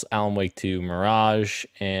Outlaws, Alan Wake 2, Mirage,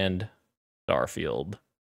 and Starfield.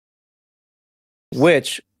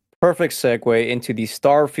 Which, perfect segue into the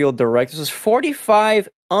Starfield Direct. This was 45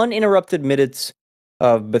 uninterrupted minutes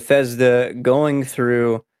of Bethesda going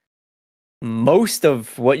through most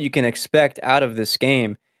of what you can expect out of this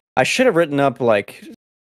game. I should have written up like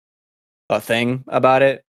a thing about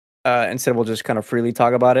it. Instead, we'll just kind of freely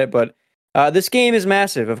talk about it. But this game is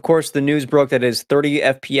massive. Of course, the news broke that it is 30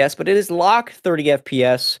 FPS, but it is locked 30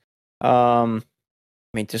 FPS. I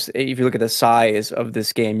mean, just if you look at the size of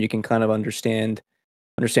this game, you can kind of understand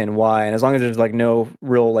why. And as long as there's like no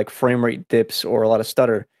real like frame rate dips or a lot of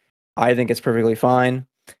stutter, I think it's perfectly fine.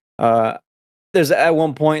 There's at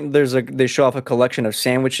one point they show off a collection of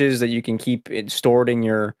sandwiches that you can keep stored in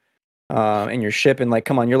your ship, and like,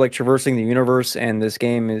 come on, you're like traversing the universe, and this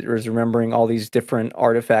game is remembering all these different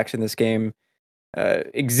artifacts in this game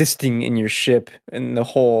existing in your ship, and the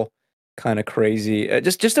whole kind of crazy.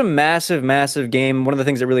 Just a massive game. One of the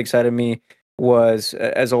things that really excited me was,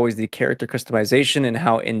 as always, the character customization and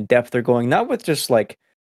how in depth they're going. Not with just like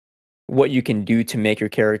what you can do to make your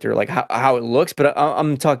character, like how it looks, but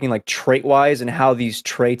I'm talking like trait wise and how these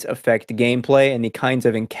traits affect gameplay and the kinds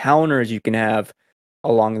of encounters you can have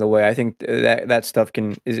along the way. I think that stuff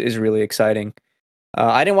is really exciting.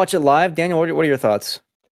 I didn't watch it live. Daniel, what are your thoughts?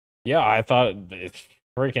 Yeah, I thought it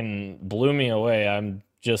freaking blew me away. I'm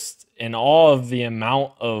just in awe of the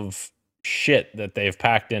amount of shit that they've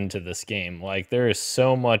packed into this game. Like, there is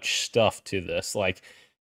so much stuff to this. Like,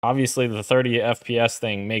 obviously, the 30 FPS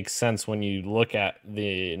thing makes sense when you look at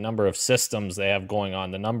the number of systems they have going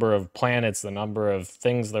on, the number of planets, the number of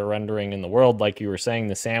things they're rendering in the world. Like you were saying,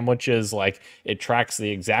 the sandwiches, like, it tracks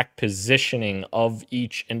the exact positioning of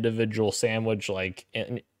each individual sandwich.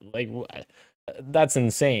 That's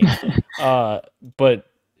insane. But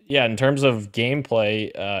yeah, in terms of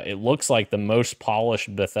gameplay, it looks like the most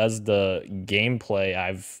polished Bethesda gameplay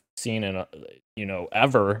I've seen in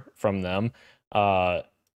ever from them.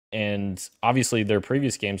 And obviously their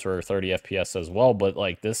previous games were 30 FPS as well, but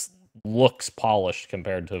like this looks polished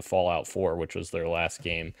compared to Fallout 4, which was their last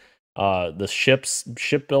game. The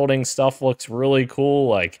shipbuilding stuff looks really cool.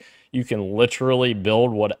 Like, you can literally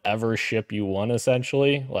build whatever ship you want,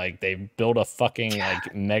 essentially. Like, they built a fucking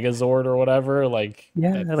like Megazord or whatever. Like,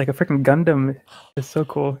 Yeah, like a freaking Gundam. It's so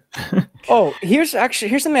cool. Oh, here's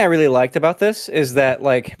something I really liked about this is that,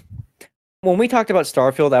 like, when we talked about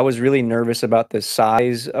Starfield, I was really nervous about the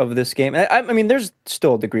size of this game. I mean, there's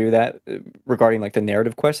still a degree of that regarding like the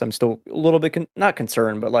narrative quest. I'm still a little bit not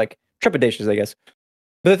concerned, but like trepidatious, I guess.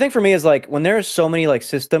 But the thing for me is like when there's so many like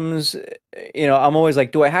systems, I'm always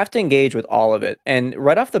like, do I have to engage with all of it? And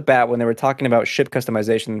right off the bat, when they were talking about ship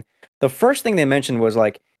customization, the first thing they mentioned was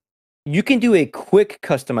like, you can do a quick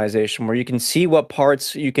customization where you can see what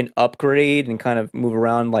parts you can upgrade and kind of move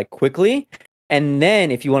around like quickly. And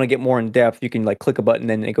then if you want to get more in depth, you can like click a button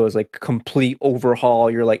and it goes like complete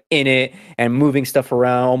overhaul. You're like in it and moving stuff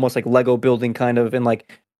around, almost like Lego building kind of. And like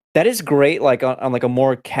that is great, like on like a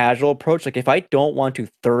more casual approach. Like if I don't want to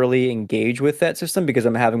thoroughly engage with that system because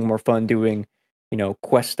I'm having more fun doing,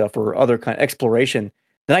 quest stuff or other kind of exploration,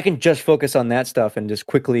 then I can just focus on that stuff and just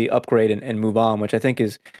quickly upgrade and move on, which I think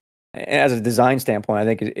is, as a design standpoint, I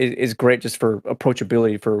think is great just for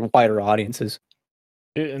approachability for wider audiences.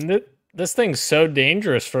 and this thing's so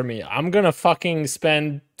dangerous for me. I'm gonna fucking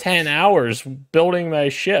spend 10 hours building my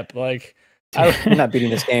ship. Like, I'm not beating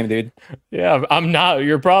this game, dude. Yeah, I'm not.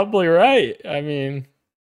 You're probably right. I mean,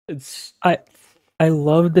 it's I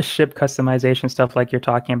love the ship customization stuff, like you're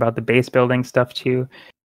talking about, the base building stuff too.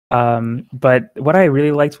 But what I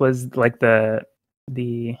really liked was like the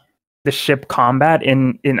ship combat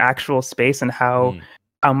in actual space and how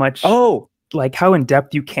much like how in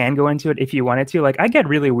depth you can go into it if you wanted to. Like, I get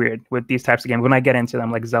really weird with these types of games when I get into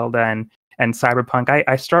them, like Zelda and Cyberpunk.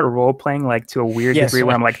 I start role playing like to a weird degree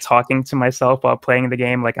where I'm like talking to myself while playing the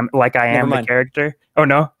game, like I am the character. Oh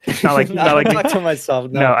no, not like not like talk to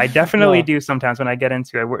myself. No, I definitely do sometimes when I get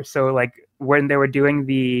into it. So like when they were doing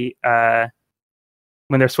the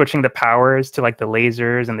when they're switching the powers to like the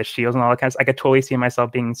lasers and the shields and all that kind of stuff, I could totally see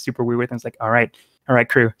myself being super weird with it. It's like, all right,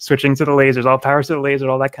 crew, switching to the lasers, all powers to the laser,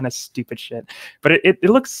 all that kind of stupid shit. But it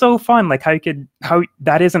looks so fun, like how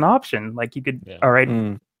that is an option. Like you could, all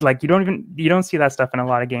right, like you don't see that stuff in a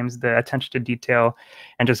lot of games. The attention to detail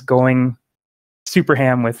and just going super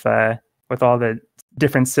ham with all the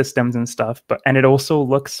different systems and stuff. And it also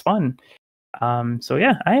looks fun. So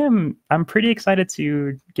yeah, I'm pretty excited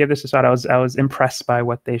to give this a shot. I was impressed by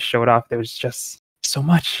what they showed off. There was just so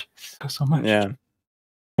much. Yeah.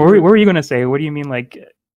 What were you gonna say? What do you mean, like,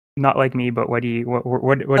 not like me, but what do you do?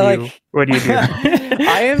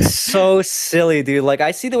 I am so silly, dude. Like,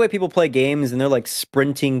 I see the way people play games and they're like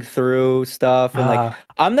sprinting through stuff, and like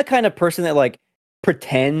I'm the kind of person that like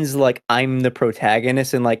pretends like I'm the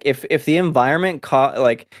protagonist, and like if the environment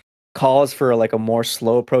calls for like a more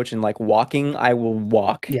slow approach and like walking, I will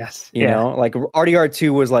walk. Yes. You know, like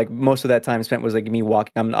RDR2 was like most of that time spent was like me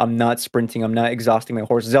walking. I'm not sprinting. I'm not exhausting my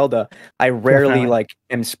horse. Zelda, I rarely like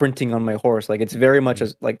am sprinting on my horse. Like it's very much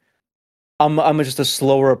as like I'm just a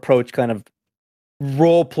slower approach, kind of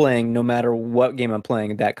role playing, no matter what game I'm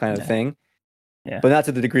playing, that kind of thing. Yeah. But not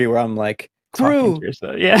to the degree where I'm like, crew.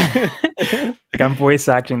 Yeah. Like I'm voice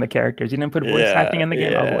acting the characters. You didn't put voice acting in the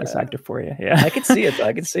game, I'll voice act it for you. Yeah. I can see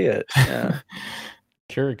it. Yeah.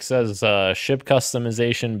 Keurig says ship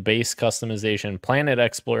customization, base customization, planet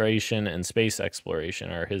exploration, and space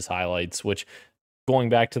exploration are his highlights, which, going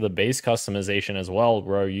back to the base customization as well,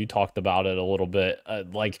 bro, you talked about it a little bit.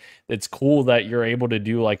 Like, it's cool that you're able to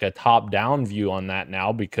do like a top-down view on that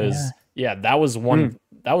now, because that was one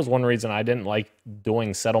that was one reason I didn't like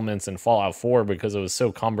doing settlements in Fallout 4, because it was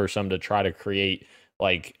so cumbersome to try to create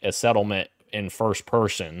like a settlement in first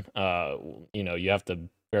person. You have to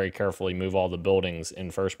very carefully move all the buildings in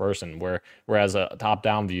first person, whereas a top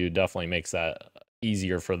down view definitely makes that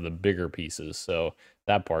easier for the bigger pieces. So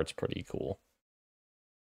that part's pretty cool.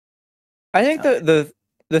 I think the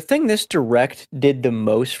thing this direct did the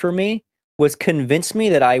most for me was convince me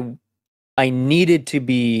that I needed to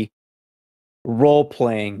be role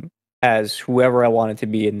playing as whoever I wanted to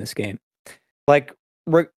be in this game. Like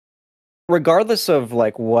regardless of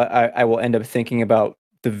like what I will end up thinking about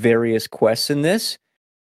the various quests in this,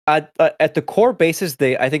 at the core basis,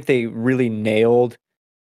 I think they really nailed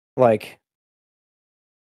like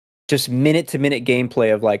just minute to minute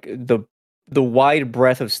gameplay of like the wide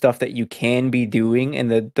breadth of stuff that you can be doing,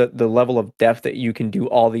 and the level of depth that you can do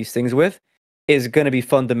all these things with is going to be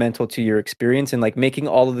fundamental to your experience, and like making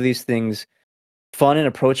all of these things fun and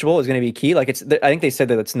approachable is going to be key. Like I think they said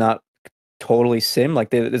that it's not totally sim, like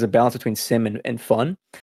there's a balance between sim and fun.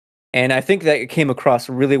 And I think that it came across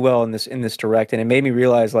really well in this direct, and it made me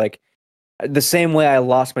realize like the same way I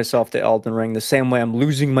lost myself to Elden Ring, the same way I'm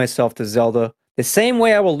losing myself to Zelda, the same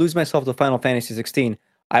way I will lose myself to Final Fantasy 16,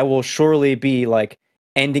 I will surely be like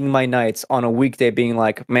ending my nights on a weekday being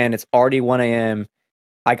like, man, it's already 1 a.m.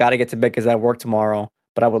 I got to get to bed because I work tomorrow,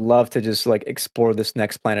 but I would love to just like explore this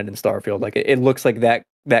next planet in Starfield. Like it looks like that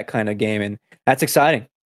kind of game, and that's exciting.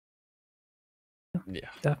 Yeah.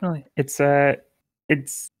 Definitely.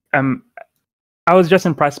 I was just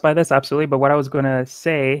impressed by this, absolutely. But what I was going to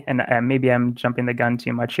say, and maybe I'm jumping the gun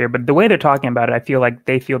too much here, but the way they're talking about it, I feel like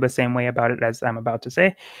they feel the same way about it as I'm about to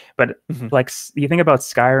say. But like, you think about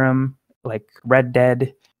Skyrim, like Red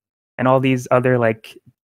Dead, and all these other like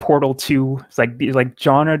Portal 2, it's like these like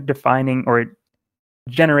genre defining or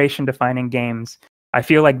generation defining games. I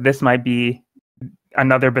feel like this might be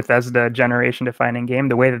another Bethesda generation defining game.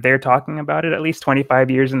 The way that they're talking about it, at least 25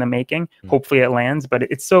 years in the making. Hopefully it lands, but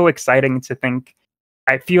it's so exciting to think.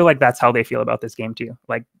 I feel like that's how they feel about this game too.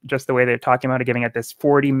 Like just the way they're talking about it, giving it this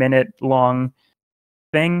 40-minute long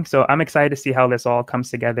thing. So I'm excited to see how this all comes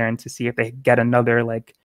together and to see if they get another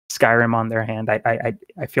like Skyrim on their hand. I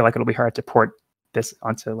feel like it'll be hard to port this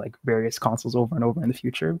onto like various consoles over and over in the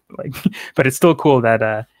future. Like, but it's still cool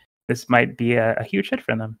that this might be a huge hit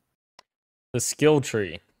for them. The skill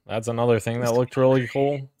tree. That's another thing that looked really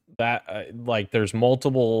cool. That like there's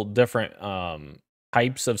multiple different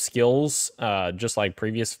types of skills, just like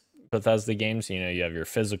previous Bethesda games. You have your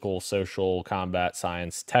physical, social, combat,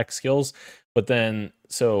 science, tech skills. But then,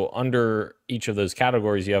 so under each of those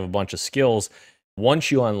categories, you have a bunch of skills.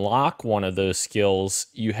 Once you unlock one of those skills,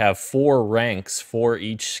 you have 4 ranks for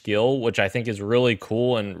each skill, which I think is really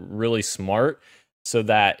cool and really smart, so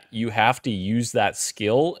that you have to use that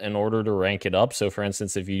skill in order to rank it up. So for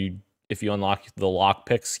instance, if you unlock the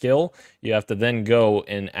lockpick skill, you have to then go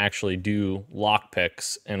and actually do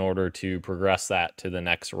lockpicks in order to progress that to the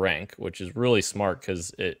next rank, which is really smart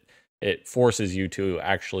because it forces you to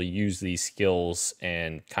actually use these skills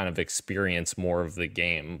and kind of experience more of the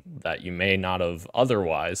game that you may not have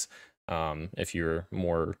otherwise, if you're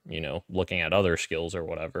more, looking at other skills or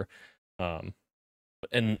whatever.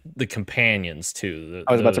 And the companions too.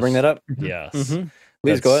 I was about to bring that up. Yes.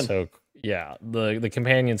 Please go ahead. So yeah, the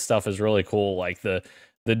companion stuff is really cool. Like the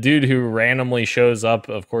dude who randomly shows up,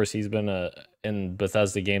 of course he's been in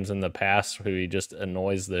Bethesda games in the past, who he just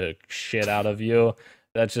annoys the shit out of you.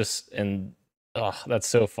 That's just, and that's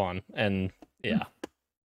so fun. And yeah.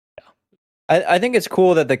 I think it's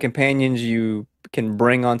cool that the companions you can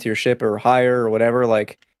bring onto your ship or hire or whatever,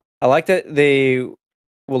 like I like that they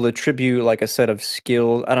will attribute like a set of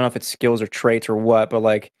skills. I don't know if it's skills or traits or what, but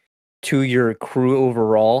like to your crew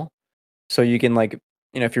overall. So you can like,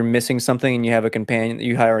 if you're missing something and you have a companion,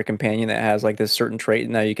 you hire a companion that has like this certain trait,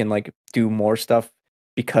 and now you can like do more stuff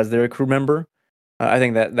because they're a crew member. I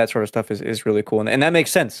think that sort of stuff is really cool, and that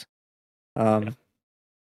makes sense. Yeah.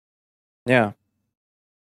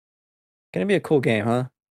 Gonna be a cool game, huh?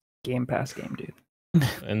 Game Pass game, dude.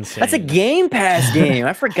 Insane. That's a Game Pass game.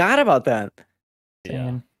 I forgot about that.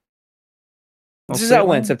 Yeah. This is out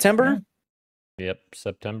when? September? Yeah. Yep,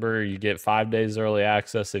 September. You get 5 days early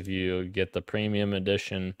access if you get the premium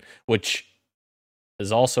edition, which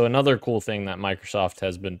is also another cool thing that Microsoft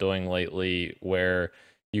has been doing lately, where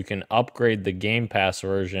you can upgrade the Game Pass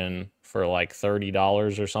version for like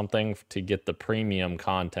 $30 or something to get the premium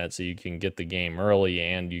content, so you can get the game early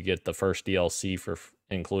and you get the first DLC for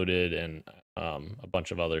included, and a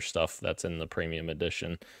bunch of other stuff that's in the premium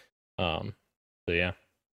edition. So yeah,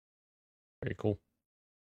 very cool.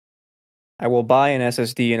 I will buy an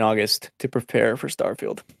SSD in August to prepare for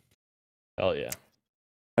Starfield. Hell yeah.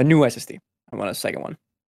 A new SSD. I want a second one.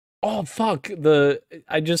 Oh fuck!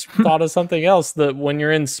 I just thought of something else. That when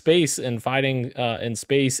you're in space and fighting in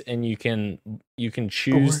space, and you can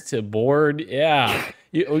choose to board. Yeah,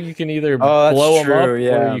 you can either Oh, that's blow them up true, or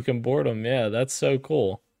yeah. you can board them. Yeah, that's so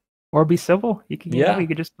cool. Or be civil. You can, Yeah. you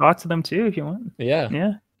could just talk to them too if you want. Yeah.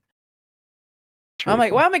 Yeah. It's I'm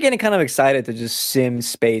really like, why am I getting kind of excited to just sim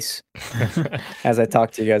space as I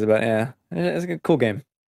talk to you guys about? Yeah, it's a cool game.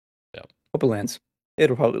 Yeah. Hope it lands.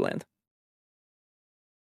 It'll probably land.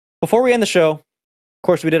 Before we end the show, of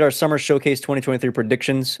course, we did our Summer Showcase 2023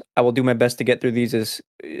 predictions. I will do my best to get through these as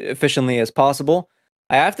efficiently as possible.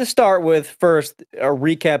 I have to start with first a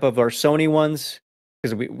recap of our Sony ones,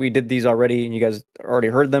 because we did these already and you guys already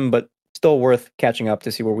heard them, but still worth catching up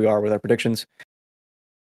to see where we are with our predictions.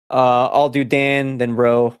 I'll do Dan, then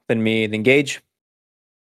Ro, then me, then Gage.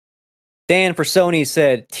 Dan for Sony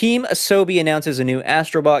said, Team Asobi announces a new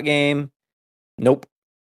Astrobot game. Nope.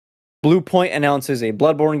 Blue Point announces a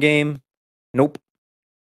Bloodborne game. Nope.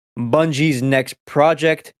 Bungie's next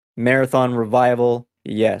project, Marathon Revival.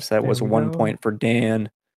 Yes, that was There we 1 go. point for Dan.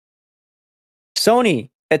 Sony,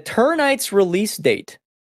 Eternite's release date.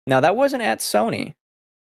 Now, that wasn't at Sony.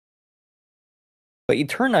 But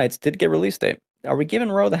Eternites did get release date. Are we giving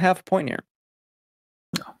Ro the half point here?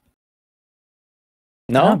 No.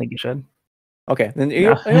 No? I don't think you should. Okay, then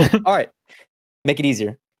No. all right. Make it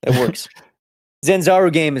easier. That works.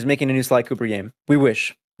 Zanzaru game is making a new Sly Cooper game. We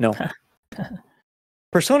wish. No.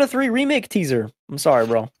 Persona 3 remake teaser. I'm sorry,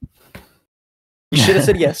 bro. You should have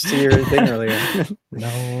said yes to your thing earlier.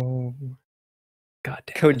 No. God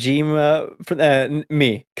damn.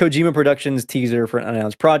 Kojima Productions teaser for an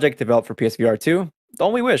unannounced project developed for PSVR 2.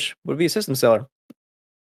 All we wish would be a system seller.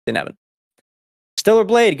 Didn't happen. Stellar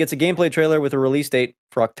Blade gets a gameplay trailer with a release date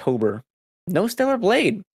for October. No Stellar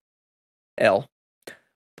Blade. L.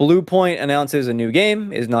 Blue Point announces a new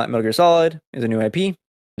game. Is not Metal Gear Solid. Is a new IP.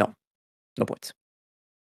 No. No points.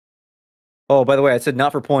 Oh, by the way, I said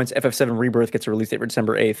not for points. FF7 Rebirth gets a release date for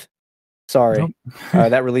December 8th. Sorry. Nope.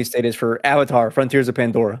 That release date is for Avatar, Frontiers of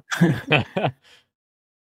Pandora.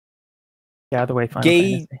 Yeah, the way Final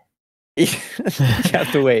Gage, Fantasy. you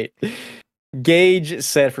have to wait. Gage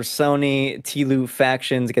said for Sony, Tlu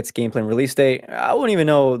Factions gets gameplay and release date. I wouldn't even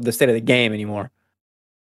know the state of the game anymore.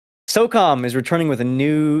 SOCOM is returning with a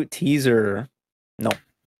new teaser. No.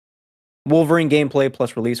 Wolverine gameplay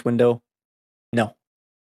plus release window. No.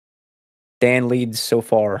 Dan leads so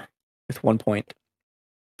far with 1 point.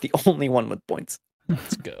 The only one with points.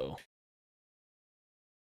 Let's go.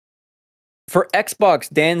 For Xbox,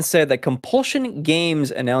 Dan said that Compulsion Games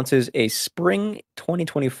announces a spring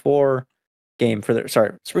 2024 game for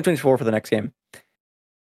spring 2024 for the next game.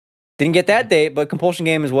 Didn't get that date, but Compulsion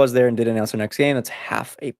Games was there and did announce their next game. That's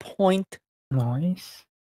half a point. Nice.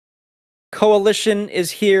 Coalition is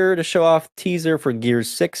here to show off teaser for Gears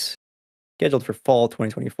 6, scheduled for fall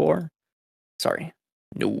 2024. Sorry.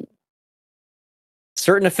 No.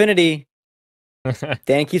 Certain Affinity.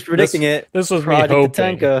 Dan keeps predicting it. This was Project me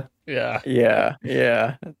hoping. Tatanka. Yeah.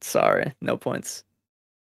 Yeah. Sorry. No points.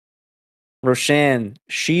 Roshan,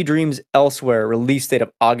 She Dreams Elsewhere, release date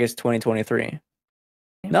of August 2023.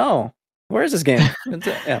 No. Where is this game?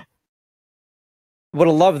 Yeah. Would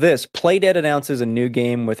have loved this. Playdead announces a new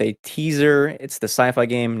game with a teaser. It's the sci-fi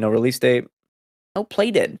game, no release date. No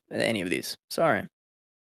Playdead in any of these. Sorry.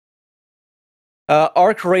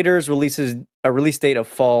 Arc Raiders releases a release date of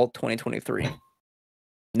fall 2023.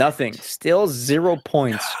 Nothing. Still 0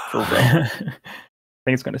 points for Ro. I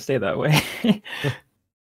think it's going to stay that way.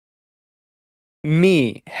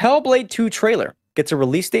 Me, Hellblade 2 trailer gets a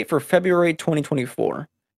release date for February 2024.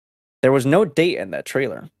 There was no date in that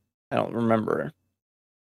trailer. I don't remember.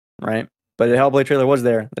 Right? But the Hellblade trailer was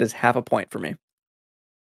there. That is half a point for me.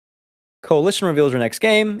 Coalition reveals their next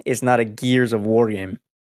game. It's not a Gears of War game.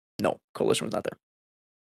 No, Coalition was not there.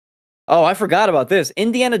 Oh, I forgot about this.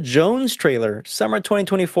 Indiana Jones trailer, summer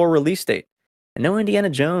 2024 release date. And no Indiana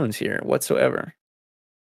Jones here whatsoever.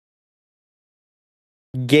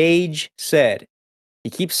 Gage said, he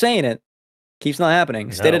keeps saying it, keeps not happening.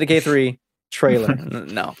 No. State of Decay 3 trailer.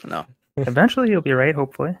 No. Eventually, you'll be right,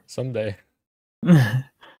 hopefully. Someday.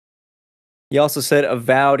 He also said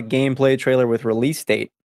Avowed gameplay trailer with release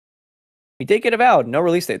date. We did get Avowed, no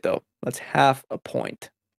release date though. That's half a point.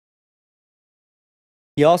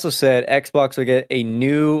 He also said Xbox will get a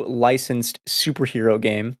new licensed superhero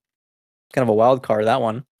game. Kind of a wild card, that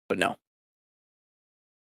one, but no.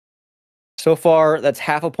 So far, that's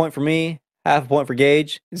half a point for me, half a point for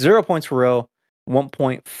Gage, 0 points for Ro,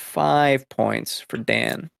 1.5 points for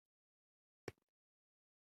Dan.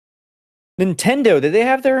 Nintendo, did they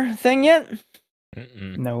have their thing yet?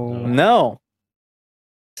 Mm-mm. No. No.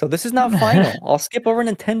 So this is not final. I'll skip over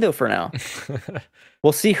Nintendo for now.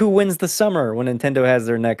 We'll see who wins the summer when Nintendo has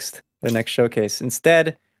their next showcase.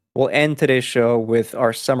 Instead, we'll end today's show with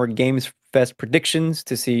our Summer Games Fest predictions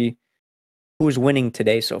to see who's winning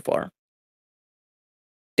today so far.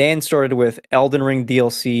 Dan started with Elden Ring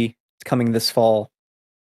DLC. It's coming this fall.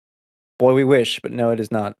 Boy, we wish, but no, it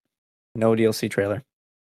is not. No DLC trailer.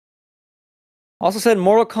 Also said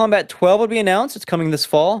Mortal Kombat 12 would be announced. It's coming this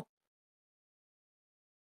fall.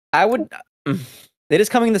 It is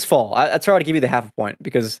coming this fall. I'd try to give you the half a point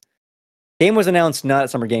because game was announced not at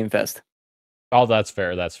Summer Game Fest. Oh, that's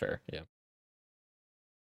fair. That's fair. Yeah.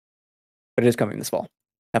 But it is coming this fall.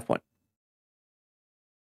 Half a point.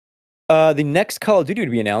 The next Call of Duty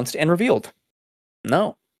would be announced and revealed.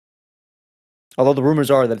 No. Although the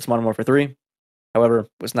rumors are that it's Modern Warfare 3. However,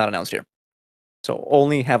 was not announced here. So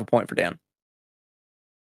only half a point for Dan.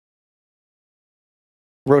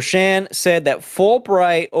 Roshan said that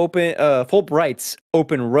Fulbright's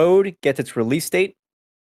Open Road gets its release date.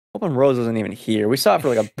 Open Road wasn't even here. We saw it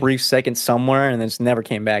for like a brief second somewhere, and then just never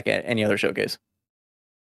came back at any other showcase.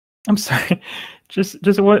 I'm sorry. Just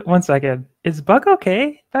one second. Is Buck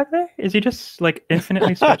okay back there? Is he just like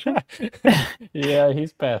infinitely stretching? Yeah,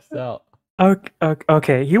 he's passed out.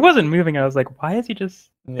 Okay. He wasn't moving. I was like, why is he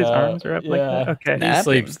just his arms are up like that? Okay.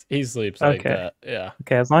 Napping. He sleeps like that. Yeah.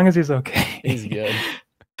 Okay, as long as he's okay. He's good.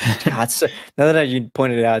 God, so, now that you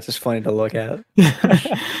pointed it out, it's just funny to look at.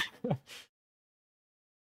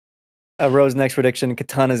 Rose's next prediction: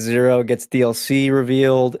 Katana Zero gets DLC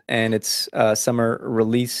revealed, and it's summer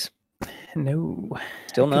release. No.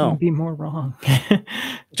 Still no. Couldn't be more wrong.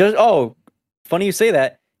 Funny you say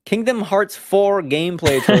that. Kingdom Hearts 4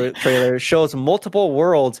 gameplay trailer shows multiple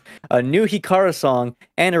worlds, a new Hikaru song,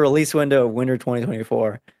 and a release window of winter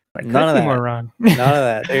 2024. None of that. More wrong. None of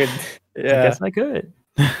that. Dude. Yeah. I guess I could.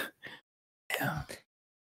 Yeah.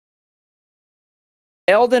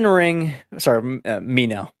 Elden Ring. Sorry, me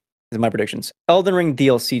now. These are my predictions. Elden Ring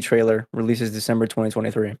DLC trailer releases December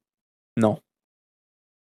 2023. No.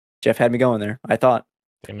 Jeff had me going there. I thought.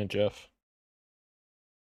 Damn it, Jeff.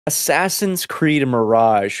 Assassin's Creed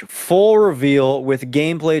Mirage full reveal with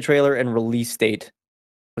gameplay trailer and release date. It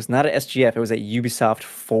was not at SGF. It was at Ubisoft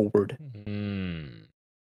Forward. None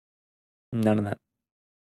of that.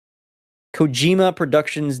 Kojima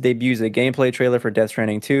Productions debuts a gameplay trailer for Death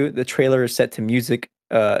Stranding 2. The trailer is set to music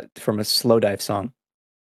from a Slow Dive song.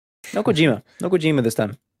 No Kojima. No Kojima this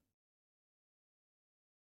time.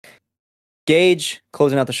 Gage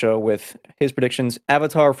closing out the show with his predictions.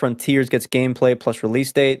 Avatar Frontiers gets gameplay plus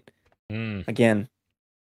release date. Again,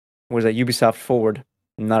 was at Ubisoft Forward,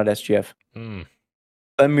 not at SGF.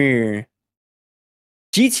 Amir.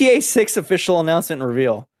 GTA 6 official announcement and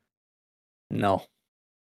reveal. No.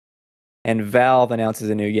 And Valve announces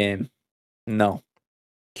a new game. No.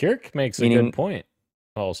 Kirk makes a good point.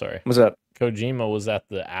 Oh, sorry. What's up? Kojima was at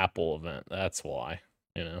the Apple event. That's why,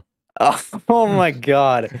 Oh my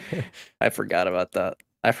God. I forgot about that.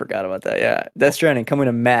 Yeah. Death Stranding coming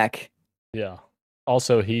to Mac. Yeah.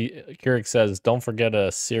 Also, Kirk says, don't forget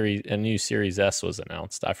a new Series S was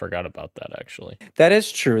announced. I forgot about that, actually. That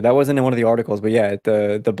is true. That wasn't in one of the articles, but yeah,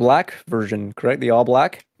 the black version, correct? The all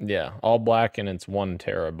black? Yeah, all black, and it's 1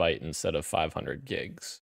 terabyte instead of 500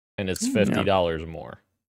 gigs. And it's $50 more.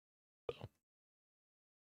 So.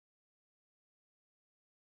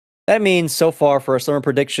 That means so far for our summer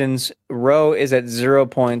predictions, Roe is at 0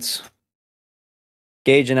 points.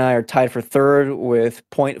 Gage and I are tied for third with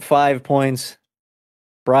 0.5 points.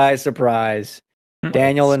 Surprise.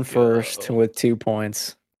 Daniel in first with 2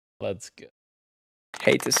 points. Let's go.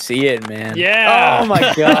 Hate to see it, man. Yeah. Oh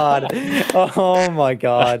my God. Oh my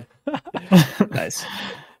God. Nice.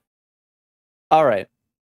 All right.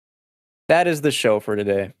 That is the show for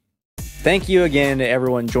today. Thank you again to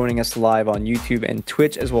everyone joining us live on YouTube and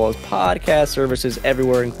Twitch, as well as podcast services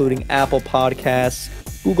everywhere, including Apple Podcasts,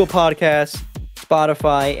 Google Podcasts,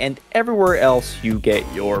 Spotify, and everywhere else you get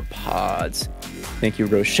your pods. Thank you,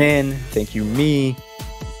 Roshan. Thank you, me.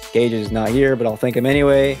 Gage is not here, but I'll thank him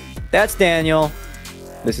anyway. That's Daniel.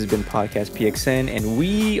 This has been Podcast PXN, and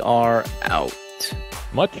we are out.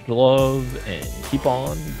 Much love, and keep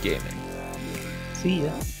on gaming. See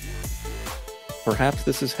ya. Perhaps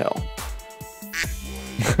this is hell.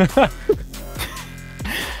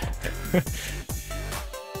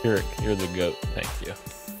 You're the GOAT. Thank you.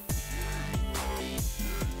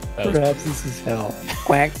 Perhaps this is hell.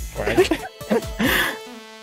 Quack. Quack.